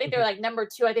now. I think they're like number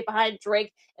 2, I think, behind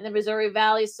Drake in the Missouri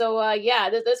Valley. So yeah,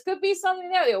 this could be something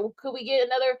there. Could we get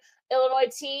another Illinois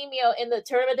team, in the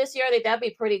tournament this year? I think that'd be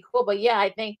pretty cool. But yeah, I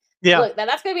think look,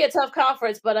 that's gonna be a tough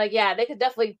conference. But yeah, they could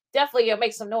definitely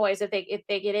make some noise if they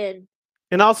get in.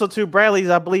 And also, too, Bradley's,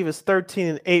 I believe, is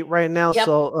 13-8 right now. Yep.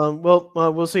 So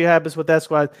we'll see what happens with that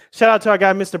squad. Shout out to our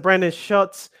guy, Mr. Brandon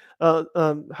Schutz.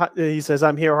 He says,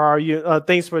 "I'm here. How are you?"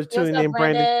 Thanks for tuning in,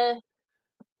 Brandon.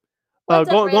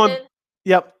 Going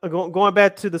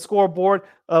back to the scoreboard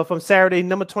from Saturday,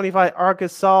 number 25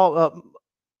 Arkansas.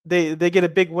 They get a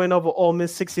big win over Ole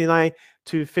Miss,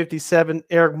 69-57.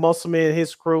 Eric Musselman and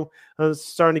his crew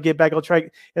starting to get back on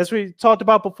track. As we talked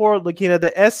about before, looking at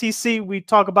the SEC, we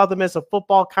talk about them as a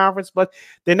football conference, but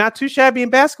they're not too shabby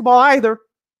in basketball either.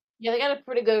 Yeah, they got a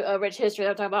pretty good rich history.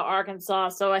 I'm talking about Arkansas.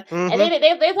 So and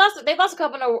they've lost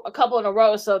a couple in a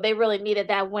row, so they really needed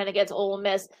that win against Ole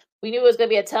Miss. We knew it was going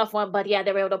to be a tough one, but yeah,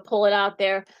 they were able to pull it out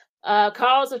there.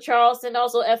 Carlos of Charleston,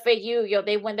 also FAU,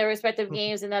 they win their respective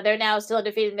games, and they're now still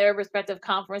defeating their respective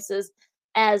conferences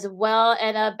as well.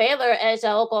 And Baylor edged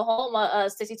Oklahoma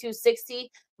 62-60.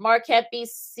 Marquette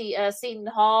beats Seton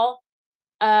Hall.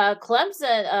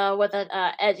 Clemson with an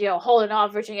edge, holding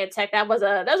off Virginia Tech. That was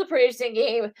a pretty interesting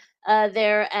game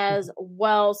there as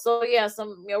well. So yeah,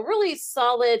 some really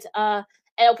solid. And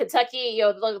Kentucky,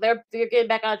 look, they're getting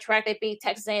back on track. They beat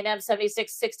Texas A&M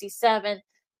 76-67.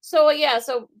 So yeah,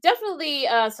 so definitely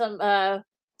some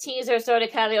teams are starting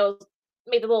to kind of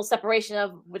make the little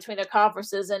separation between their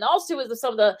conferences, and also with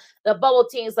some of the bubble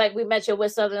teams like we mentioned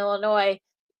with Southern Illinois.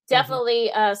 Definitely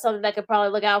something that could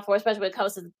probably look out for, especially when it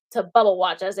comes to bubble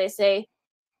watch, as they say.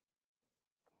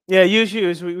 Yeah,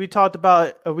 usually we talk about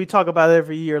it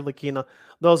every year, Lakina.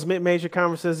 Those mid-major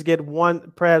conferences get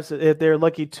one, perhaps if they're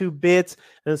lucky, 2 bids,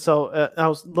 and so I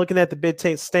was looking at the Big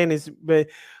Ten standings, but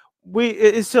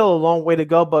it's still a long way to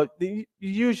go, but you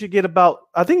usually get about,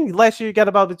 I think last year you got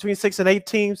about between 6 and 8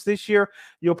 teams. This year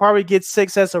you'll probably get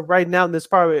 6 as of right now, and there's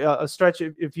probably a stretch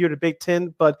if you're the Big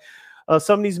Ten, but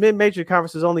some of these mid-major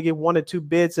conferences only get 1 or 2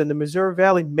 bids, and the Missouri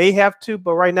Valley may have 2,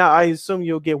 but right now I assume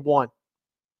you'll get 1.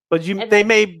 But they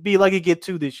may be lucky to get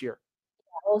 2 this year.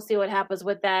 We'll see what happens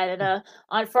with that. And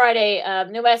on Friday,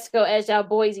 New Mexico edged out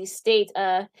Boise State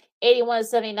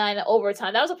 81-79 in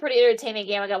overtime. That was a pretty entertaining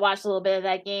game. I got watched a little bit of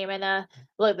that game, and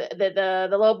look, the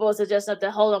Lobos are just enough to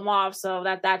hold them off. So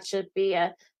that should be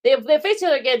they face each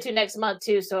other again next month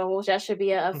too. So that should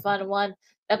be a fun one.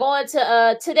 Now going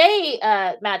to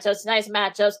tonight's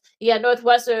matchups. You got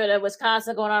Northwestern and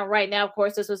Wisconsin going on right now. Of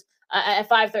course, this was at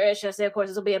 5:30. Should I say? Of course,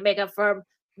 this will be a makeup for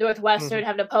Northwestern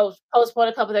having to postpone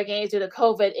a couple of their games due to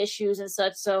COVID issues and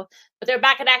such. So, but they're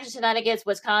back in action tonight against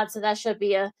Wisconsin. That should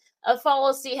be a fun.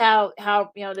 We'll see how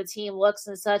the team looks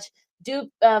and such. Duke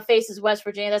faces West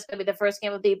Virginia. That's going to be the first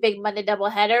game of the big Monday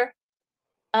doubleheader.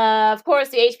 Of course,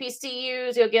 the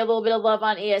HBCUs, you'll get a little bit of love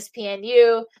on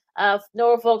ESPNU.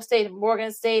 Norfolk State and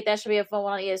Morgan State. That should be a fun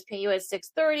one on ESPNU at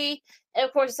 6:30. And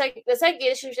of course, the second game,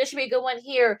 this should be a good one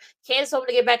here. Kansas hoping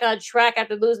to get back on track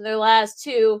after losing their last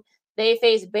two. They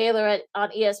face Baylor on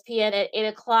ESPN at 8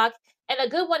 o'clock. And a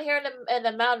good one here in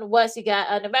the Mountain West, you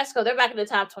got New Mexico. They're back in the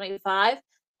top 25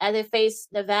 as they face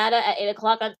Nevada at 8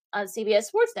 o'clock on CBS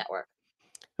Sports Network.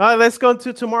 All right, let's go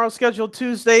to tomorrow's schedule.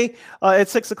 Tuesday at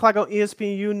 6 o'clock on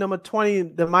ESPNU, number 20,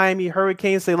 the Miami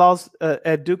Hurricanes. They lost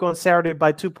at Duke on Saturday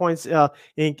by 2 points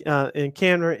in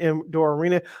Cantor Indoor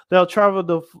Arena. They'll travel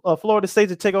to Florida State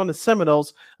to take on the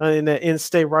Seminoles in the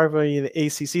in-state rivalry in the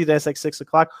ACC. That's at 6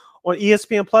 o'clock. On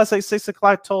ESPN Plus at 6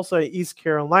 o'clock, Tulsa at East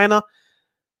Carolina.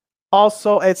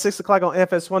 Also at 6 o'clock on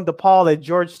FS1, DePaul at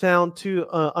Georgetown, two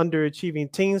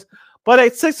underachieving teams. But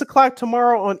at 6 o'clock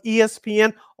tomorrow on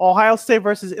ESPN, Ohio State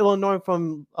versus Illinois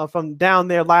from down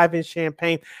there live in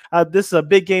Champaign. This is a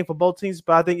big game for both teams,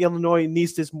 but I think Illinois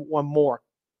needs this one more.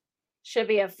 Should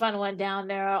be a fun one down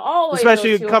there.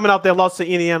 Especially coming out their loss to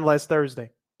Indiana last Thursday.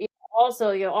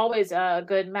 Also, always a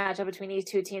good matchup between these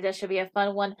two teams. That should be a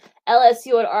fun one.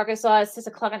 LSU at Arkansas at 6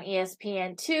 o'clock on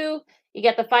ESPN2. You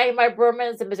got the Fighting My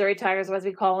Brumans, the Missouri Tigers, as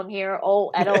we call them here, at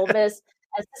Ole Miss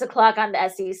at 6 o'clock on the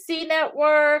SEC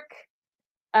network.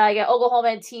 You got Oklahoma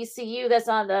and TCU. That's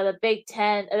on the Big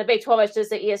 10, the Big 12. I should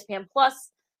say ESPN Plus.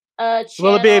 Channel.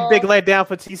 Will it be a big letdown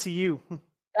for TCU?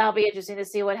 That'll be interesting to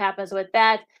see what happens with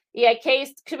that. Yeah,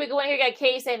 should we go in here? You got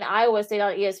K-State and Iowa State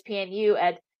on ESPNU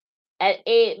at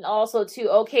 8, and also to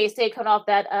OK State coming off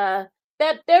that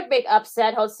their big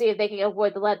upset. Let's see if they can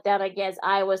avoid the letdown against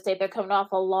Iowa State. They're coming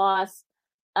off a loss.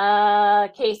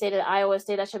 K-State and Iowa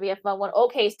State. That should be a fun one.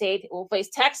 OK State will face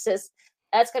Texas.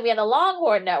 That's going to be on the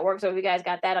Longhorn Network. So if you guys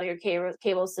got that on your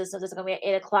cable systems, it's going to be at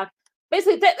 8 o'clock.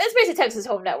 Basically, that's basically Texas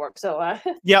home network. So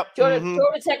yep. Georgia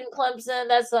Tech and Clemson.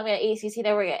 That's going to be at ACC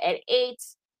Network at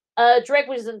 8. Drake,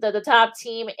 which is the top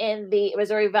team in the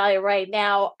Missouri Valley right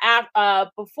now,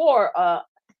 before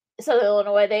Southern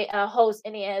Illinois, they host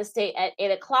Indiana State at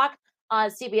 8 o'clock on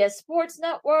CBS Sports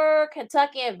Network.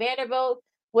 Kentucky and Vanderbilt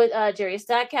with Jerry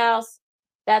Stackhouse.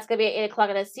 That's going to be at 8 o'clock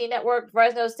on the C Network.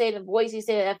 Fresno State and Boise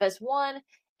State at FS1.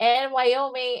 And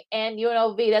Wyoming and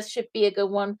UNLV. That should be a good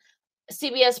one.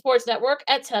 CBS Sports Network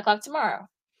at 10 o'clock tomorrow.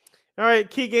 All right,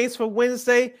 key games for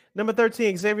Wednesday. Number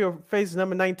 13, Xavier faces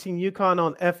number 19, UConn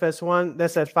on FS1.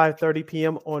 That's at 5:30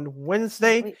 p.m. on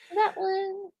Wednesday. Wait for that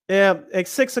one. Yeah, at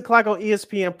 6 o'clock on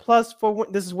ESPN Plus.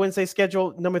 This is Wednesday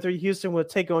schedule. Number 3, Houston will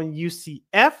take on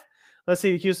UCF. Let's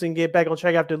see if Houston get back on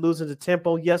track after losing to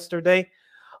Temple yesterday.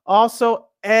 Also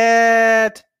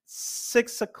at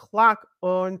 6 o'clock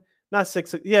on,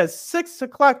 6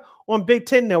 o'clock on Big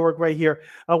Ten Network right here.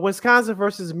 Wisconsin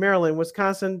versus Maryland.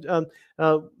 Wisconsin,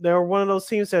 they're one of those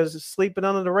teams that's sleeping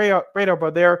under the radar,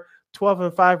 but they're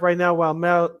 12-5 right now, while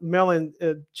Maryland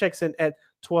checks in at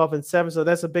 12-7. So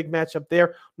that's a big matchup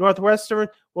there. Northwestern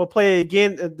will play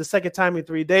again the second time in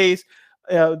 3 days.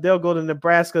 They'll go to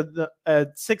Nebraska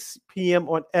at 6 p.m.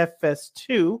 on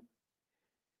FS2.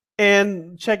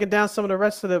 And checking down some of the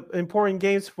rest of the important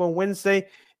games for Wednesday,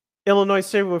 Illinois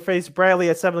State will face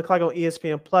Bradley at 7 o'clock on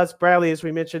ESPN Plus. Bradley, as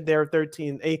we mentioned, they're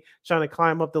 13-8, trying to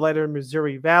climb up the ladder in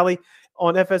Missouri Valley.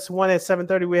 On FS1 at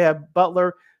 7:30, we have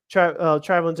Butler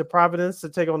traveling to Providence to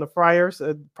take on the Friars.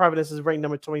 Providence is ranked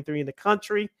number 23 in the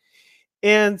country.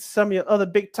 And some of your other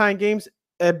big-time games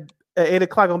at 8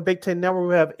 o'clock on Big Ten Network,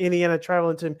 we have Indiana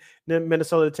traveling to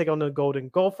Minnesota to take on the Golden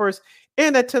Gophers.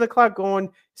 And at 10 o'clock on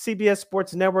CBS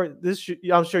Sports Network,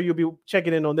 I'm sure you'll be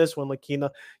checking in on this one, Lakina.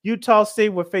 Utah State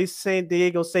will face San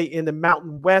Diego State in the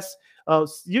Mountain West.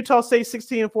 Utah State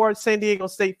 16-4, San Diego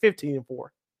State 15-4.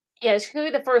 Yeah, it's going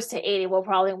to be the first to 80. We'll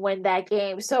probably win that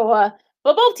game. So,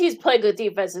 but both teams play good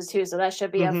defenses too, so that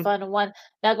should be a fun one.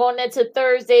 Now going into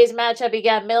Thursday's matchup, you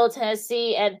got Middle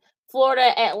Tennessee and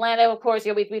Florida Atlanta. Of course,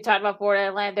 we talked about Florida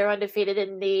Atlanta. They're undefeated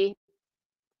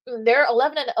they're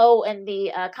 11-0 in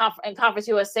the Conference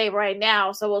USA right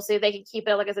now. So we'll see if they can keep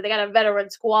it. Like I said, they got a veteran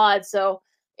squad. So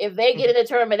if they get in the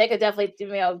tournament, they could definitely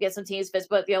get some teams fits.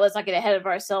 But let's not get ahead of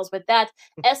ourselves with that.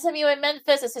 SMU and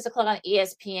Memphis at 6 o'clock on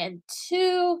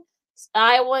ESPN2.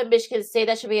 Iowa and Michigan State.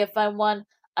 That should be a fun one.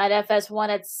 At FS1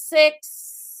 at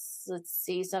 6. Let's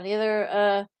see some of the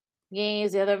other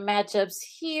games, the other matchups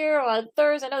here on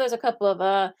Thursday. I know there's a couple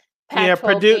of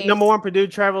Purdue games. Number 1, Purdue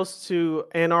travels to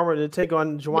Ann Arbor to take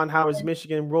on Juwan Howard's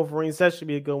Michigan Wolverines. That should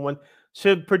be a good one.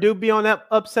 Should Purdue be on that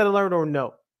upset alert or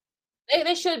no?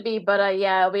 They should be, but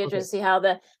it'll be interesting to see how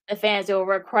the fans do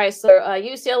over at Chrysler.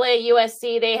 UCLA,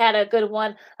 USC, they had a good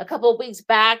one a couple of weeks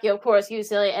back. Of course,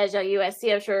 UCLA edged out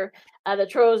USC. I'm sure the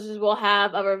Trojans will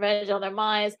have a revenge on their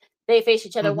minds. They face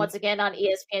each other once again on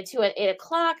ESPN2 at 8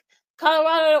 o'clock.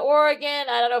 Colorado to Oregon.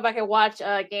 I don't know if I can watch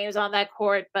games on that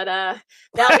court, but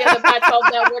that'll be on the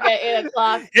Pac-12 Network at 8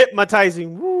 o'clock.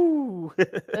 Hypnotizing. Woo.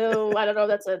 Oh, I don't know.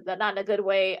 That's not in a good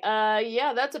way.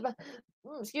 Yeah, that's about.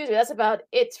 Excuse me. That's about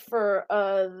it for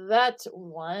that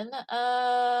one.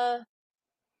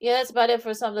 Yeah, that's about it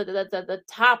for some of the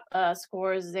top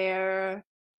scores there.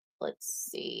 Let's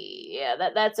see. Yeah,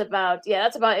 that's about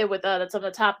it with some of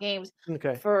the top games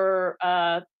Okay. for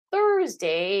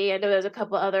Thursday. I know there's a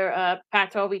couple other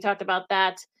Pac-12. We talked about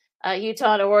that.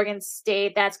 Utah and Oregon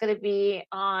State. That's going to be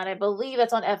on. I believe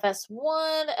that's on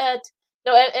FS1 at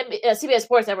CBS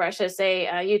Sports Network. I should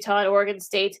say. Utah and Oregon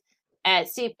State at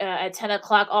 10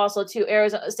 o'clock. Also to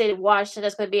Arizona State and Washington.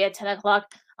 That's going to be at 10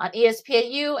 o'clock on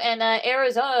ESPNU, and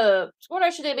Arizona scored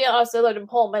actually be also London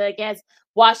Pullman against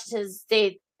Washington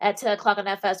State at 10 o'clock on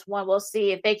FS1. We'll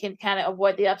see if they can kind of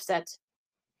avoid the upset.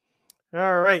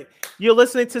 All right. You're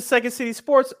listening to Second City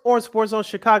Sports, Orange Sports Zone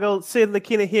Chicago. Sid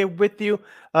Lakina here with you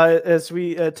as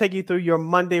we take you through your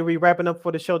Monday. We're wrapping up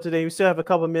for the show today. We still have a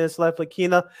couple minutes left,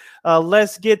 Lakina.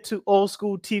 Let's get to Old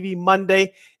School TV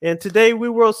Monday. And today we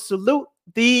will salute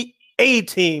the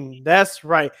A-Team. That's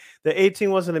right. The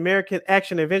A-Team was an American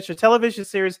action-adventure television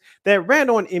series that ran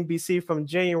on NBC from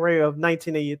January of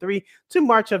 1983 to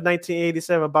March of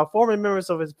 1987 about former members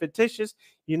of a fictitious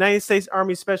United States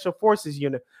Army Special Forces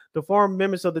unit. The former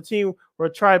members of the team were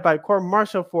tried by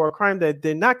court-martial for a crime that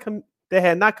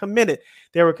had not committed.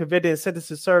 They were convicted and sentenced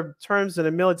to serve terms in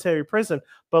a military prison,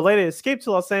 but later escaped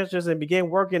to Los Angeles and began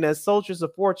working as soldiers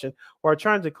of fortune while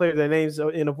trying to clear their names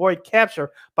and avoid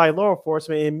capture by law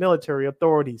enforcement and military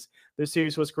authorities. The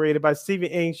series was created by Stephen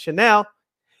A. Chanel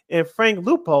and Frank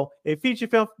Lupo. A feature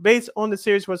film based on the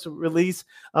series was released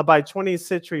by 20th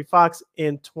Century Fox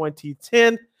in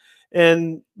 2010.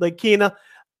 And Lakina,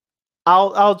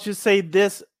 I'll just say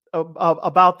this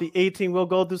about the A-Team. We'll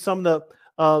go through some of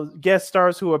the guest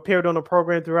stars who appeared on the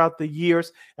program throughout the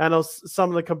years. I know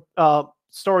some of the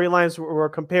storylines were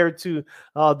compared to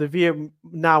the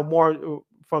Vietnam War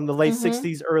from the late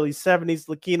 60s, early 70s,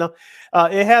 Lakina.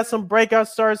 It has some breakout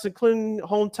stars, including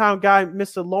hometown guy,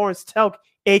 Mr. Lawrence Telk,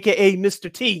 a.k.a.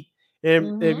 Mr. T.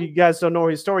 And if you guys don't know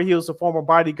his story, he was a former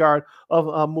bodyguard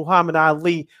of Muhammad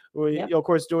Ali, who, of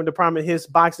course, during the prime of his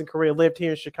boxing career, lived here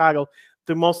in Chicago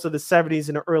through most of the 70s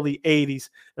and the early 80s.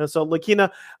 And so, Lakina,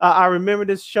 I remember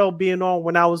this show being on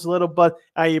when I was little, but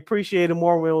I appreciate it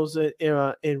more when it was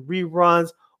in reruns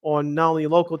on not only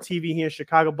local TV here in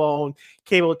Chicago, but on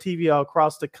cable TV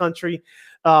across the country.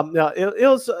 It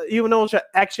was, even though it was an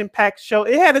action-packed show,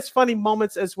 it had its funny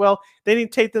moments as well. They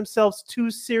didn't take themselves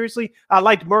too seriously. I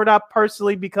liked Murdoch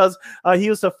personally because he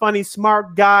was a funny,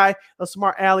 smart guy, a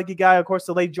smart alecky guy. Of course,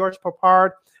 the late George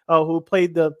Papard, who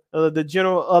played the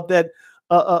general of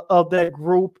that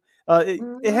group.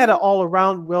 It had an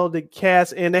all-around well-done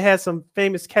cast, and it had some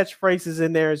famous catchphrases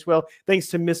in there as well, thanks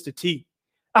to Mr. T.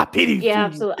 I pity you. Yeah,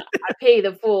 absolutely. I pity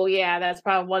the fool. Yeah, that's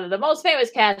probably one of the most famous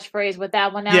catchphrase with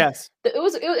that one. Now, yes. It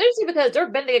was interesting because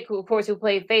Dirk Benedict, of course, who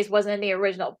played Face, wasn't in the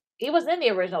original. He wasn't in the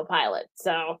original pilot.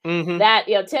 So that,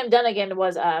 Tim Dunnigan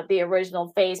was the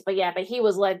original Face, but he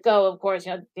was let go. Of course,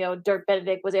 Dirk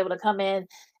Benedict was able to come in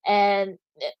and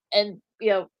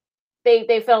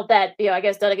they felt that, I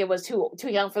guess Dunnigan was too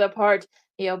young for the part.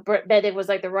 Benedict was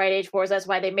like the right age for us. That's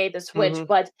why they made the switch.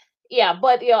 But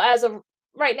as of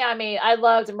right now, I mean, I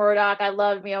loved Murdoch. I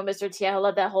loved, Mr. T. I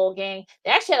loved that whole gang.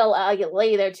 They actually had a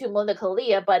lady there too, Melinda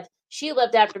Kalia, but she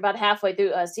left after about halfway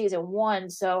through season 1.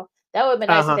 So that would have been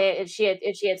nice if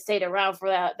she had stayed around for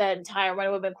that entire run. It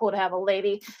would have been cool to have a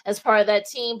lady as part of that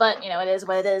team. But it is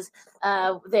what it is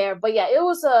there. But yeah, it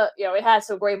was it had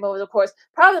some great moments. Of course,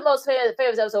 probably the most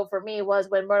famous episode for me was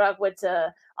when Murdoch went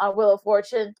to on Wheel of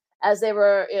Fortune as they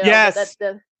were. Yes.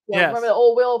 Remember the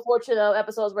old Wheel of Fortune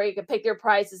episodes where you could pick your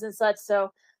prices and such.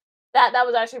 So that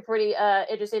was actually pretty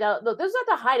interesting. Now, look, this is at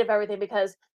the height of everything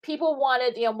because people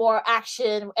wanted more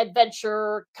action,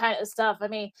 adventure kind of stuff. I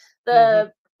mean,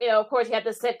 of course, you had the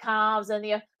sitcoms and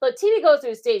look, TV goes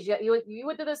through a stage. You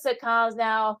would do the sitcoms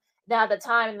now. Now, at the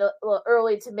time in the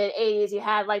early to mid 80s, you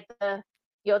had like the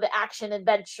action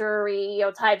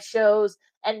adventure type shows,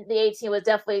 and the A-Team was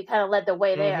definitely kind of led the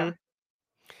way there.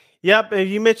 Yep, and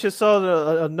you mentioned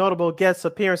a notable guest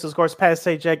appearances, of course, Pat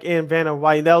Sajak and Vanna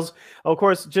White. That was, of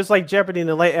course, just like Jeopardy in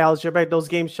the late Alex Trebek, those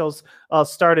game shows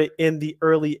started in the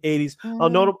early 80s.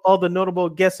 All the notable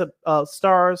guest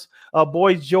stars,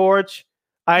 Boy George,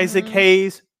 Isaac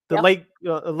Hayes, the late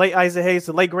Isaac Hayes,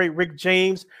 the late great Rick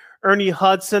James, Ernie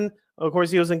Hudson, Of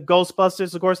course, he was in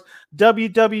Ghostbusters. Of course,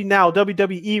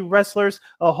 WWE wrestlers,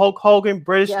 Hulk Hogan,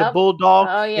 British, the Bulldog,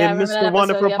 Oh yeah, I and remember that Mr. episode.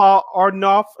 Wonderful Yep. Paul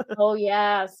Arnoff. Oh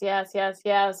yes.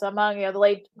 Among the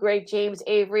late great James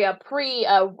Avery, pre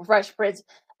Fresh Prince,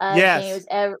 Yes.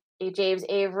 James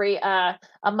Avery,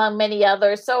 among many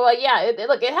others. So yeah,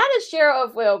 look, it had its share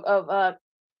of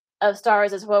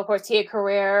stars as well. Of course, Tia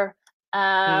Carrere.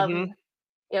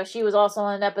 She was also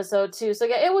on an episode too. So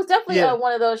yeah, it was definitely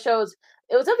one of those shows.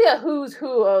 It was definitely a who's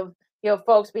who of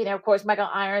folks being there. Of course, Michael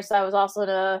Ironside was also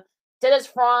the Dennis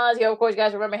Franz. Of course, you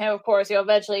guys remember him. Of course,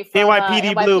 eventually from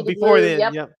NYPD Blue before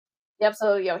then. Yep.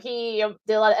 So he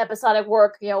did a lot of episodic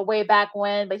work. Way back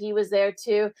when, but he was there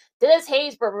too. Dennis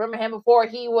Haysbert, remember him before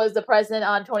he was the president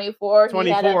on 24.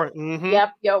 24.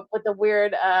 Yep. With the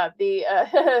weird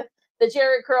the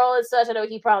Jerry curl and such. I know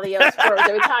he probably squirms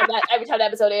every time the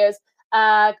episode airs.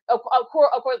 Of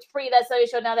course, pre that 70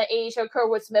 show, now that 80 show,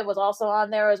 Kurtwood Smith was also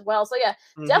on there as well. So yeah,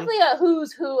 definitely a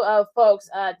who's who of folks.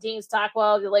 Dean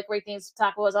Stockwell, the late great Dean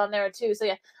Stockwell was on there too. So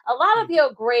yeah, a lot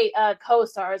of great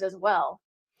co-stars as well.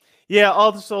 Yeah,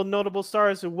 also notable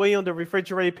stars William the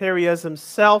Refrigerator Perry as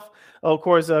himself. Of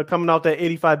course, coming out that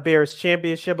 85 Bears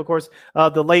championship. Of course,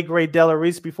 the late great Della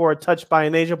Reese before Touched by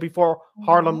an Angel, before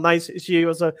Harlem Nights. She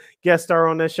was a guest star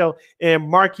on that show. And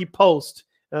Marky Post.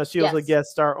 She was a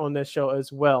guest star on that show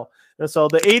as well. And so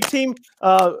the A-Team,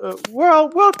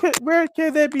 where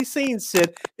can that be seen,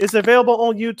 Sid? It's available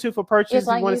on YouTube for purchase.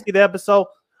 If you want to see the episode,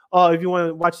 if you want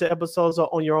to watch the episodes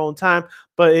on your own time.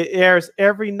 But it airs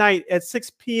every night at 6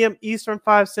 p.m. Eastern,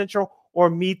 5 Central, or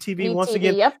MeTV. Once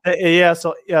again,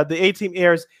 so the A-Team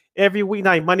airs every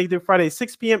weeknight, Monday through Friday,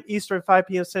 6 p.m. Eastern, 5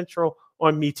 p.m. Central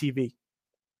on MeTV.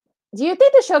 Do you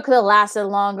think the show could have lasted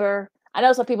longer? I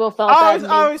know some people felt I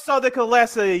always thought they could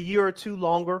last a year or two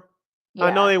longer. Yeah.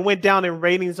 I know they went down in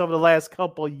ratings over the last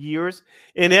couple of years,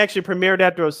 and it actually premiered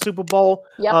after a Super Bowl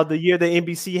the year that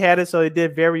NBC had it, so it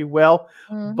did very well.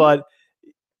 But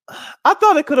I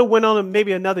thought it could have went on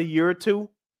maybe another year or two.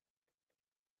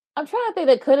 I'm trying to think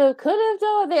that could have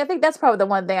though. I think that's probably the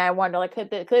one thing I wonder. Like,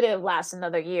 could have lasted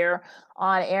another year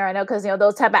on air? I know because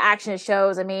those type of action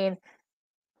shows. I mean.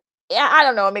 Yeah, I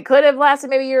don't know. I mean, could have lasted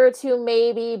maybe a year or two,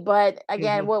 maybe. But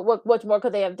again, what more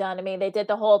could they have done? I mean, they did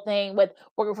the whole thing with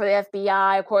working for the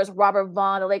FBI. Of course, Robert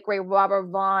Vaughn, the late great Robert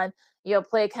Vaughn,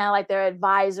 played kind of like their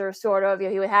advisor, sort of.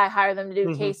 He would hire them to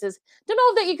do cases. Don't know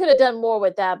if that you could have done more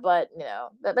with that, but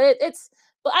but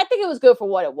But I think it was good for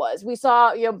what it was. We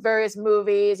saw various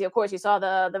movies. Of course, you saw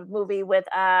the movie with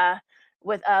Liam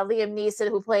Neeson,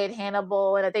 who played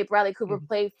Hannibal, and I think Bradley Cooper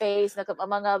played Face,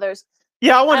 among others.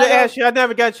 Yeah, I wanted to ask you. I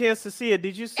never got a chance to see it.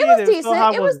 Did you see it? It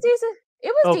was decent.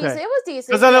 It was decent.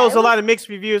 Because I know it was a lot of mixed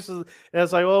reviews. And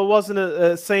it's like, well, it wasn't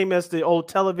the same as the old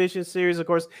television series. Of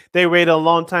course, they waited a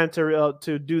long time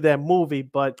to do that movie.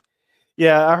 But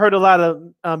yeah, I heard a lot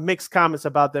of mixed comments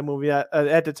about that movie.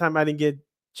 At the time, I didn't get a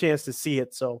chance to see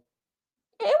it. So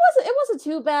it wasn't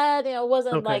too bad. It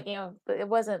wasn't like it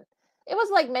wasn't. It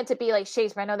was like meant to be like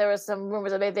Shakespeare. I know there was some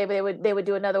rumors that they would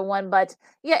do another one, but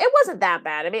yeah, it wasn't that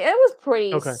bad. I mean, it was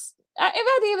pretty. Okay. If I had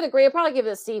to give it a grade, I'd probably give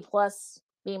it a C+,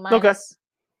 B-. Okay.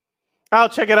 I'll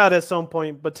check it out at some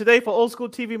point. But today for Old School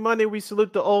TV Monday, we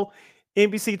salute the old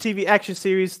NBC TV action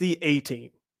series, The A-Team.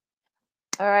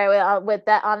 All right. Well, with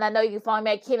that, on that note, you can follow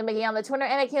me at Keenan McGee on the Twitter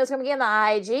and at Keenan McGee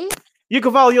on the IG. You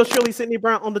can follow your Shirley Sydney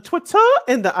Brown on the Twitter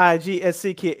and the IG at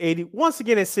CKid80. Once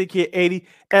again, at CKid80,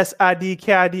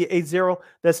 SIDKID80.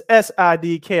 That's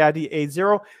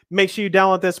SIDKID80. Make sure you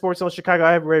download that Sports Zone Chicago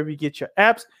app wherever you get your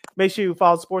apps. Make sure you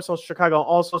follow Sports Zone Chicago on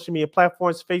all social media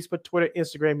platforms, Facebook, Twitter,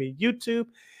 Instagram, and YouTube.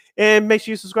 And make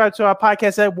sure you subscribe to our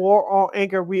podcast at War on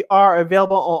Anchor. We are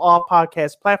available on all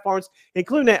podcast platforms,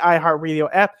 including the iHeartRadio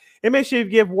app. And make sure you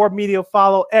give War Media a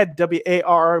follow at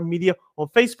WARR Media on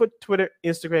Facebook, Twitter,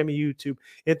 Instagram, and YouTube.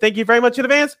 And thank you very much in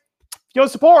advance for your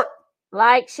support.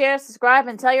 Like, share, subscribe,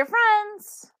 and tell your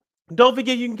friends. Don't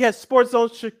forget you can catch Sports Zone,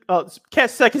 catch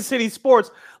Second City Sports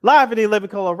live in the 11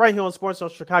 color right here on Sports Zone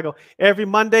Chicago every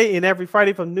Monday and every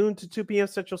Friday from noon to 2 p.m.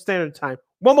 Central Standard Time.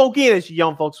 One more again, as you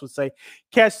young folks would say.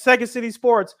 Catch Second City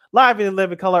Sports live in the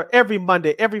 11 color every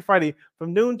Monday, every Friday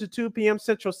from noon to 2 p.m.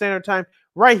 Central Standard Time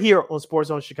right here on Sports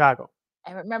Zone Chicago.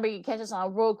 And remember, you can catch us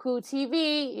on Roku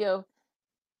TV.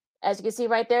 As you can see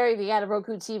right there, if you got a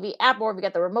Roku TV app or if you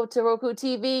got the remote to Roku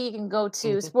TV, you can go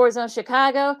to Sports Zone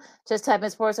Chicago. Just type in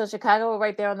Sports Zone Chicago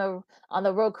right there on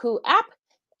the Roku app,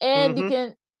 and you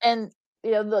can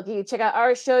look. You can check out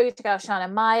our show. You check out Sean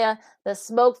and Maya, the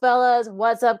Smoke Fellas.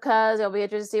 What's up, cuz? It'll be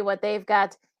interesting to see what they've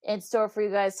got in store for you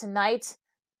guys tonight.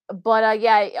 But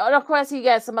yeah, and of course you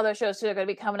got some other shows too that are going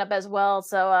to be coming up as well.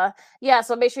 So yeah,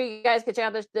 so make sure you guys can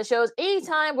check out the shows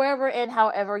anytime, wherever and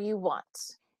however you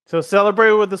want. So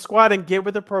celebrate with the squad and get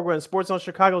with the program. Sports Zone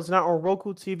Chicago is now on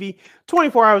Roku TV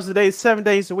 24 hours a day, 7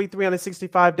 days a week,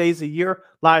 365 days a year,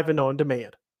 live and on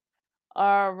demand.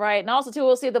 All right, and also too,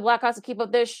 we'll see if the Blackhawks will keep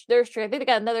up their streak. I think they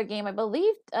got another game, I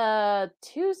believe,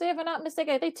 Tuesday, if I'm not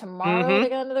mistaken. I think tomorrow they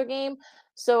got another game.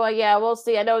 So yeah, we'll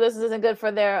see. I know this isn't good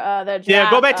for their draft. Yeah,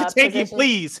 go back to tanking,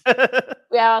 please.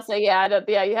 Yeah, I'll say yeah,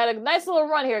 you had a nice little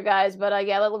run here, guys. But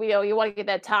yeah, let me know you want to get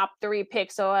that top 3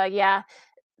 pick. So yeah,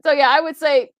 I would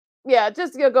say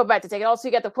just go back to tanking. Also,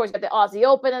 you got of course the Aussie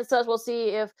Open and such. We'll see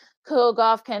if Coco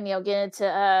Gauff can get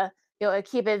into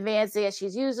keep advancing as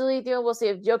she's usually doing. We'll see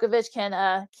if Djokovic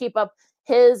can keep up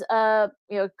his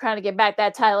trying to get back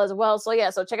that title as well. So yeah,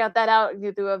 so check out that out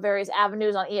through various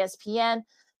avenues on ESPN.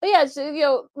 But yeah,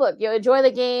 so, look, enjoy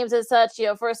the games and such.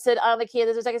 First sit on the key.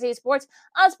 This is Second City Sports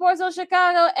on Sports Zone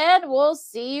Chicago, and we'll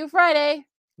see you Friday.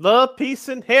 Love, peace,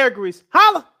 and hair grease.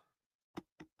 Holla!